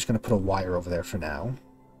it, but I'm just going to put a wire over there for now.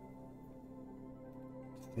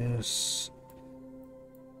 This...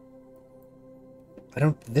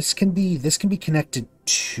 This can be connected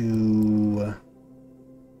to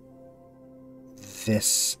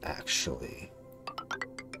this, actually.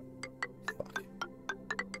 Fuck.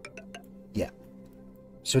 Yeah.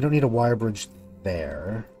 So we don't need a wire bridge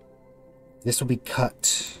there. This will be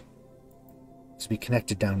cut. This will be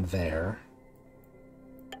connected down there.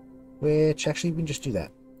 Which, actually, we can just do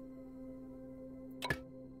that.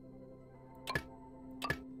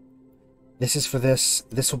 This is for this.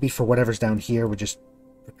 This will be for whatever's down here. We're just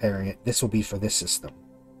preparing it. This will be for this system.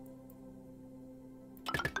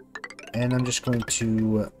 And I'm just going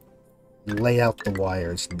to lay out the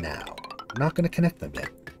wires now. I'm not going to connect them yet.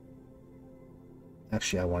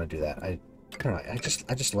 Actually, I want to do that. I don't know.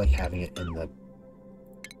 I just like having it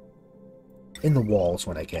in the walls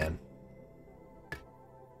when I can.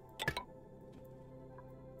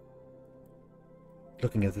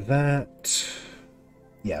 Looking at that.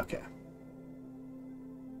 Yeah, okay.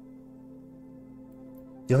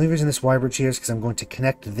 The only reason this wire bridge here is because I'm going to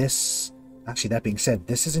connect this... Actually, that being said,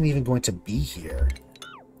 this isn't even going to be here.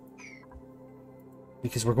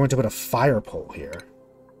 Because we're going to put a fire pole here.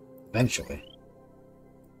 Eventually.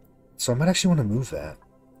 So I might actually want to move that.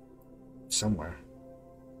 somewhere.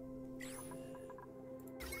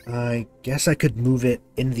 I guess I could move it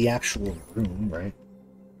in the actual room, right?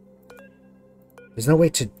 There's no way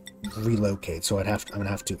to relocate, so I'm gonna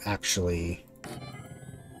have to actually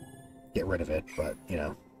get rid of it, but, you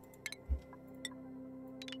know.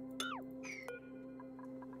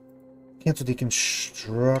 Cancel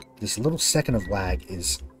deconstruct. This little second of lag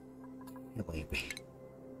is killing me.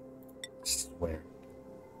 I swear.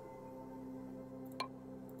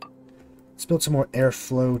 Let's build some more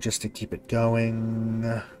airflow just to keep it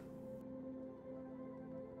going.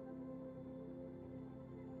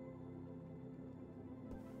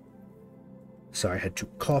 Sorry, I had to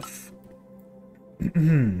cough.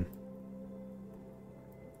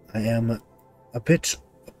 I am a bit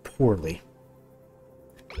poorly.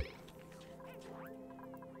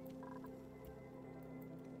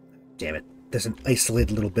 Damn it. There's an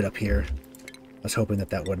isolated little bit up here. I was hoping that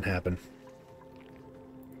that wouldn't happen.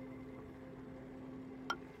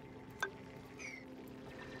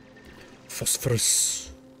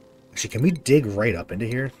 Phosphorus. Actually, can we dig right up into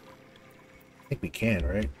here? I think we can,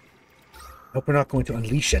 right? Hope we're not going to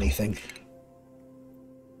unleash anything.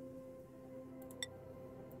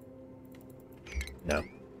 No.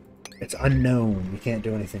 It's unknown. We can't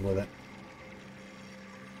do anything with it.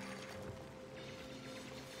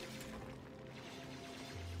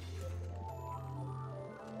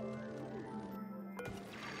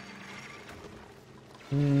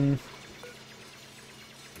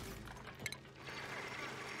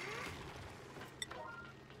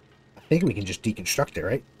 I think we can just deconstruct it,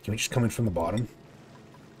 right? Can we just come in from the bottom?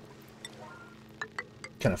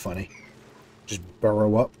 Kind of funny. Just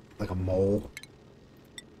burrow up like a mole.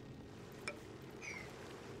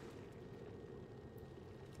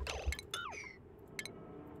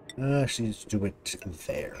 Actually, let's do it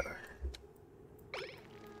there.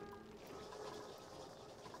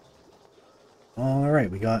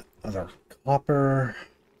 Alright, we got other copper.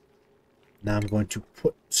 Now I'm going to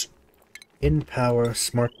put in power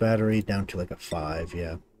smart battery down to like a 5,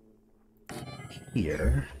 yeah.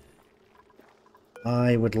 Here.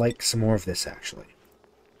 I would like some more of this, actually.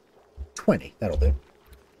 20, that'll do.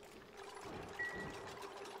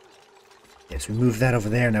 Yes, we move that over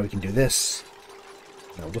there, now we can do this.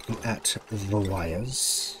 Now looking at the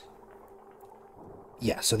wires.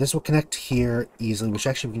 Yeah, so this will connect here easily, which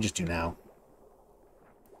actually we can just do now.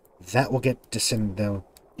 That will get descended down.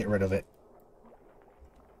 Get rid of it.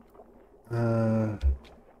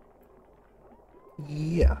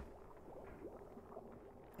 Yeah.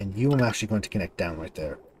 And you I'm actually going to connect down right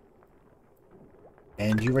there.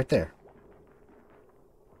 And you right there.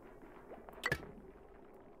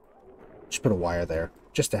 Just put a wire there,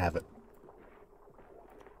 just to have it.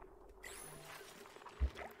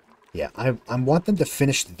 Yeah, I want them to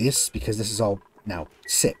finish this because this is all now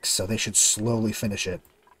 6, so they should slowly finish it.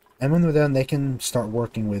 And when they're done, they can start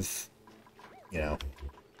working with, you know...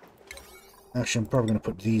 Actually, I'm probably going to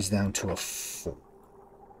put these down to a 4.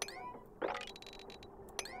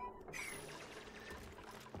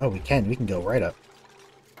 Oh, we can. We can go right up.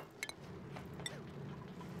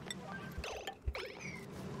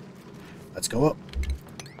 Let's go up.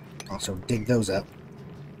 Also, dig those up.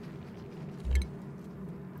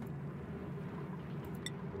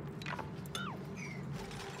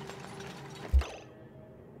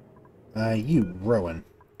 You, Rowan.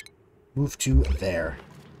 Move to there.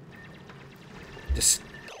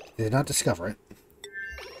 Did not discover it.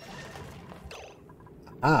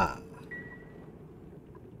 Ah.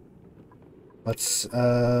 Let's,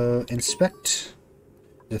 inspect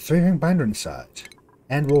the 3-ring binder inside.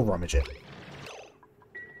 And we'll rummage it.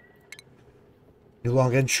 New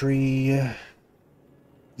log entry.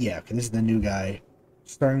 Yeah, okay, this is the new guy.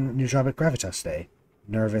 Starting a new job at Gravitas Day.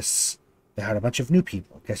 Nervous. They hired a bunch of new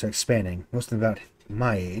people. Guess they're expanding. Most of them about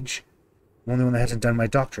my age. I'm the only one that hasn't done my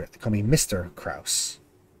doctorate. They call me Mr. Krause.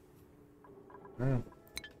 I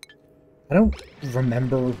don't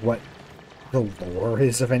remember what the lore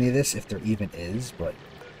is of any of this, if there even is, but...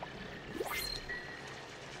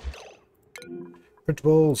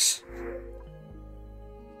 Printables!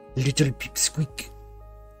 Little pipsqueak.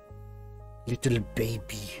 Little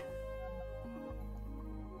baby.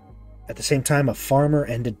 At the same time, a farmer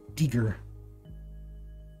and a digger.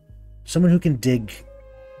 Someone who can dig.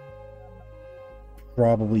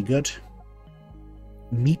 Probably good.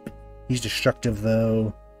 Meep. He's destructive,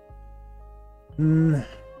 though.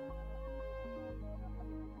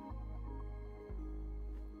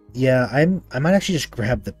 Yeah, I might actually just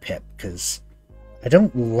grab the pip, because I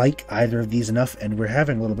don't like either of these enough, and we're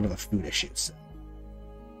having a little bit of a food issue. So.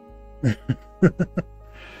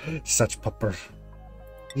 Such pupper.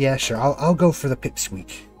 Yeah, sure. I'll go for the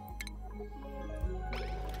pipsqueak.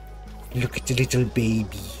 Look at the little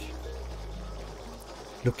baby.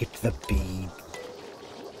 Look at the baby.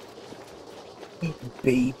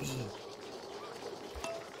 Baby.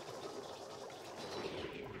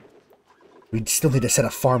 We still need to set a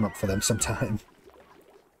farm up for them sometime.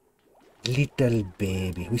 Little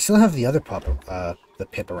baby. We still have the other pup, the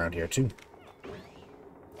Pip around here too.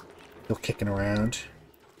 Still kicking around.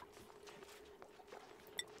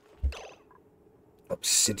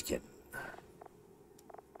 Obsidian.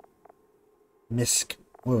 Misc.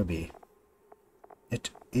 What would it be? It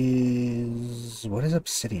is... What is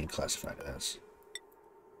obsidian classified as?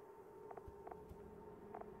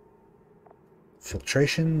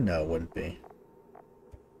 Filtration? No, it wouldn't be.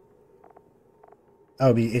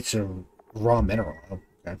 Oh, it's a raw mineral. Oh,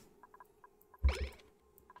 okay.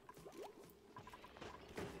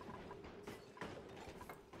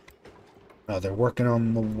 Oh, they're working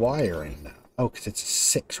on the wiring now. Oh, because it's a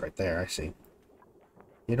 6 right there. I see.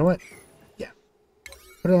 You know what? Yeah.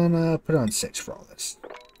 Put it on 6 for all this.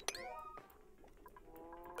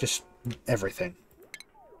 Just everything.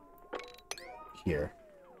 Here.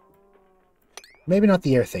 Maybe not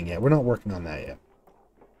the air thing yet. We're not working on that yet.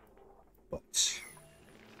 But...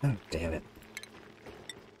 Oh, damn it.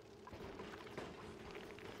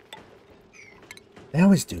 They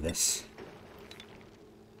always do this.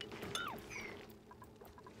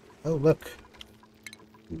 Oh, look.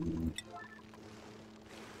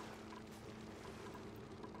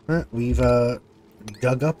 We've,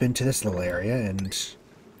 dug up into this little area and,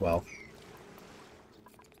 well...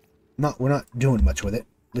 we're not doing much with it.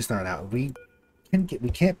 At least not out. We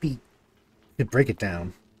can't be... To break it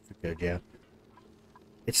down. Good, yeah.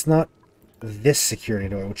 It's not this security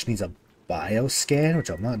door, which needs a bioscan, which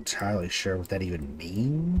I'm not entirely sure what that even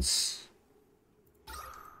means.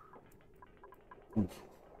 Ooh.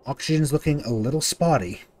 Oxygen's looking a little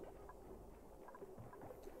spotty.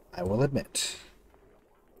 I will admit.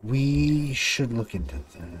 We should look into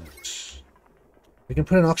that. We can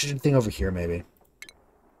put an oxygen thing over here, maybe.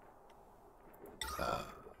 Yeah.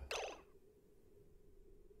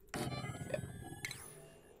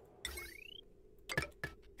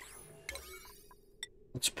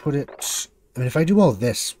 Let's put it... I mean, if I do all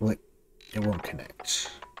this, well, it won't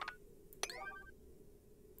connect.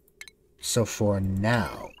 So for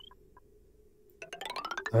now,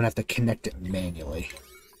 I'm going to have to connect it manually.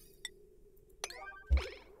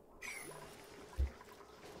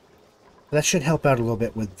 That should help out a little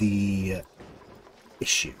bit with the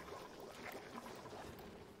issue.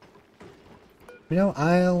 You know,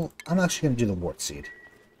 I'm actually going to do the wart seed.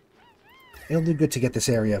 It'll do good to get this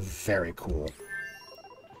area very cool.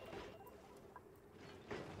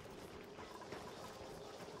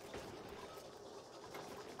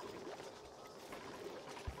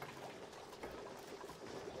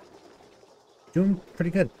 Doing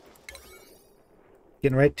pretty good.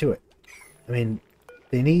 Getting right to it. I mean,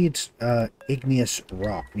 they need igneous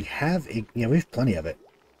rock. We have we have plenty of it.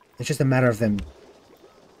 It's just a matter of them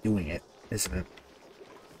doing it, isn't it?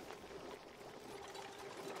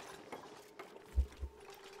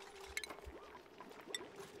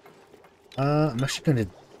 I'm actually going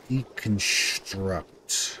to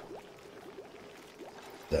deconstruct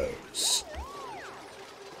those.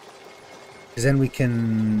 Because then we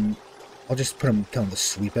can... I'll just tell them to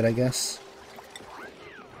sweep it, I guess.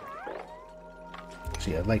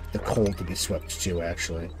 So yeah, I'd like the coal to be swept too,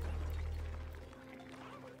 actually.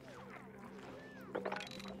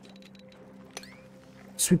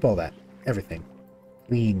 Sweep all that. Everything.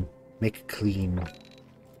 Clean. Make it clean.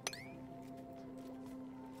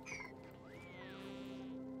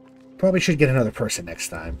 Probably should get another person next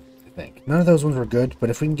time, I think. None of those ones were good, but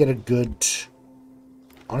if we can get a good...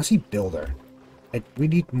 Honestly, builder. We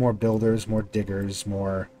need more builders, more diggers,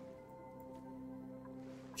 more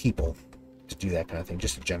people to do that kind of thing,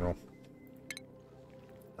 just in general.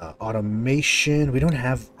 Automation. We don't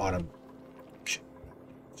have automation.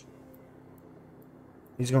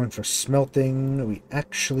 He's going for smelting. We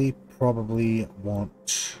actually probably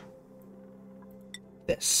want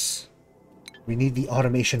this. We need the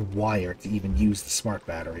automation wire to even use the smart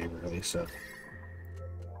battery, really, so...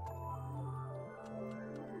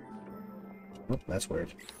 Oh, that's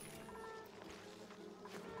weird.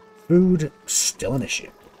 Food, still an issue.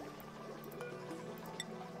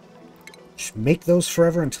 Just make those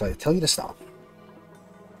forever until I tell you to stop.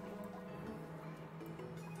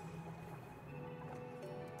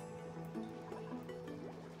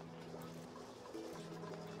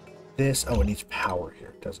 This... Oh, it needs power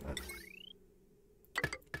here, doesn't it?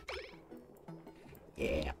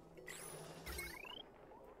 Yeah.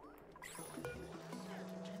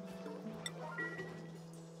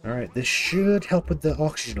 Alright, this should help with the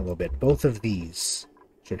oxygen a little bit. Both of these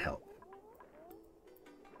should help.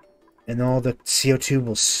 And all the CO2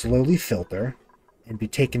 will slowly filter and be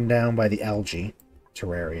taken down by the algae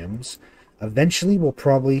terrariums. Eventually, we'll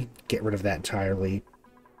probably get rid of that entirely.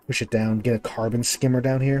 Push it down, get a carbon skimmer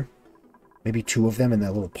down here. Maybe 2 of them in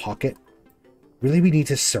that little pocket. Really, we need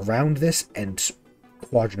to surround this and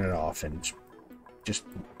quadrant it off and just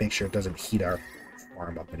make sure it doesn't heat our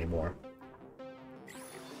farm up anymore.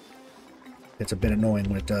 It's a bit annoying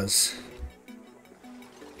when it does.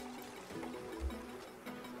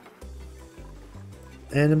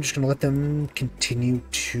 And I'm just going to let them continue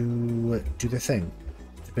to do their thing.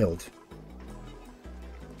 To build.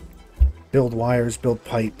 Build wires, build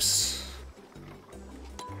pipes.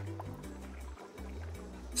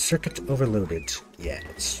 Circuit overloaded.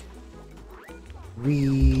 Yes.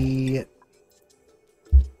 We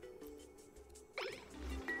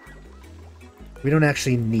don't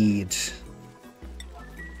actually need...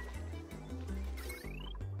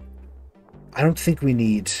 I don't think we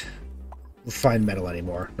need refined metal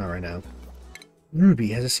anymore. Not right now. Ruby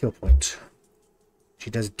has a skill point. She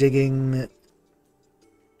does digging.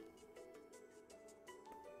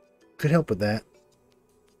 Could help with that.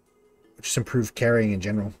 Just improve carrying in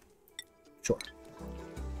general. Sure.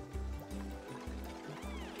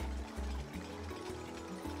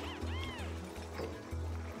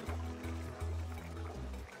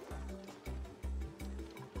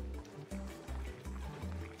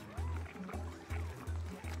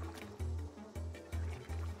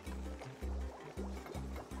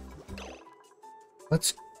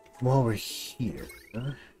 Let's, while we're here,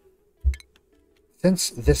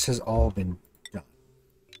 since this has all been done,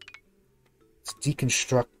 let's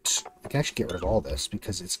deconstruct. I can actually get rid of all this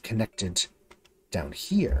because it's connected down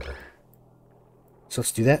here. So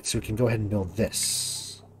let's do that so we can go ahead and build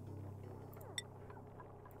this.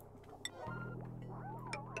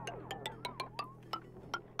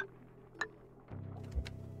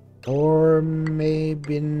 Or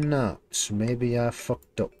maybe not. Maybe I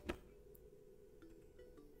fucked up.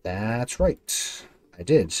 That's right. I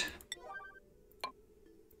did.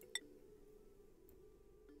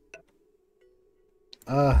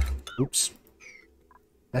 Oops.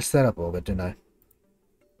 Messed that up a little bit, didn't I?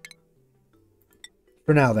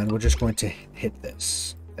 For now, then, we're just going to hit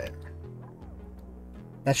this. There.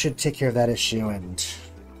 That should take care of that issue, and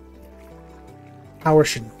power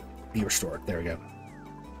should be restored. There we go.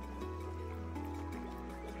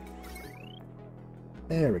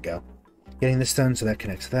 There we go. Getting this done, so that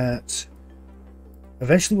connects that.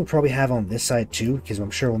 Eventually we'll probably have on this side too, because I'm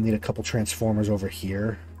sure we'll need a couple transformers over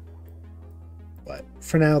here. But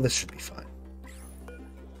for now, this should be fine.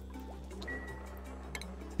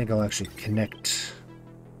 I think I'll actually connect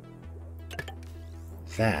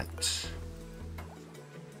that.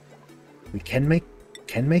 We can make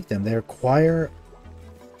them. They require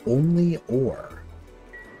only ore.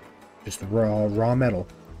 Just raw metal.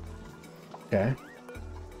 Okay.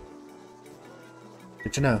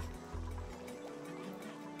 Good to know.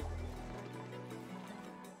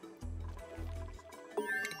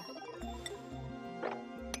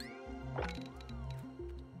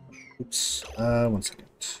 Oops. 1 second.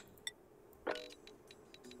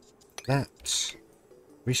 That.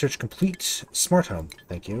 Research complete. Smart home.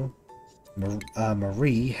 Thank you.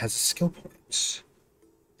 Marie has a skill point.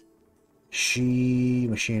 She...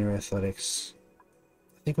 Machinery, athletics.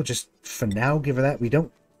 I think we'll just, for now, give her that. We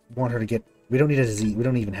don't want her to get... We don't need a disease. We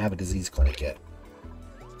don't even have a disease clinic yet.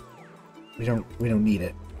 We don't need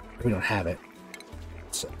it. We don't have it.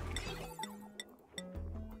 So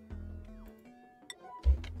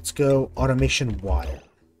let's go automation wire.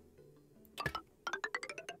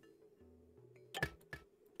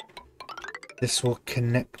 This will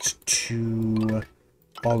connect to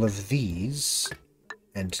all of these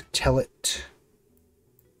and tell it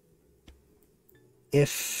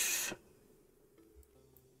if,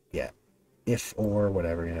 yeah, if or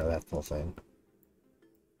whatever, you know, that whole thing.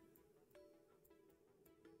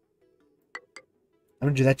 I'm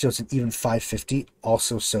going to do that just an even 550,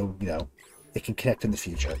 also so, you know, it can connect in the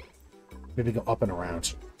future. Maybe go up and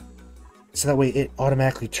around. So that way it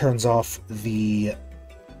automatically turns off the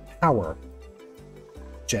power,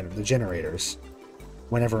 the generators,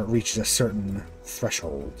 whenever it reaches a certain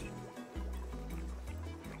threshold.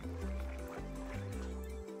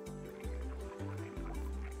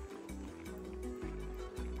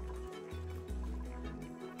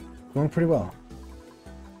 Going pretty well.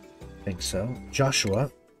 I think so. Joshua,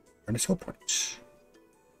 earn a skill point.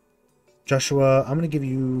 Joshua, I'm going to give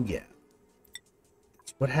you, yeah.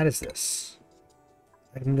 What hat is this?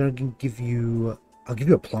 I'm going to give you, I'll give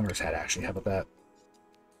you a plumber's hat, actually. How about that?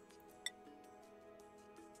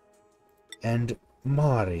 And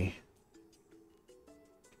Mari.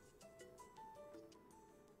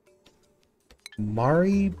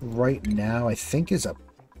 Mari right now, I think, is a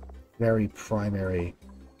very primary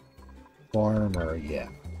farmer, yeah.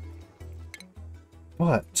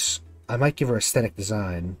 But I might give her aesthetic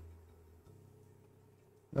design.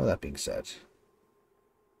 Well, that being said.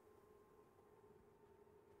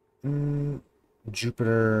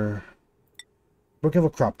 Jupiter. We'll give her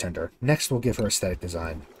crop tender. Next, we'll give her aesthetic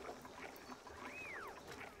design.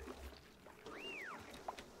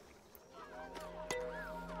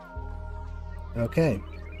 Okay.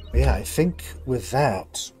 Yeah, I think with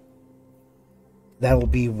that, that will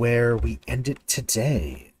be where we end it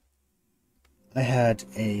today. I had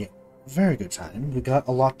a very good time. We got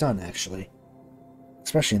a lot done, actually.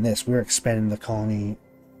 Especially in this, we're expanding the colony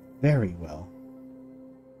very well.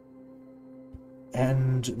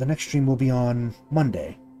 And the next stream will be on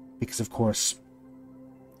Monday, because of course,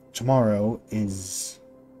 tomorrow is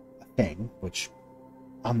a thing, which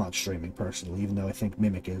I'm not streaming personally, even though I think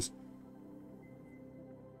Mimic is.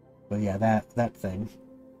 But yeah, that thing,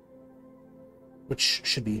 which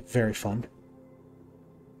should be very fun.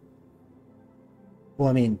 Well,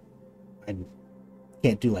 I mean, I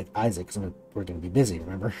can't do like Isaac because we're going to be busy,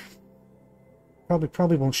 remember?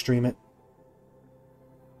 Probably won't stream it.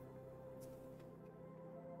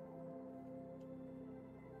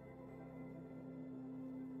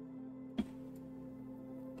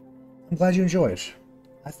 I'm glad you enjoyed.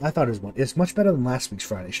 I thought it's much better than last week's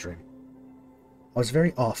Friday stream. I was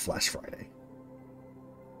very off last Friday.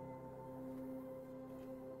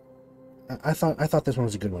 I thought this one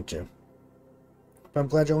was a good one too. But I'm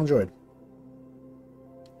glad y'all enjoyed.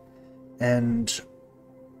 And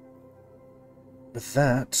with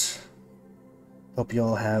that, hope you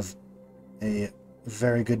all have a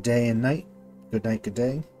very good day and night. Good night, good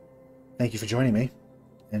day. Thank you for joining me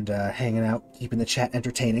and hanging out, keeping the chat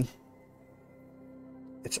entertaining.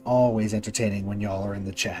 It's always entertaining when y'all are in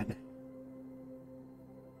the chat.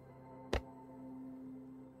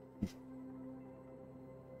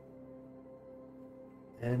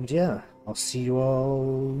 And yeah, I'll see you all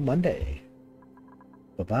Monday.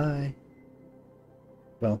 Bye-bye.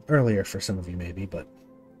 Well, earlier for some of you maybe, but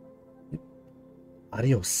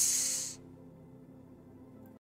adios.